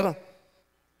friends, brother.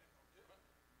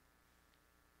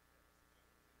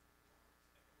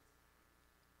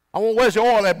 Where's your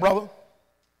oil at, brother?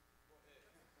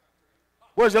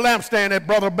 Where's your lampstand at,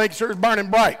 brother? Make sure it's burning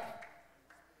bright.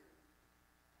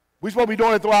 We're supposed to be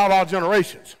doing it throughout our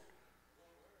generations.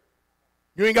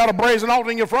 You ain't got a brazen altar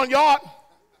in your front yard?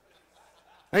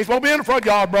 Ain't supposed to be in the front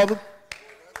yard, brother.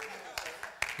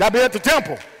 Got to be at the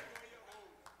temple.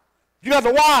 You got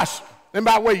to wash. And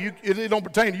by the way, it don't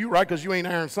pertain to you, right? Because you ain't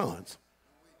Aaron's sons.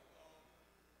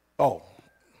 Oh.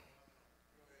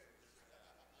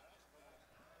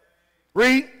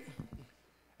 Read.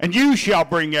 And you shall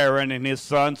bring Aaron and his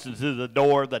sons into the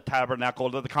door of the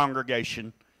tabernacle of the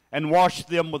congregation, and wash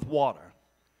them with water.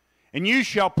 And you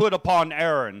shall put upon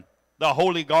Aaron the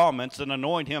holy garments, and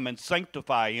anoint him and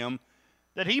sanctify him,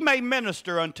 that he may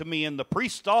minister unto me in the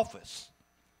priest's office.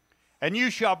 And you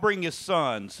shall bring his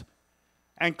sons,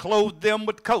 and clothe them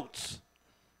with coats.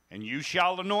 And you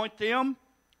shall anoint them,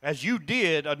 as you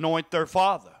did anoint their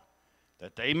father,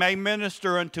 that they may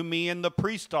minister unto me in the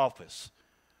priest's office.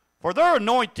 For their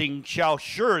anointing shall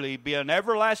surely be an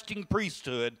everlasting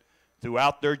priesthood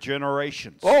throughout their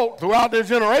generations. Oh, throughout their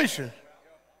generation.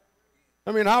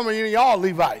 I mean, how many of y'all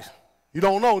Levites? You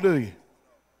don't know, do you?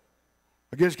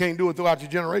 I guess you can't do it throughout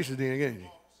your generations then, can you?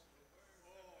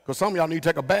 Because some of y'all need to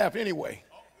take a bath anyway.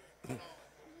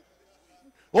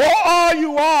 Or are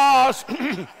you washed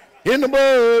in the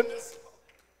blood?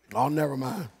 Oh, never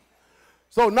mind.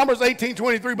 So Numbers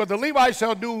 18:23, but the Levites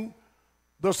shall do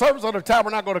the service of the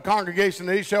tabernacle of the congregation,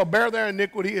 they shall bear their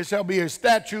iniquity. It shall be a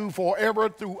statute forever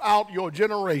throughout your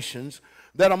generations,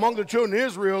 that among the children of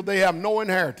Israel they have no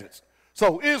inheritance.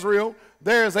 So Israel,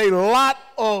 there's a lot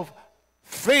of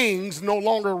things no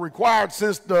longer required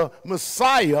since the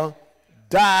Messiah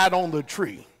died on the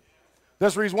tree.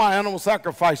 That's the reason why animal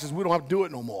sacrifices, we don't have to do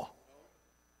it no more.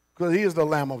 Because he is the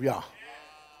Lamb of Yah.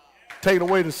 Take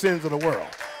away the sins of the world.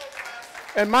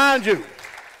 And mind you,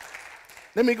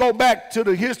 let me go back to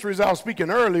the histories I was speaking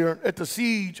earlier at the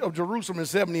siege of Jerusalem in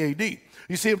 70 AD.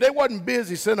 You see, if they wasn't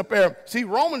busy sitting up there, see, the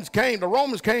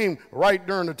Romans came right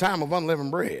during the time of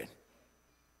unleavened bread.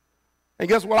 And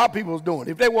guess what our people was doing?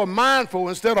 If they were mindful,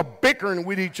 instead of bickering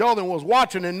with each other and was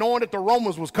watching and knowing that the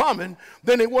Romans was coming,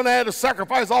 then they wouldn't have had to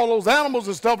sacrifice all those animals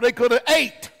and stuff they could have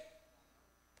ate.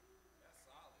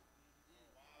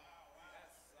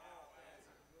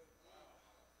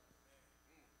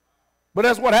 But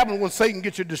that's what happens when Satan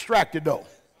gets you distracted, though.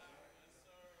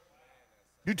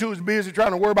 You two is busy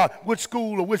trying to worry about which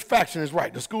school or which faction is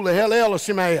right, the school of Hillel or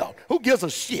Shemael. Who gives a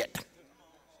shit?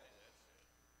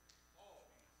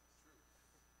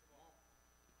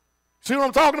 See what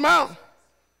I'm talking about?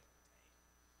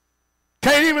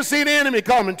 Can't even see the enemy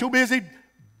coming, too busy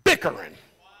bickering.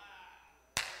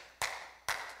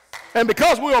 And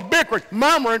because we are bickering,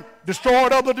 murmuring,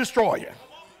 destroyed of the destroyer.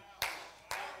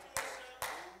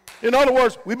 In other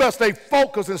words, we better stay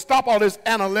focused and stop all this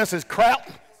analysis crap.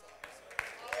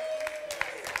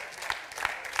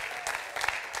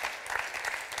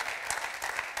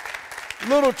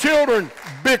 Little children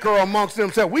bicker amongst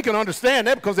themselves. We can understand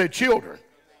that because they're children.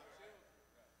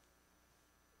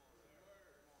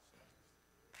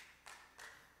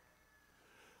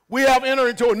 We have entered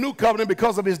into a new covenant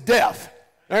because of his death.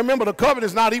 And remember, the covenant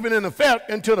is not even in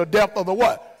effect until the death of the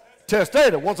what?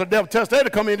 Testator. Once a death testator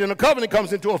comes in, then the covenant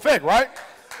comes into effect, right?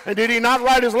 And did he not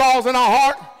write his laws in our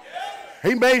heart?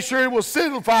 He made sure it was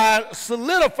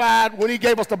solidified when he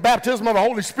gave us the baptism of the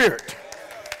Holy Spirit.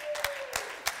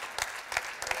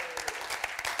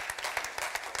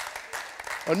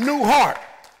 A new heart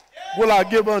will I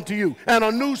give unto you, and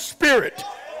a new spirit.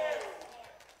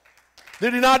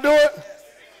 Did he not do it?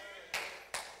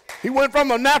 He went from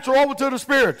the natural over to the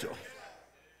spiritual.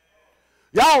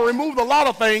 Y'all removed a lot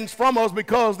of things from us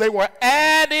because they were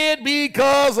added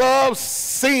because of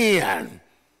sin.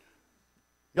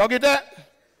 Y'all get that?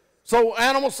 So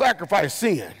animal sacrifice,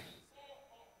 sin.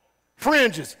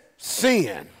 Fringes,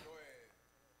 sin.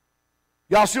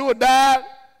 Yahshua died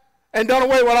and done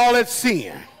away with all that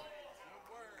sin.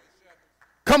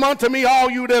 Come unto me,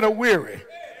 all you that are weary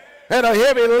and are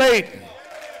heavy laden,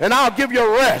 and I'll give you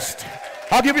rest.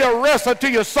 I'll give you a rest unto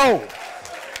your soul.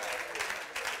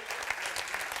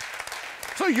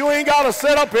 So you ain't got to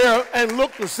sit up here and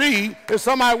look to see if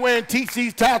somebody wearing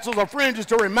these tassels or fringes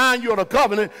to remind you of the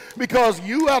covenant, because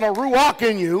you have a ruach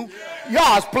in you.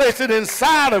 Yah's placed it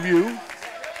inside of you.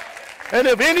 And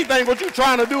if anything, what you're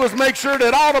trying to do is make sure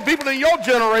that all the people in your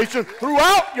generation,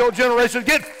 throughout your generation,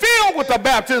 get filled with the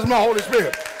baptism of the Holy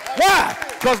Spirit. Why?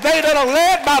 Because they that are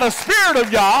led by the Spirit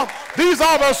of Yah, these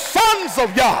are the sons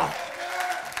of Yah.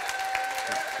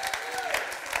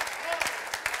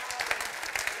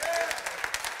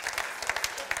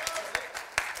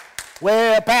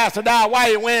 Well, Pastor Dowell, why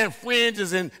are you wearing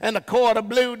fringes and the cord of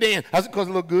blue then? I said, because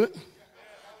it look good.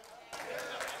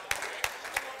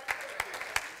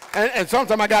 And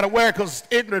sometimes I got to wear it because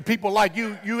ignorant people like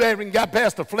you haven't got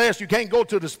past the flesh. You can't go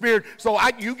to the spirit. So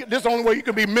this is the only way you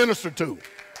can be ministered to.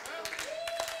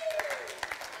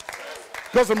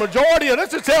 Because the majority of,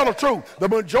 let's just tell the truth, the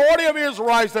majority of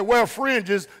Israelites that wear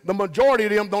fringes, the majority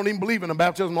of them don't even believe in the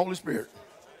baptism of the Holy Spirit.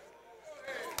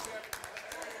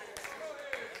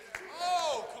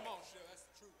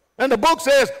 And the book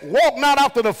says, walk not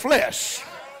after the flesh,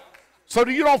 so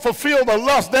that you don't fulfill the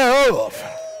lust thereof.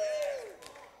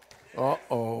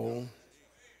 Uh-oh.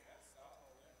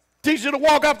 Teach you to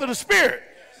walk after the Spirit.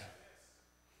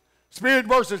 Spirit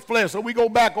versus flesh. So we go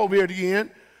back over here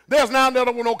again. There's now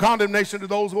no condemnation to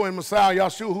those who are in Messiah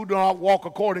Yahshua, who do not walk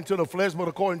according to the flesh, but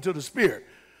according to the Spirit.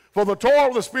 For the Torah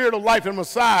of the Spirit of life in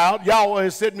Messiah, Yahweh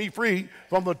has set me free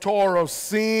from the Torah of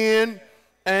sin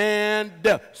and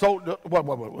death. So, wait.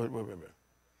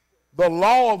 The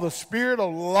law of the Spirit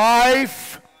of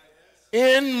life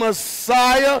in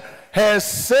Messiah has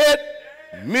set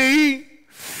me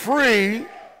free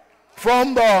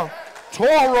from the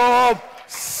Torah of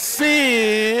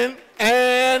sin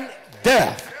and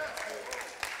death.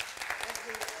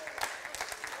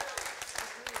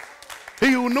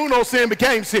 He who knew no sin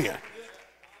became sin.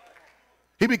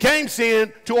 He became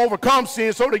sin to overcome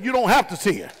sin so that you don't have to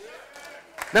sin.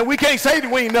 Now, we can't say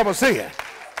that we ain't never sinned.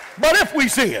 But if we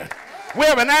sin, we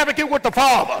have an advocate with the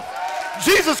Father,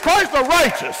 Jesus Christ the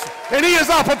righteous, and he is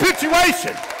our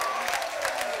propitiation.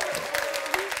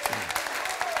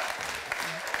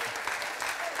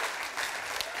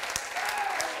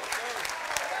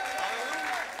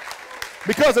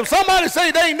 Because if somebody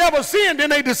say they ain't never sinned, then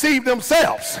they deceive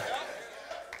themselves.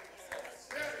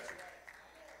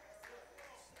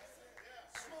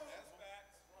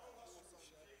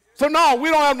 So no, we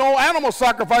don't have no animal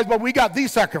sacrifice, but we got the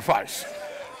sacrifice.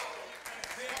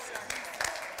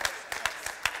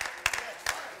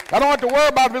 I don't have to worry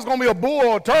about if it's going to be a bull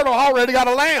or a turtle. I already got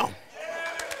a lamb.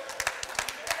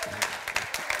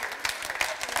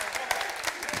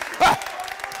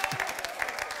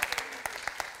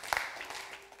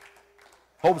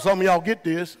 Hope some of y'all get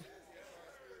this.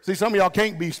 See, some of y'all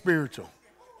can't be spiritual.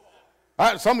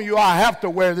 Some of you, I have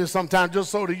to wear this sometimes just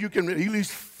so that you can at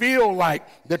least feel like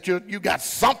that you got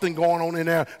something going on in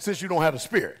there since you don't have the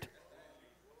Spirit.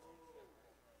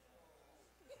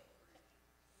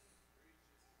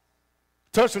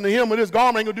 Touching the hem of this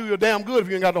garment ain't going to do you a damn good if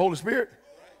you ain't got the Holy Spirit.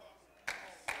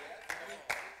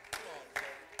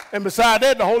 And beside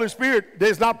that, the Holy Spirit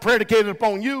is not predicated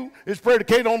upon you. It's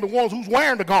predicated on the ones who's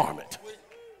wearing the garment.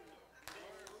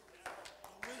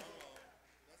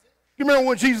 You remember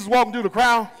when Jesus was walking through the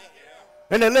crowd?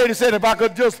 And that lady said, if I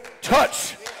could just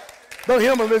touch the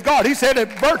hem of his garment. He said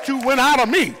that virtue went out of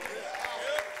me.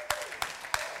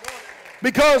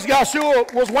 Because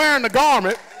Yahshua was wearing the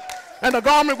garment, and the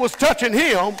garment was touching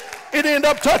him, it ended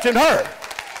up touching her.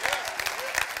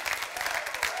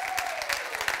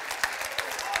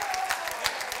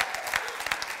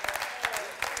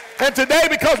 And today,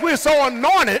 because we're so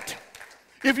anointed,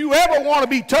 if you ever want to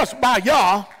be touched by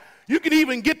Yah, you can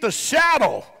even get the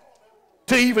shadow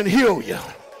to even heal you.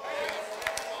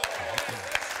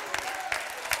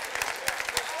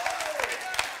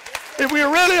 If we're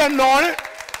really anointed,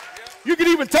 you can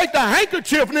even take the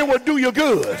handkerchief and it will do you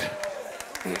good.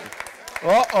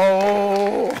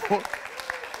 Uh-oh.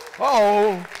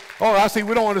 Uh-oh. Oh, I see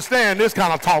we don't understand this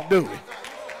kind of talk, do we?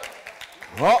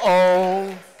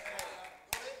 Uh-oh.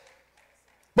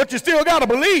 But you still got to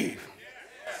believe.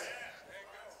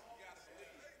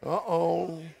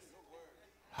 Uh-oh.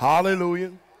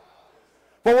 Hallelujah.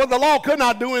 For what the law could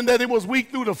not do in that it was weak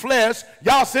through the flesh,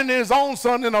 Yah sending his own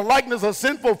son in the likeness of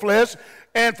sinful flesh,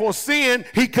 And for sin,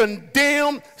 he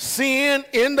condemned sin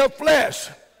in the flesh.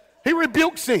 He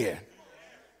rebuked sin.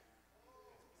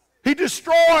 He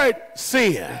destroyed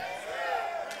sin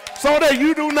so that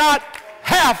you do not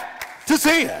have to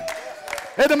sin.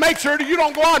 And to make sure that you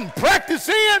don't go out and practice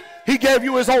sin, he gave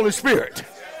you his Holy Spirit.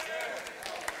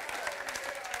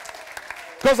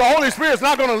 Because the Holy Spirit's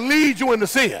not going to lead you into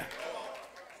sin.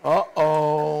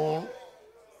 Uh-oh.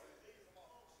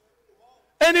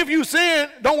 And if you sin,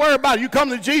 don't worry about it. You come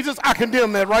to Jesus, I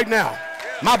condemn that right now.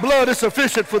 My blood is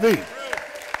sufficient for thee.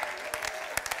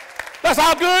 That's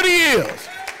how good he is.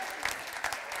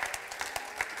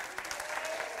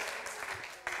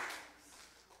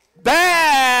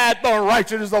 That the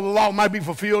righteousness of the law might be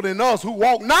fulfilled in us who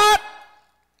walk not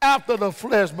after the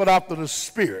flesh, but after the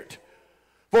Spirit.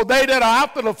 For they that are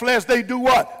after the flesh, they do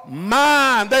what?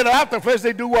 Mind. They that are after the flesh,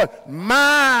 they do what?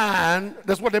 Mind.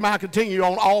 That's what they mind continue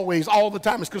on always, all the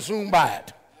time. It's consumed by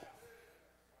it.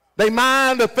 They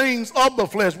mind the things of the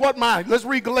flesh. What mind? Let's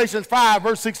read Galatians 5,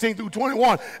 verse 16 through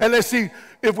 21. And let's see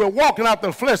if we're walking after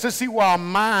the flesh. Let's see where our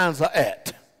minds are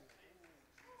at.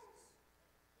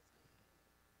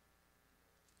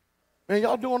 Man,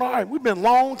 y'all doing all right. We've been a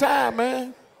long time,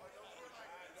 man.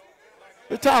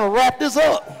 It's time to wrap this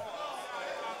up.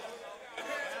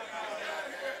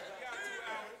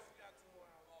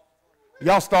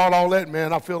 Y'all start all that,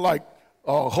 man. I feel like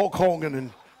Hulk Hogan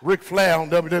and Ric Flair on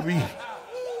WWE.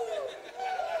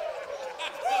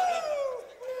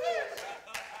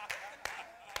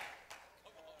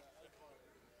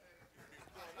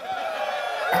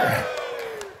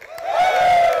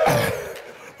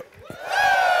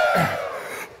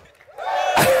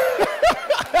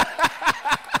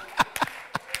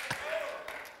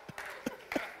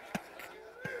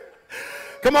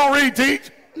 Come on, read, teach.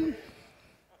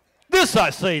 This I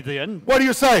say then. What do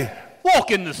you say?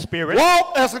 Walk in the Spirit.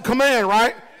 Walk, that's a command,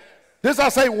 right? This I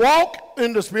say, walk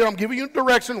in the Spirit. I'm giving you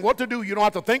direction, what to do. You don't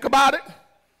have to think about it.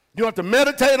 You don't have to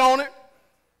meditate on it.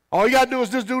 All you got to do is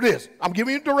just do this. I'm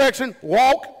giving you direction.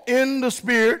 Walk in the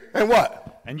Spirit. And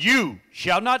what? And you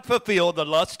shall not fulfill the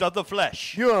lust of the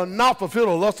flesh. You will not fulfill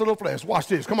the lust of the flesh. Watch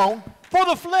this. Come on. For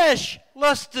the flesh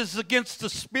lust is against the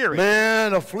Spirit.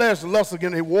 Man, the flesh lusts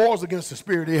against, it wars against the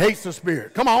Spirit. It hates the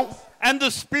Spirit. Come on. And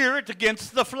the Spirit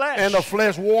against the flesh. And the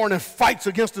flesh wars and fights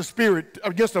against the Spirit,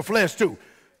 against the flesh too.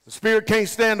 The Spirit can't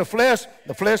stand the flesh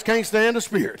can't stand the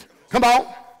Spirit. Come on.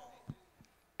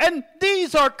 And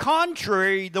these are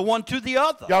contrary the one to the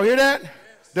other. Y'all hear that?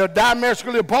 They're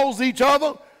diametrically opposed to each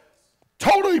other,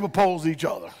 totally opposed to each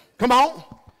other. Come on.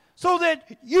 So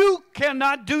that you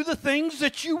cannot do the things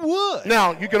that you would.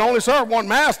 Now, you can only serve one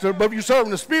master, but if you serve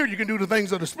in the Spirit, you can do the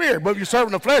things of the Spirit. But if you serve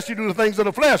in the flesh, you do the things of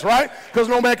the flesh, right? Because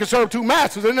no man can serve two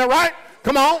masters, isn't that right?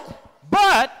 Come on.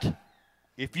 But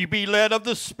if you be led of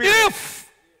the Spirit.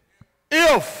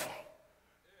 If,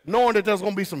 knowing that there's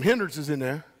going to be some hindrances in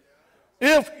there,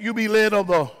 if you be led of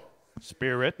the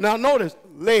Spirit. Now notice,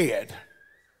 led,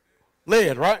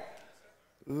 right?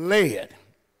 Led.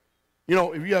 You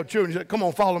know, if you have children, you say, come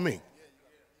on, follow me.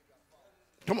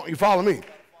 Come on, you follow me.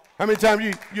 How many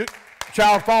times your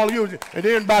child follow you, and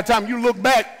then by the time you look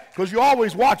back, because you're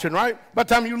always watching, right? By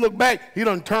the time you look back, he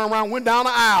done turned around, went down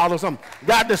the aisle or something,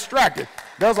 got distracted.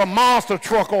 There's a monster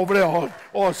truck over there,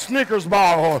 or a Snickers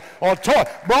bar, or a toy.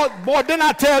 Boy, didn't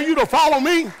I tell you to follow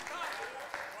me?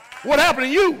 What happened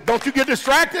to you? Don't you get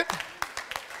distracted?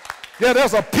 Yeah,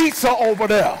 there's a pizza over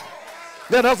there.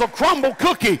 Yeah, there's a crumble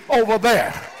cookie over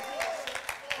there.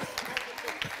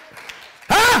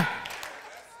 Huh?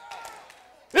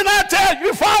 Didn't I tell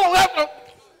you, follow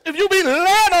that? If you be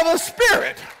led of the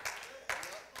Spirit,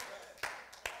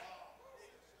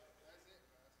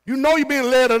 you know you're being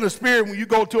led of the Spirit when you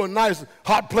go to a nice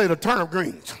hot plate of turnip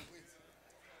greens.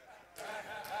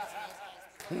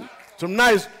 Some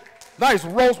nice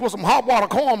roast with some hot water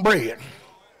cornbread.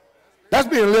 That's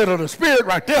being led of the Spirit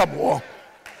right there, boy.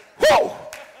 Whoa,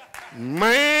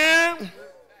 man.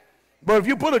 But if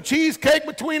you put a cheesecake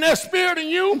between that Spirit and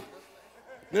you,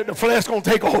 then the flesh gonna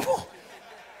take over.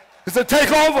 It's a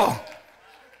takeover.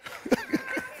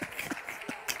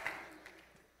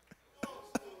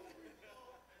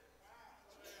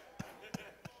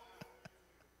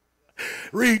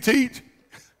 Read, teach.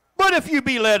 But if you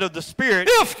be led of the Spirit.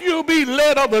 If you be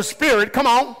led of the Spirit, come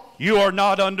on. You are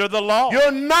not under the law.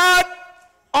 You're not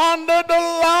under the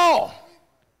law.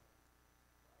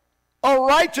 A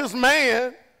righteous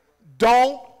man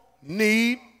don't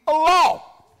need a law.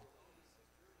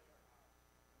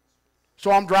 So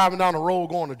I'm driving down the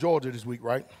road going to Georgia this week,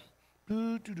 right?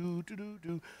 I'm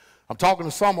talking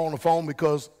to Summer on the phone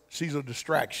because she's a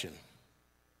distraction.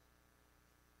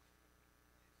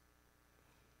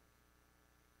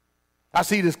 I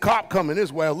see this cop coming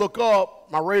this way. I look up.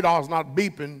 My radar's not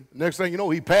beeping. Next thing you know,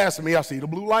 he passing me. I see the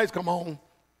blue lights come on.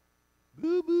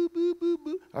 Boo, boo, boo, boo,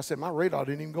 boo. I said, my radar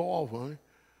didn't even go off, honey.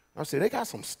 I said, they got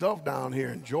some stuff down here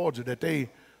in Georgia that they,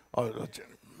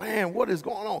 man, what is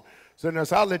going on? So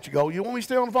I'll let you go. You want me to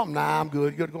stay on the phone? Nah, I'm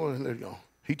good. You got to go and let you go.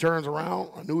 He turns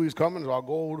around. I knew he was coming, so I'll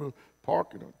go over to the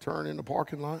park and turn in the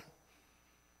parking lot.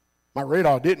 My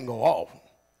radar didn't go off.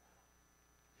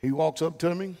 He walks up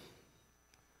to me.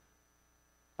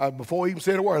 Before he even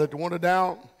said a word, I let the window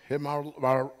down, hit my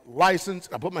license.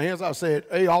 I put my hands out. I said,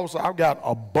 hey, officer, I've got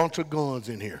a bunch of guns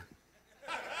in here.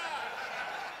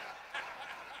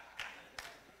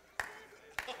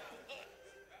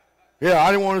 Yeah,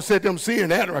 I didn't want to set them seeing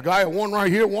that. A guy had one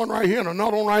right here, and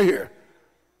another one right here.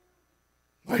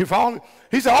 He followed me.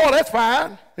 He said, oh, that's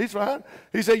fine. He's fine.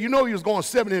 He said, you know he was going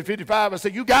 70 and 55. I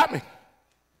said, you got me.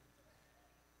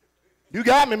 You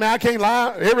got me, man. I can't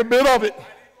lie. Every bit of it.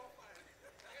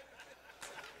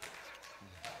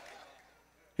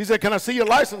 He said, can I see your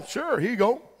license? Sure, here you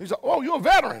go. He said, oh, you're a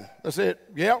veteran. I said,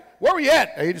 yeah. Where were you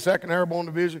at? 82nd Airborne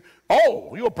Division.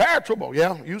 Oh, you're a paratrooper.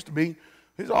 Yeah, used to be.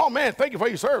 He said, oh, man, thank you for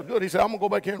your service. Good. He said, I'm going to go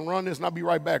back here and run this, and I'll be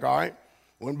right back, all right?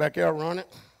 Went back there, run it.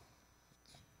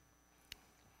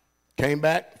 Came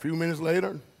back a few minutes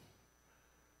later.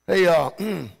 Hey, I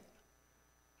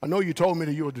know you told me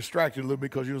that you were distracted a little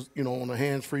bit because you was, on a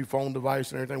hands-free phone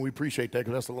device and everything. We appreciate that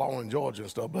because that's the law in Georgia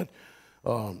and stuff. But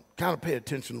kind of pay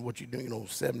attention to what you do,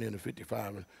 70 and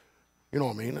 55. And, you know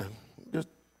what I mean? Just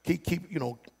keep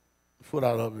foot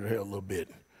out of your hair a little bit.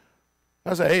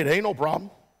 I said, hey, there ain't no problem.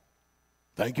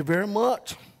 Thank you very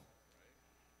much.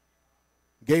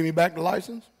 Gave me back the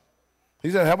license. He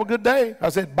said, have a good day. I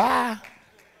said, bye.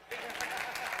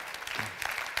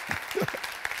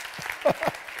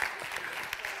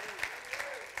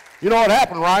 You know what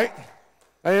happened, right?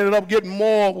 I ended up getting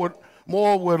more with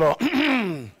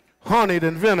honey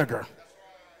than vinegar.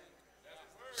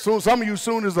 Some of you,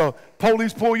 soon as the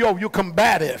police pull you over, you're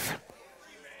combative.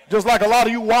 Just like a lot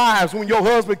of you wives, when your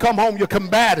husband come home, you're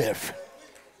combative.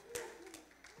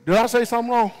 Did I say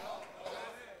something wrong?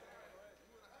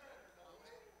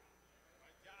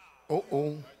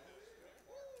 Uh-oh.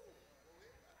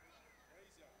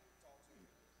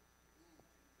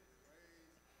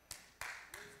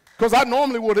 Because I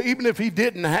normally would have, even if he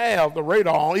didn't have the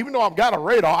radar on, even though I've got a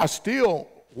radar, I still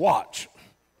watch.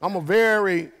 I'm a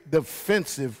very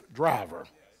defensive driver.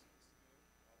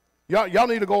 Y'all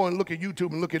need to go and look at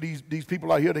YouTube and look at these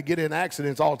people out here that get in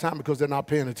accidents all the time because they're not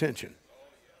paying attention.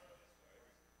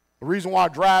 The reason why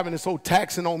driving is so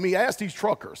taxing on me, ask these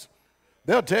truckers.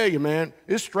 They'll tell you, man,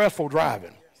 it's stressful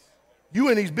driving. You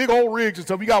in these big old rigs and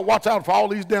stuff, you got to watch out for all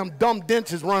these damn dumb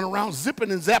dentures running around,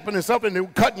 zipping and zapping and stuff, and they're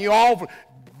cutting you off,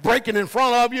 breaking in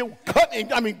front of you,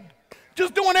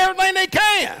 just doing everything they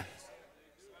can.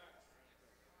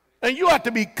 And you have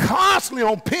to be constantly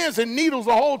on pins and needles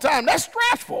the whole time. That's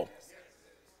stressful.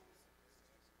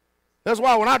 That's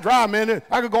why when I drive, man,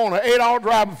 I could go on an 8-hour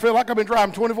drive and feel like I've been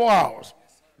driving 24 hours.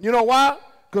 You know why?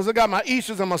 Because I got my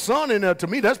Ishas and my son in there. To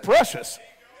me, that's precious.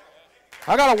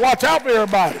 I got to watch out for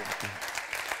everybody.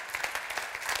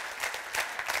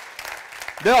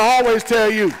 They'll always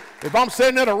tell you, if I'm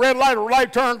sitting at a red light or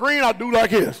light turn green, I do like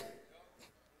this.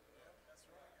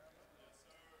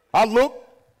 I look.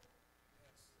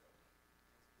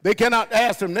 They cannot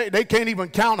ask them. They can't even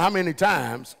count how many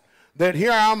times that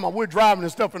here I am, we're driving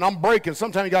and stuff, and I'm braking.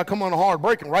 Sometimes you got to come on a hard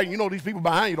braking, right? You know these people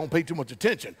behind you don't pay too much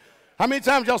attention. How many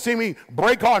times y'all see me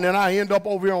brake hard, and then I end up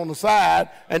over here on the side,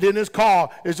 and then this car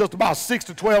is just about 6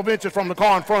 to 12 inches from the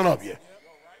car in front of you?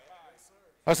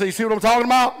 I say, you see what I'm talking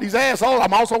about? These assholes.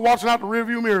 I'm also watching out the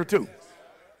rearview mirror, too.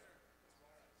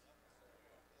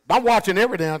 I'm watching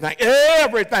every damn thing.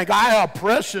 Everything. I have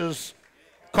precious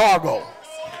cargo.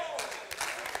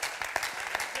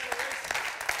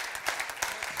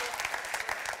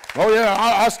 Oh, yeah,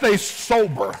 I stay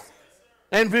sober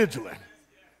and vigilant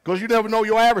because you never know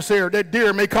your adversary. That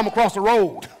deer may come across the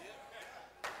road.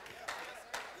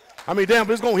 Damn, if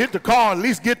it's going to hit the car, at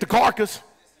least get the carcass.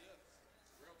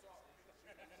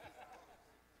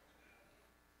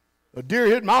 A deer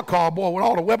hit my car, boy, with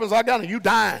all the weapons I got, and you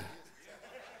dying.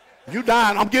 You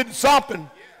dying. I'm getting something.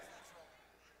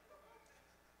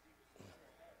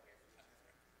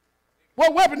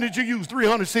 What weapon did you use?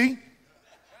 300C?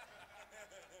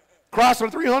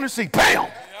 Chrysler 300C. Bam!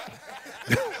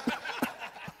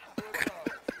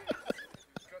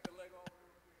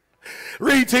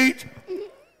 Read, teach.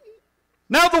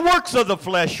 Now the works of the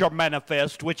flesh are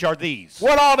manifest, which are these.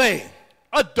 What are they?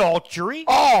 Adultery.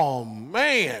 Oh,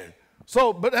 man.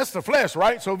 So, but that's the flesh,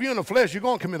 right? So if you're in the flesh, you're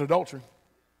going to commit adultery.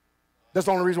 That's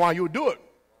the only reason why you would do it,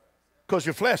 because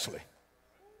you're fleshly.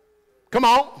 Come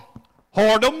on.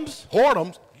 Whoredoms.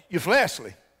 Whoredoms. You're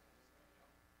fleshly.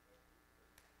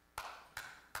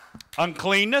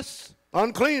 Uncleanness.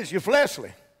 Uncleanness. You're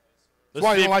fleshly. That's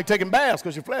why you don't like taking baths,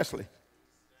 because you're fleshly.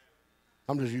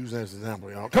 I'm just using that as an example,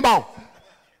 y'all. Come on.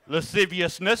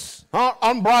 Lasciviousness.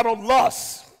 Unbridled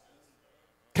lust.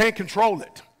 Can't control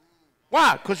it.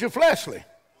 Why? Because you're fleshly.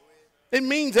 It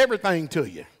means everything to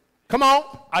you. Come on.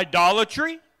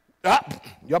 Idolatry.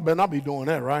 Y'all better not be doing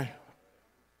that, right?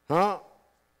 Huh?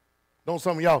 Don't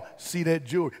some of y'all see that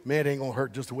jewelry? Man, it ain't going to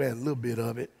hurt just to wear a little bit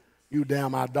of it. You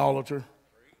damn idolater.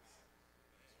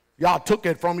 Y'all took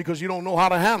it from me because you don't know how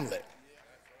to handle it.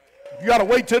 You got to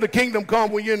wait till the kingdom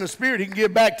comes when you're in the spirit. He can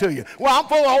give back to you. Well, I'm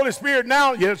full of the Holy Spirit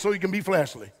now. Yeah, so you can be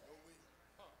fleshly.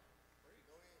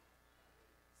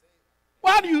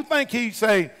 Why do you think he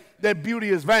say that beauty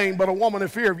is vain, but a woman in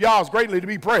fear of Yah is greatly to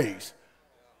be praised?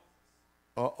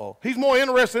 Uh-oh. He's more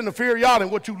interested in the fear of Yah than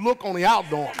what you look on the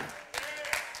outdoor.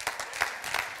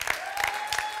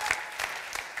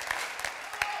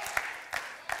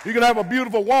 You can have a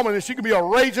beautiful woman and she can be a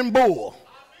raging bull.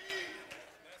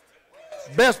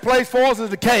 Best place for us is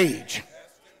the cage.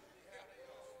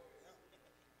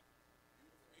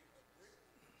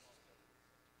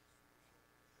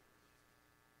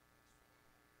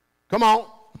 Come on.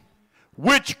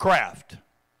 Witchcraft.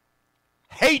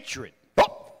 Hatred.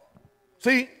 Oh.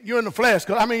 See, you're in the flesh.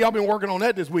 How many of y'all been working on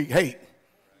that this week? Hate.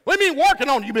 What do you mean working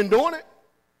on it? You been doing it?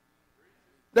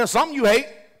 There's something you hate.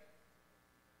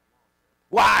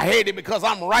 Why I hate it? Because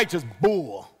I'm righteous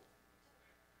bull.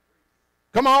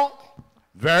 Come on.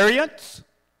 Variance.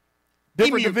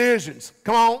 Different divisions.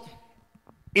 Come on.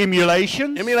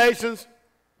 Emulations. Emulations.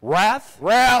 Wrath.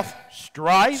 Wrath.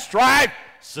 Strife. Strife.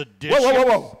 Sedition.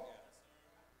 Whoa.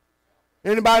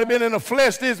 Anybody been in the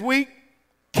flesh this week?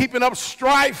 Keeping up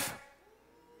strife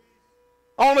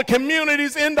on the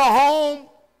communities, in the home,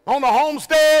 on the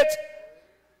homesteads?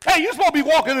 Hey, you're supposed to be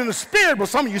walking in the spirit, but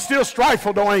some of you still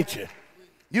strifeful, though, ain't you?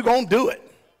 You're going to do it.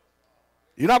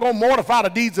 You're not going to mortify the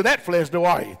deeds of that flesh, though,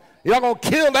 are you? You're not going to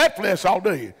kill that flesh, all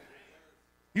do you?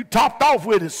 You topped off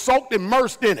with it, soaked,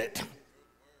 immersed in it.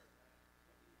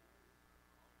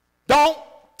 Don't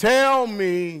tell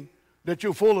me that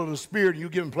you're full of the spirit and you're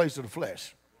giving place to the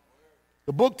flesh.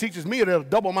 The book teaches me that a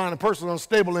double-minded person is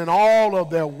unstable in all of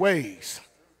their ways.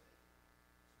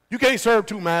 You can't serve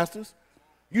two masters.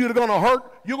 You're either going to hurt,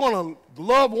 you're going to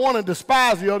love one and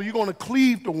despise the other. You're going to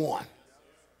cleave to one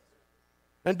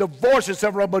and divorce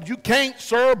yourself, but you can't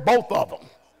serve both of them.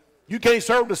 You can't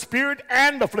serve the spirit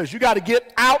and the flesh. You got to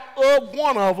get out of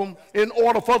one of them in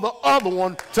order for the other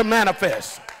one to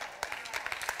manifest.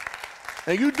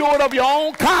 And you do it of your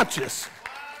own conscience.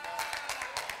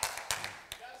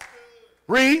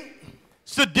 Read.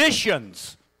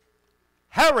 Seditions.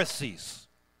 Heresies.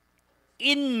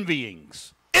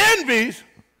 Envyings. Envies?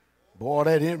 Boy,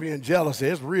 that envy and jealousy,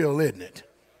 it's real, isn't it?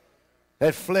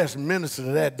 That flesh ministers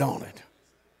to that, don't it?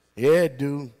 Yeah, it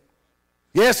do.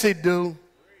 Yes, it do.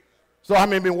 So how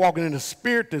many been walking in the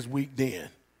spirit this week then?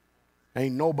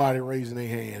 Ain't nobody raising their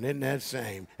hand. Isn't that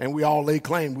same? And we all lay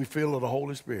claim we feel of the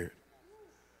Holy Spirit.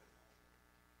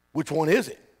 Which one is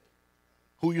it?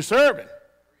 Who you serving?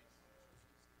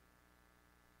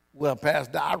 Well,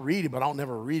 Pastor, I read it, but I'll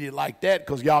never read it like that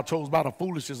because y'all chose by the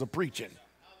foolishness of preaching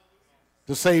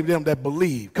to save them that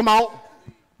believe. Come on.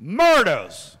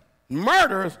 Murders.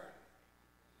 Murders?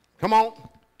 Come on.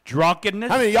 Drunkenness.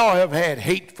 How many of y'all have had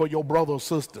hate for your brother or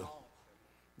sister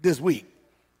this week?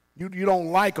 You don't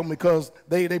like them because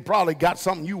they probably got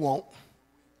something you want.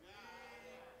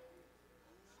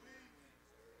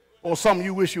 Or something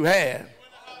you wish you had.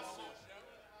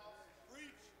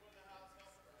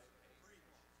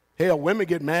 Hell, women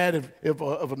get mad if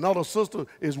another sister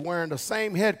is wearing the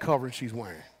same head covering she's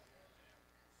wearing.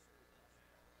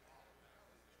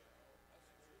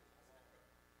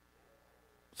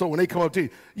 So when they come up to you,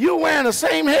 you're wearing the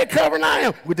same head covering I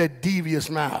am, with that devious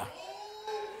smile.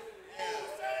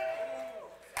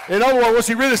 In other words, what's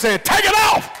he really saying? Take it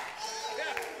off!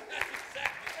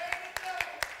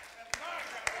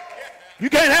 You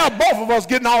can't have both of us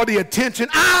getting all the attention.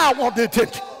 I want the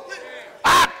attention.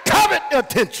 I covet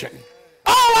attention.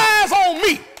 All eyes on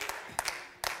me.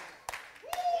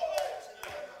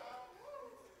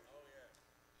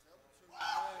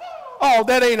 Oh,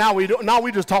 that ain't how we do it. Now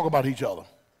we just talk about each other.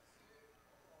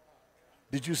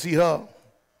 Did you see her?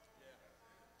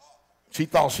 She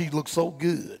thought she looked so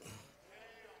good.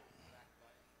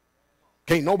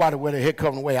 Can't nobody wear their head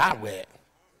covering the way I wear it.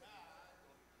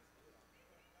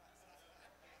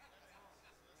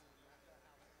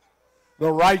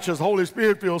 The righteous Holy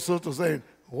Spirit filled sister saying,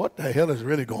 what the hell is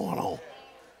really going on?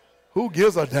 Who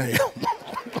gives a damn?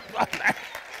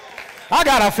 I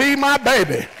got to feed my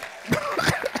baby.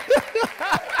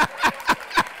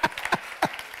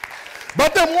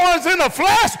 But them ones in the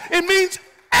flesh, it means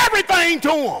everything to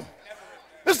them.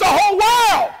 It's the whole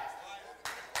world.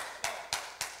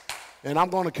 And I'm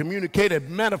going to communicate and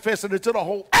manifest it into the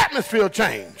whole atmosphere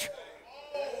change.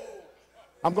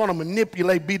 I'm going to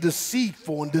manipulate, be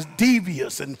deceitful and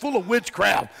devious and full of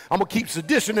witchcraft. I'm going to keep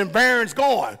sedition and variance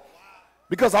going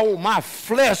because I want my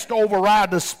flesh to override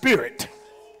the spirit.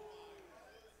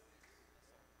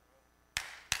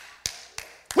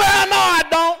 Well, no, I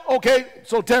don't. Okay,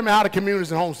 so tell me how the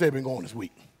communities and homestead been going this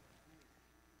week.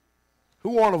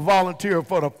 Who want to volunteer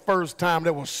for the first time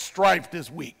there was strife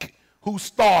this week? Who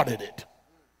started it?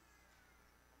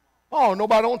 Oh,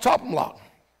 nobody on chopping block.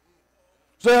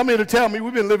 So I'm here to tell me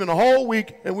we've been living the whole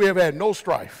week and we have had no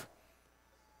strife.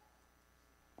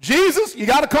 Jesus, you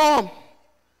got to come.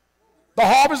 The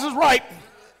harvest is ripe.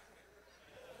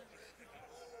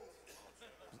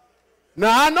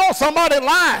 Now, I know somebody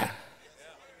lying.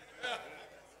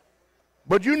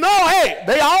 But you know, hey,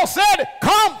 they all said it.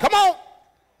 Come on.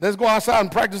 Let's go outside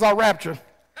and practice our rapture.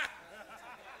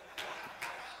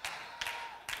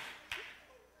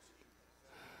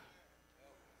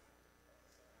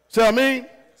 So I mean,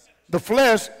 the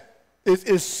flesh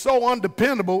is so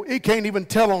undependable, it can't even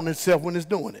tell on itself when it's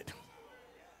doing it.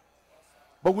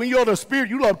 But when you're the spirit,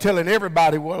 you love telling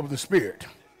everybody of the spirit.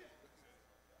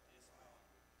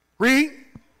 Read.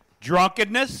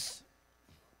 Drunkenness,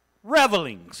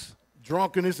 revelings.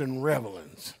 Drunkenness and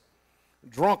revelings.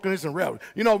 Drunkenness and revelings.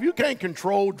 You know, if you can't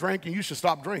control drinking, you should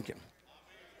stop drinking.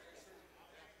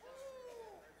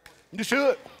 You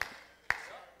should.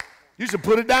 You should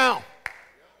put it down.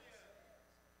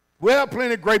 We have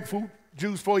plenty of grapefruit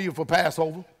juice for you for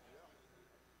Passover.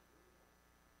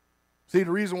 See,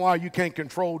 the reason why you can't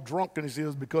control drunkenness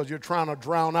is because you're trying to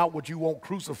drown out what you won't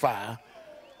crucify,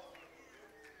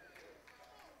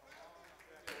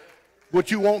 what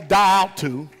you won't die out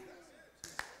to.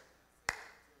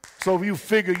 So if you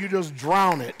figure you just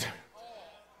drown it,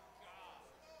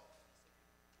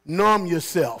 numb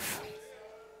yourself,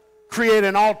 create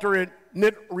an alternate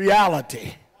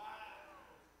reality.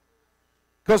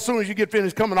 Because as soon as you get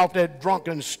finished coming off that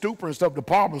drunken stupor and stuff, the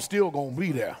problem's still going to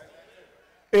be there.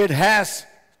 It has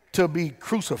to be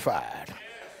crucified.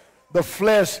 The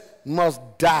flesh must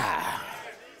die.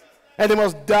 And it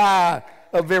must die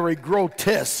a very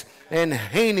grotesque and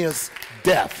heinous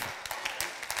death.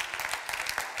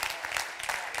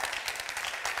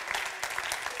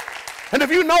 And if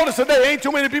you notice today, ain't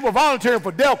too many people volunteering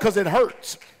for death because it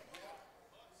hurts.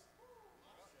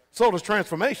 So does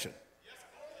transformation.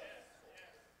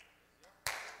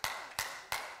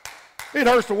 It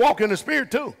hurts to walk in the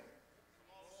spirit too.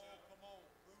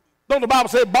 Don't the Bible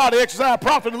say body exercise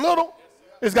profit a little?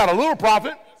 It's got a little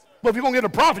profit. But if you're going to get a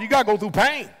profit, you got to go through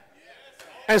pain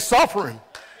and suffering.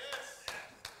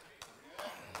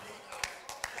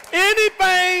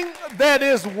 Anything that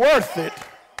is worth it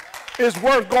is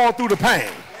worth going through the pain.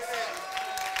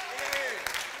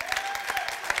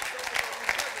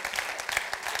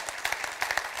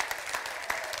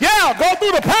 Yeah, go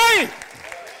through the pain.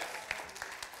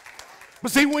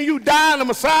 But see, when you die in the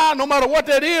Messiah, no matter what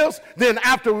that is, then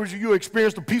afterwards you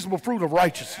experience the peaceable fruit of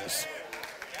righteousness.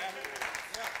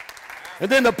 And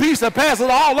then the peace that passes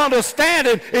all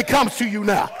understanding, it comes to you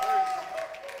now.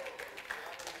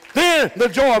 Then the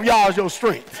joy of Yah is your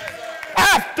strength.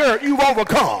 After you've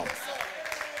overcome.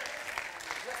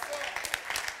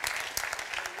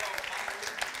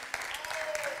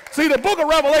 See, the book of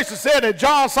Revelation said that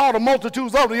John saw the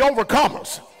multitudes of the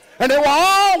overcomers. And they were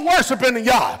all worshiping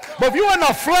Yah. But if you're in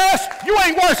the flesh, you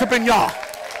ain't worshiping Yah.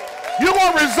 You're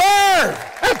going to reserve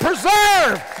and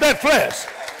preserve that flesh.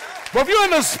 But if you're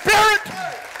in the spirit,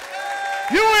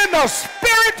 you're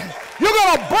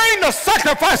going to bring the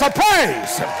sacrifice of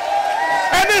praise.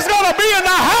 And it's going to be in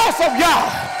the house of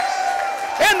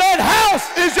Yah. And that house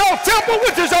is your temple,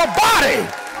 which is your body,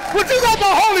 which is of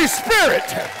the Holy Spirit.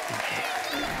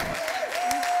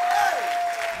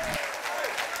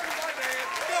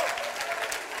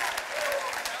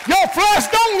 Your flesh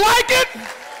don't like it,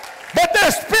 but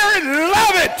their spirit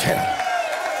love it.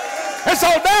 And so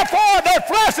therefore, their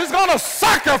flesh is going to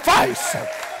sacrifice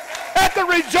at the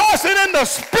rejoicing in the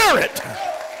spirit.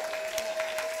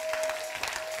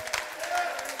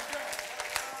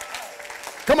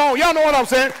 Come on, y'all know what I'm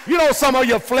saying? You know some of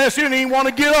your flesh, you didn't even want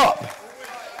to get up.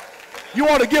 You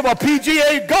want to give a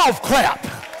PGA golf clap.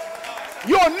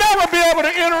 You'll never be able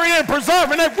to enter in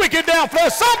preserving that wicked down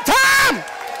flesh. Sometime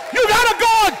you got to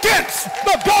go against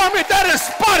the garment that is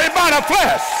spotted by the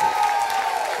flesh.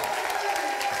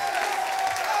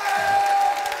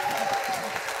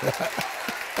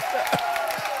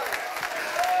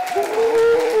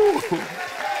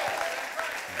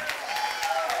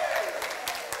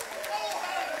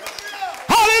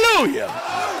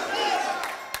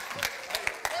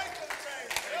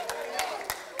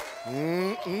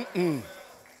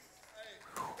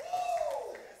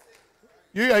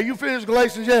 You finished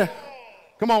Galatians yet?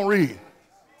 Come on, read.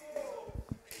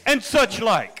 And such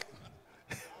like,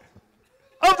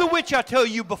 of the which I tell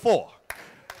you before,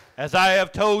 as I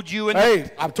have told you in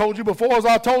I've told you before, as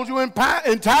I told you in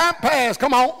time past.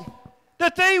 Come on.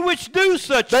 that they which do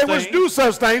such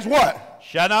things, what?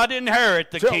 shall not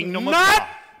inherit the kingdom of God. Not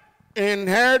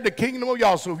inherit the kingdom of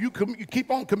y'all. So if you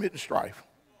keep on committing strife,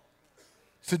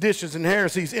 seditions and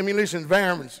heresies, emulations,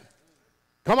 variance,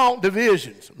 come on,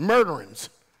 divisions, murderings,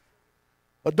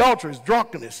 adulteries,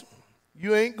 drunkenness.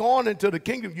 You ain't going into the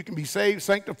kingdom. You can be saved,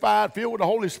 sanctified, filled with the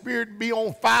Holy Spirit, be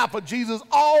on fire for Jesus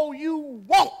all you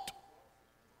want.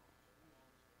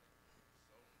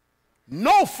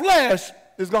 No flesh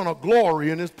is going to glory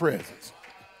in his presence.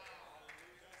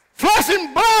 Flesh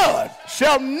and blood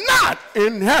shall not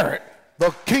inherit the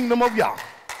kingdom of Yah.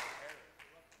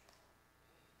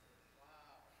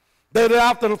 They that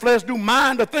after the flesh do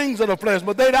mind the things of the flesh,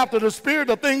 but they that after the spirit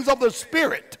the things of the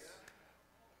spirit.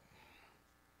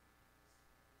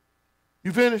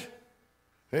 You finished?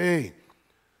 Hey.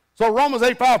 So Romans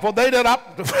 8:5, for they that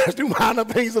after the flesh do mind the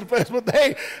things of the flesh, but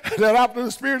they that after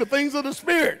the spirit the things of the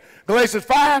spirit. Galatians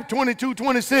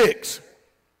 5:22-26.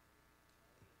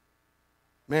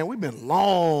 Man, we've been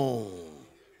long.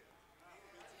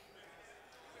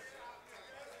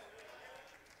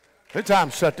 It's time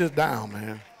to shut this down,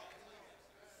 man.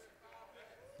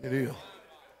 It is.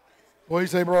 What do you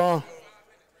say, bro?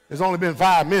 It's only been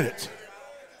 5 minutes.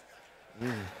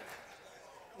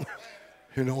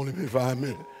 It's only been 5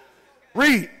 minutes.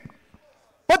 Read.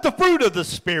 But the fruit of the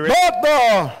Spirit. But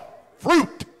the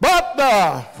fruit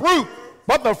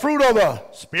of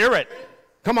the Spirit.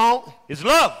 Come on. Is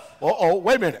love.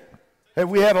 Wait a minute. Have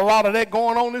we had a lot of that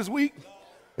going on this week?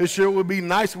 It sure would be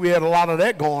nice if we had a lot of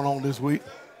that going on this week.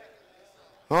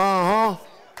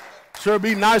 Sure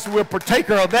be nice if we're a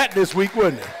partaker of that this week,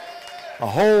 wouldn't it? A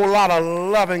whole lot of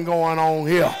loving going on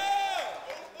here.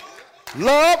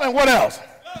 Love and what else?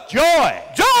 Joy.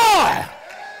 Joy.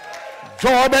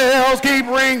 Joy bells keep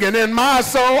ringing in my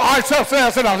soul. All right, sit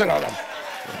down.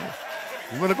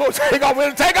 You want to go take off? We're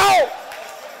going to take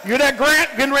off. You hear that,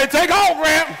 Grant? Getting ready to take off,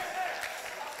 Grant.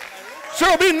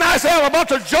 Sure be nice to have a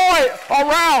bunch of joy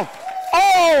around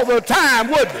all the time,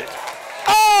 wouldn't it?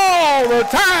 All the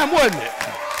time, wouldn't it?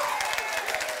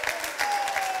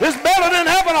 It's better than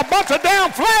having a bunch of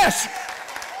damn flesh.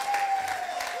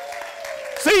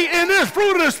 See, in this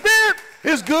fruit of the Spirit,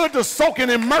 it's good to soak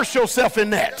and immerse yourself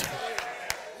in that.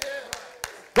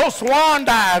 Go swan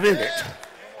dive in it.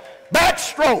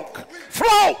 Backstroke.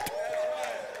 Float.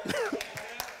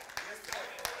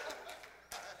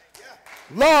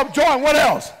 Love, joy, and what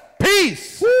else?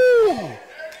 Peace. Woo.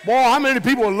 Boy, how many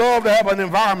people would love to have an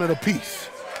environment of peace?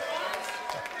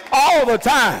 All the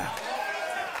time.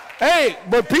 Hey,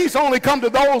 but peace only comes to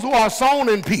those who are sown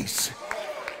in peace.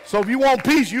 So if you want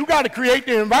peace, you got to create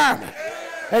the environment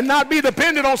and not be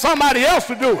dependent on somebody else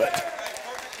to do it.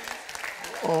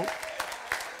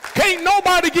 Can't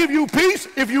nobody give you peace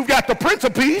if you've got the Prince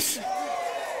of Peace.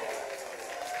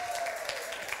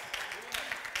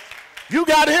 You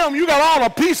got him, you got all the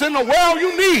peace in the world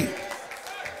you need.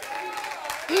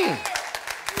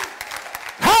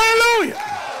 Hallelujah.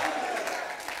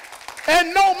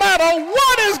 And no matter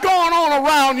what is going on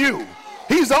around you,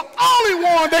 he's the only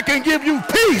one that can give you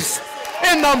peace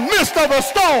in the midst of a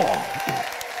storm.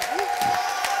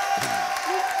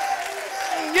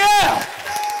 Yeah.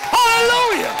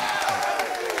 Hallelujah.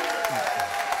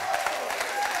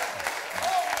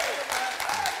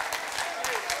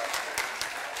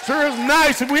 Sure is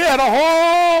nice if we had a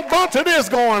whole bunch of this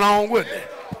going on, wouldn't it?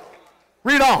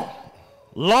 Read on.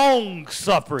 Long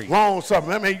suffering. Long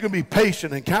suffering. That means you can be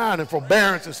patient and kind and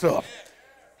forbearance and stuff.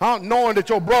 Knowing that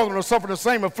your brother will suffer the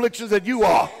same afflictions that you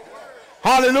are.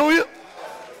 Hallelujah.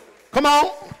 Come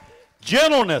on.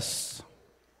 Gentleness.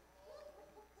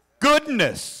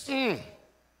 Goodness.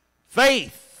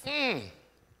 Faith.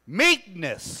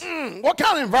 Meekness. What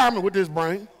kind of environment would this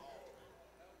bring?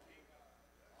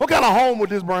 What kind of home would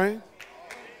this bring?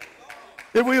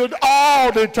 If we were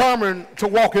all determined to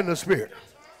walk in the Spirit.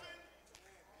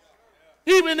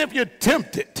 Even if you're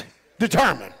tempted,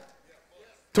 determined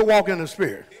to walk in the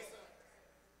Spirit.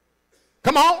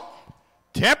 Come on.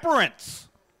 Temperance.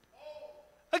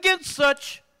 Against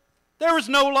such, there is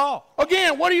no law.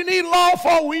 Again, what do you need law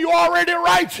for when you're already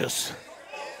righteous?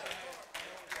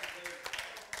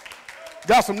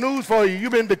 Got some news for you.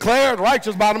 You've been declared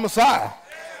righteous by the Messiah.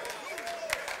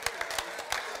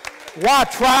 Why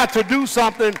try to do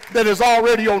something that is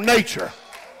already your nature?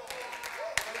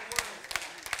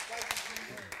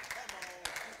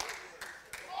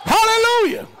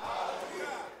 Hallelujah.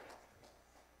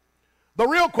 The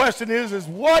real question is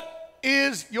what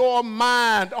is your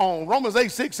mind on? Romans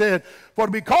 8:6 said, for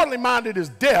to be carnally minded is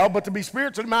death, but to be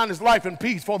spiritually minded is life and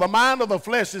peace. For the mind of the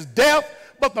flesh is death,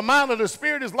 but the mind of the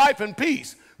spirit is life and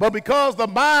peace. But because the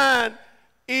mind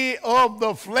of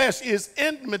the flesh is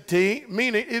enmity,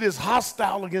 meaning it is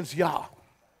hostile against Yah.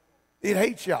 It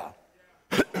hates Yah.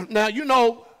 Now, you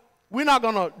know, we're not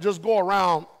going to just go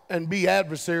around and be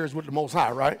adversaries with the Most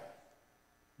High, right?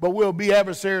 But we'll be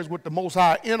adversaries with the Most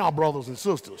High in our brothers and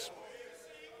sisters.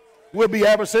 We'll be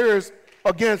adversaries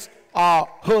against our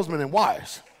husband and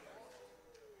wives.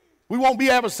 We won't be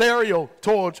adversarial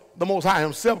towards the Most High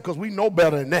himself because we know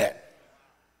better than that.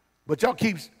 But y'all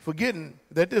keep forgetting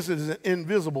that this is an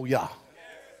invisible Yah.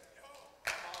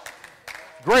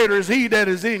 Greater is he that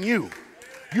is in you.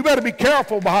 You better be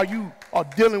careful about how you are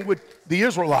dealing with the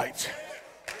Israelites.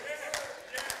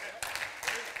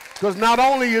 Because not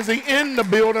only is he in the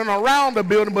building, around the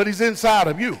building, but he's inside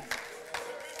of you.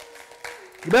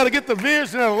 You better get the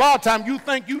vision, and a lot of times you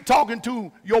think you talking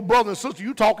to your brother and sister,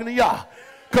 you talking to Yah.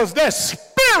 Because that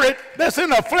spirit that's in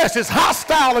the flesh is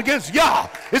hostile against Yah.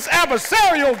 It's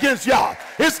adversarial against Yah.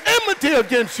 It's enmity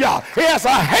against Yah. He has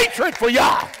a hatred for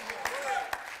Yah.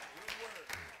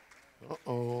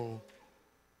 Uh-oh.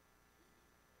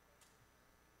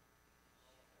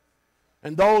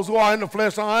 And those who are in the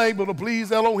flesh are able to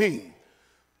please Elohim.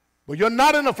 But you're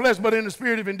not in the flesh, but in the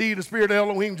spirit, if indeed the spirit of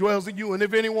Elohim dwells in you. And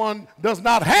if anyone does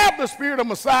not have the spirit of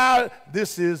Messiah,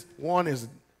 this is one is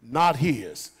not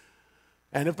his.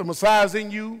 And if the Messiah is in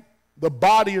you, the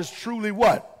body is truly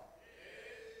what?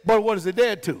 But what is it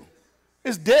dead to?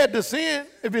 It's dead to sin.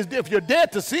 If you're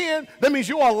dead to sin, that means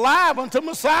you're alive unto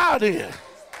Messiah then.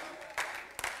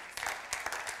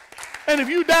 And if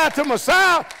you die to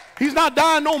Messiah, he's not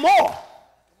dying no more.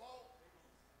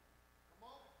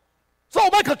 So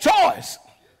make a choice.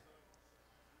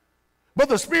 But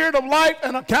the spirit of life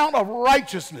and account of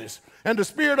righteousness, and the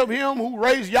spirit of him who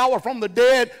raised Yahweh from the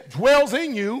dead dwells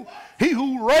in you. He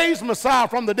who raised Messiah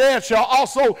from the dead shall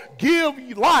also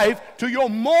give life to your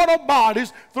mortal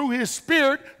bodies through his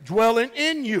spirit dwelling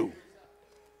in you.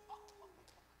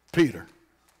 Peter.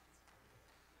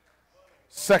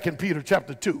 2 Peter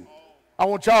chapter 2. I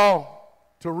want y'all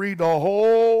to read the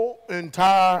whole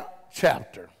entire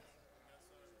chapter.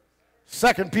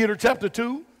 2 Peter chapter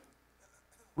 2.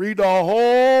 Read the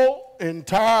whole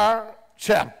entire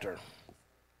chapter.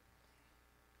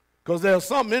 Because there's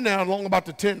something in there along about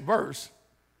the 10th verse.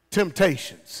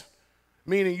 Temptations.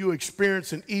 Meaning you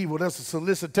experiencing evil. That's a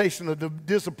solicitation of the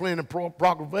discipline and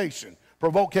provocation.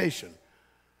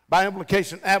 By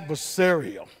implication,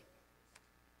 adversarial.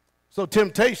 So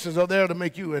temptations are there to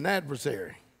make you an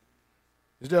adversary.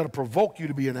 It's there to provoke you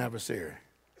to be an adversary.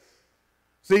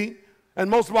 See? And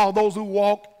most of all, those who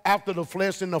walk after the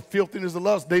flesh and the filthiness of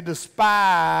lust, they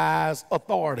despise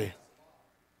authority.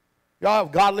 Y'all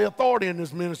have godly authority in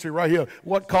this ministry right here.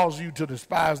 What causes you to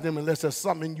despise them unless there's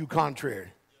something in you contrary?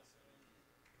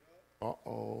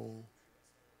 Uh-oh.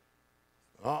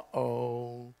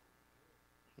 Uh-oh.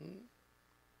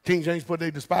 King James put they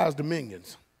despise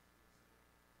dominions.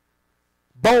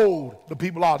 Bold the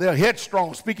people are. They're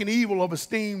headstrong, speaking evil of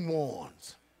esteemed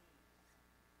ones.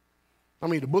 I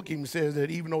mean, the book even says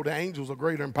that even though the angels are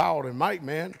greater in power than might,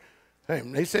 man, hey,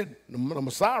 they said the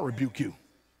Messiah rebuke you.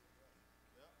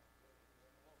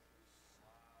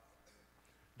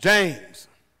 James.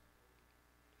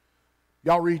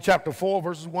 Y'all read chapter 4,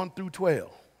 verses 1 through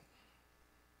 12.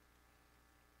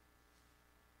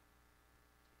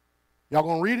 Y'all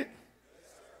going to read it?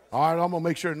 All right, I'm going to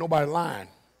make sure nobody lying.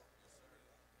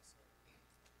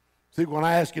 See, when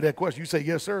I ask you that question, you say,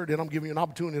 yes, sir, then I'm giving you an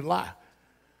opportunity to lie.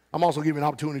 I'm also giving you an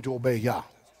opportunity to obey Yah.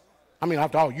 I mean,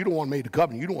 after all, you the one made the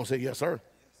covenant. You don't want to say, yes, sir.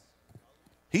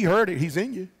 He heard it. He's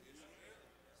in you.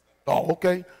 Oh,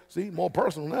 okay. See, more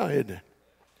personal now, isn't it?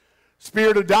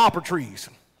 Spirit of idolatries.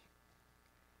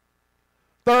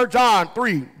 3 John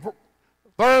 3.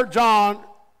 3 John,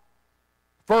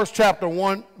 first chapter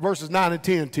 1, verses 9 and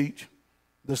 10 teach.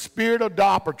 The spirit of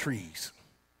idolatries.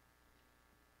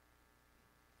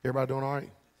 Everybody doing all right?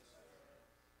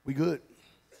 We good?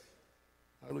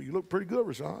 You look pretty good,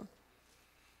 Rashawn.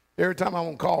 Every time I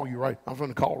want to call you, right, I'm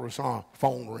going to call Rashawn.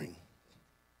 Phone ring.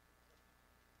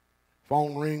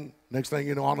 Phone ring. Next thing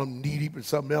you know, I'm knee deep in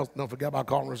something else. Don't forget about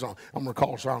calling Rashawn. I'm going to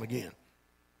call Rashawn again.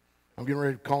 I'm getting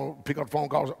ready to pick up the phone,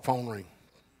 call, phone ring.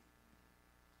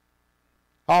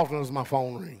 How often does my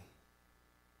phone ring?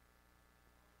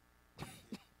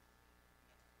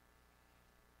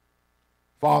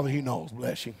 Father, he knows.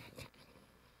 Bless you.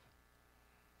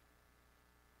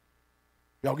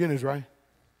 Y'all getting this right?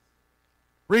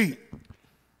 Read.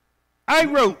 I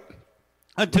wrote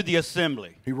unto the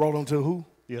assembly. He wrote unto who?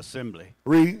 The assembly.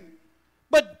 Read.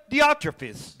 But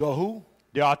Diotrephes. The who?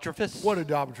 Diotrephes. What are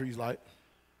Diotrephes like?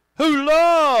 Who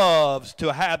loves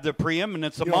to have the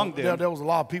preeminence among them. There was a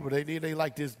lot of people, they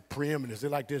like this preeminence. They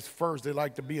like this first. They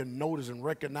like to be noticed and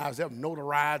recognized. They have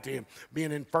notoriety and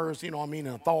being in first, you know what I mean,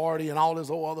 authority and all this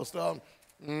whole other stuff.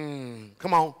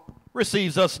 Come on.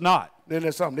 Receives us not. Then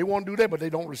there's something. They want to do that, but they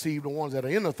don't receive the ones that are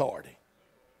in authority.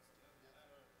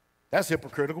 That's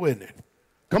hypocritical, isn't it?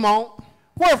 Come on.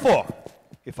 Wherefore,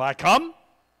 if I come,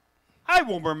 I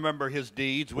will remember his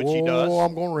deeds, which he does. Oh,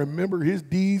 I'm going to remember his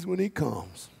deeds when he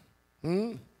comes.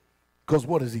 Because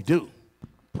what does he do?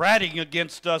 Prating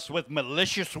against us with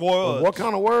malicious words. What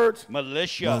kind of words?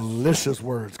 Malicious. Malicious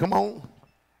words. Come on.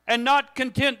 And not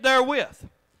content therewith.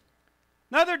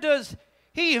 Neither does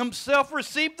he himself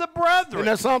receive the brethren. Isn't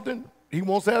that something? He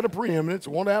wants to have the preeminence,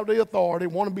 want to have the authority,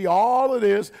 want to be all of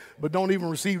this, but don't even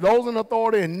receive those in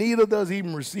authority, and neither does he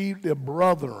even receive the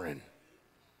brethren.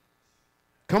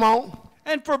 Come on.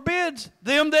 And forbids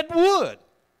them that would,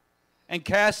 and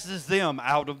casts them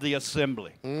out of the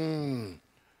assembly.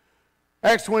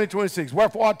 Acts 20:26.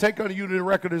 Wherefore I take unto you the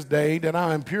record this day that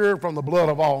I am pure from the blood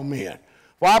of all men.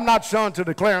 For I am not shunned to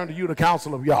declare unto you the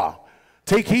counsel of Yah.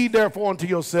 Take heed therefore unto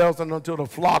yourselves and unto the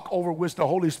flock over which the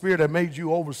Holy Spirit hath made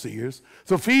you overseers.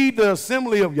 So feed the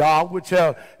assembly of Yah, which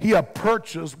he hath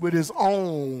purchased with his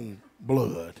own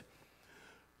blood.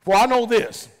 For I know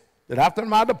this, that after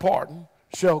my departing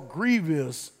shall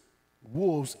grievous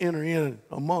wolves enter in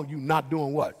among you, not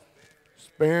doing what?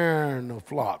 Sparing the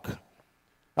flock.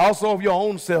 Also of your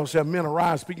own selves shall men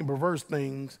arise, speaking perverse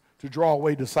things, to draw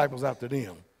away disciples after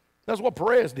them. That's what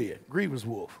Perez did, grievous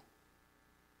wolf.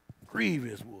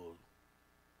 Grievous wolf.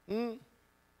 A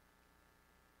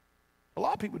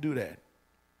lot of people do that.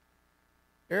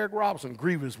 Eric Robinson,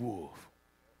 grievous wolf.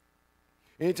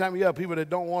 Anytime you have people that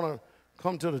don't want to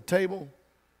come to the table,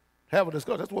 have a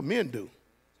discussion, that's what men do.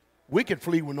 Wicked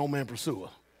flee when no man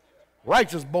pursueth.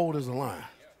 Righteous bold as a lion.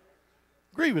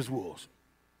 Grievous wolves.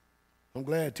 I'm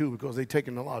glad too, because they're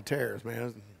taking a lot of terrors,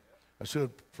 man. I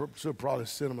should probably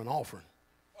send them an offering.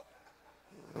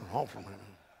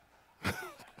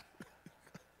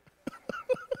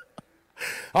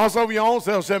 Also of your own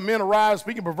selves shall men arise,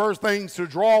 speaking perverse things, to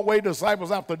draw away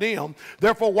disciples after them.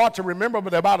 Therefore watch and remember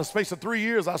that about a space of 3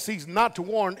 years I cease not to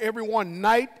warn everyone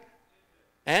night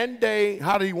and day.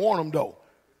 How did he warn them though?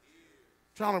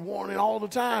 Trying to warn it all the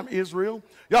time, Israel.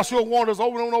 Yahshua warned us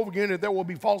over and over again that there will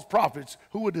be false prophets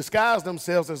who will disguise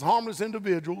themselves as harmless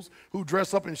individuals who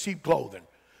dress up in sheep clothing.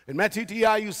 In Matthew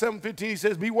 7:15 he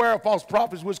says, beware of false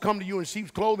prophets which come to you in sheep's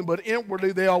clothing, but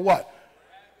inwardly they are what?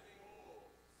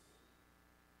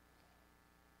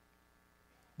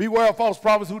 Beware of false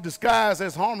prophets who disguise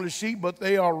as harmless sheep, but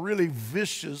they are really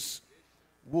vicious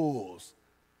wolves.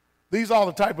 These are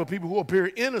the type of people who appear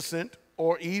innocent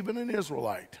or even an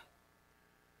Israelite.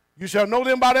 You shall know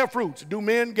them by their fruits. Do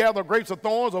men gather grapes of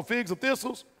thorns or figs of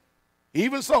thistles?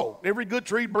 Even so, every good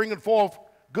tree bringeth forth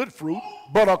good fruit,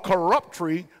 but a corrupt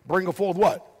tree bringeth forth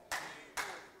what?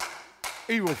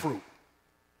 Evil fruit.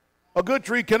 A good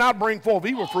tree cannot bring forth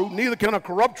evil fruit, neither can a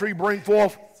corrupt tree bring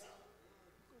forth.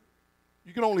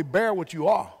 You can only bear what you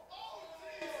are.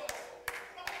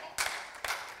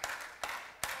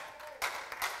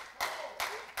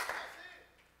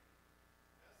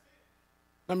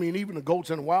 I mean, even the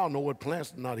goats in the wild know what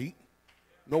plants do not eat,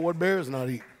 know what bears not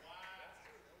eat.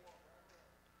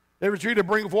 Every tree that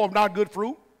bringeth forth not good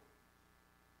fruit,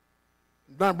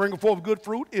 not bringing forth good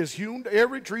fruit is hewn.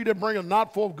 Every tree that bringeth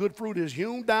not forth good fruit is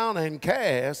hewn down and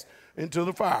cast into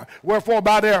the fire. Wherefore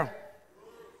by there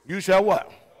you shall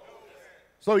what?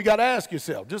 So you got to ask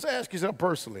yourself, just ask yourself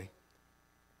personally,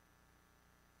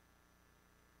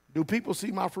 do people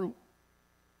see my fruit?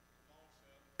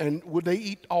 And would they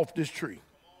eat off this tree?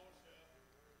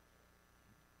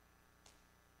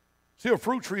 See, a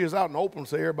fruit tree is out in the open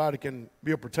so everybody can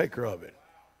be a partaker of it.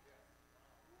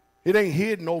 It ain't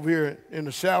hidden over here in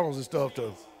the shadows and stuff.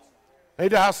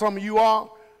 Ain't that how some of you are?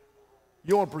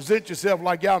 You want to present yourself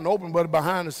like y'all in the open, but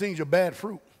behind the scenes you're bad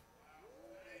fruit.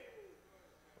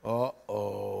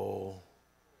 Uh-oh.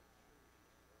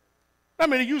 I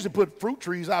mean, they usually put fruit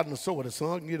trees out in the sun where the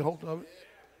sun can get a hold of it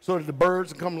so that the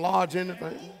birds can come lodge in it.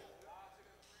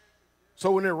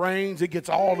 So when it rains, it gets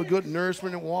all the good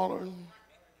nourishment and water.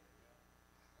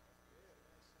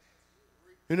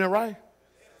 Isn't that right?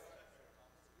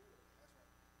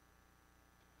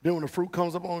 Then when the fruit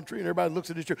comes up on the tree and everybody looks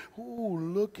at the tree, ooh,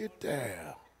 look at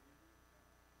that.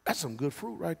 That's some good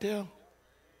fruit right there.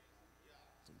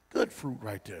 Some good fruit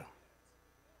right there.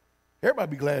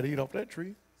 Everybody be glad to eat off that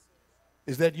tree.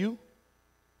 Is that you?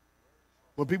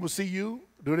 When people see you,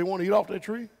 Do they want to eat off that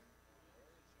tree?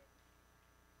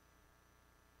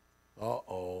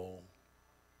 Uh-oh.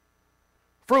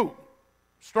 Fruit,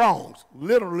 Strong's,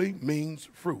 literally means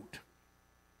fruit.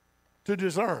 To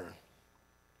discern.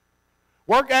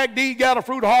 Work, act, deed, gather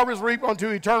fruit, harvest, reap unto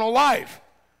eternal life.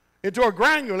 Into a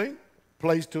granular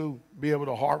place to be able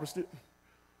to harvest it.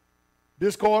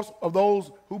 Discourse of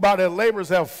those who by their labors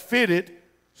have fitted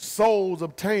souls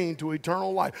obtained to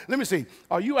eternal life. Let me see.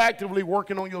 Are you actively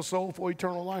working on your soul for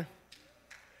eternal life?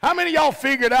 How many of y'all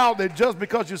figured out that just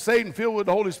because you're saved and filled with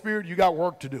the Holy Spirit, you got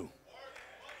work to do?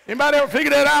 Anybody ever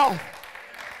figured that out?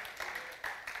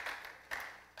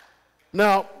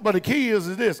 Now, but the key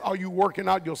is this. Are you working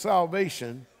out your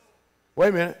salvation, wait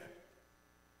a minute,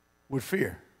 with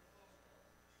fear?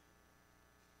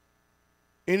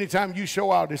 Anytime you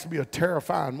show out, this will be a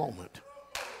terrifying moment.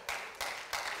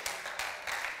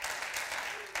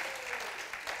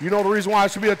 You know the reason why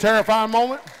it should be a terrifying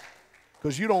moment?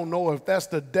 Because you don't know if that's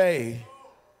the day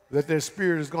that their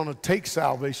spirit is going to take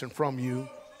salvation from you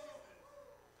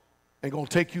and going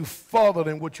to take you further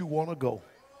than what you want to go.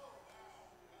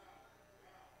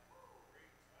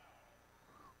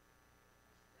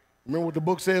 Remember what the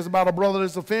book says about a brother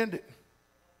that's offended?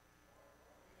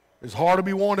 It's hard to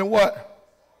be warned in what?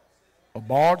 A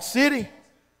barred city.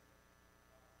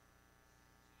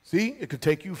 See, it could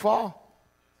take you far.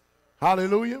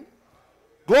 Hallelujah.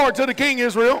 Glory to the King,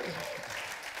 Israel.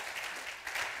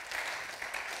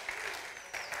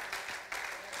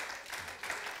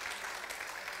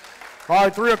 All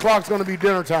right, 3 o'clock is going to be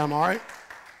dinner time, all right?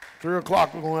 3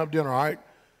 o'clock, we're going to have dinner, all right?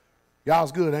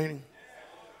 Y'all's good, ain't he?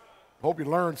 Hope you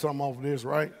learned something off of this,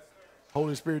 right?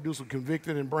 Holy Spirit do some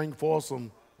convicting and bring forth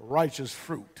some righteous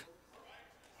fruit.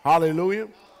 Hallelujah.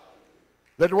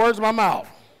 Let the words of my mouth,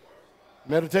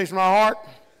 meditation of my heart,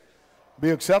 be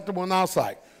acceptable in our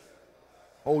sight.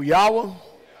 O Yahweh,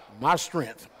 my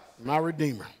strength, my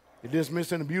Redeemer. You're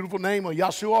dismissed in the beautiful name of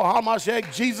Yahshua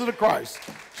HaMashiach, Jesus the Christ.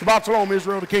 Shabbat Shalom,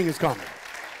 Israel, the King is coming.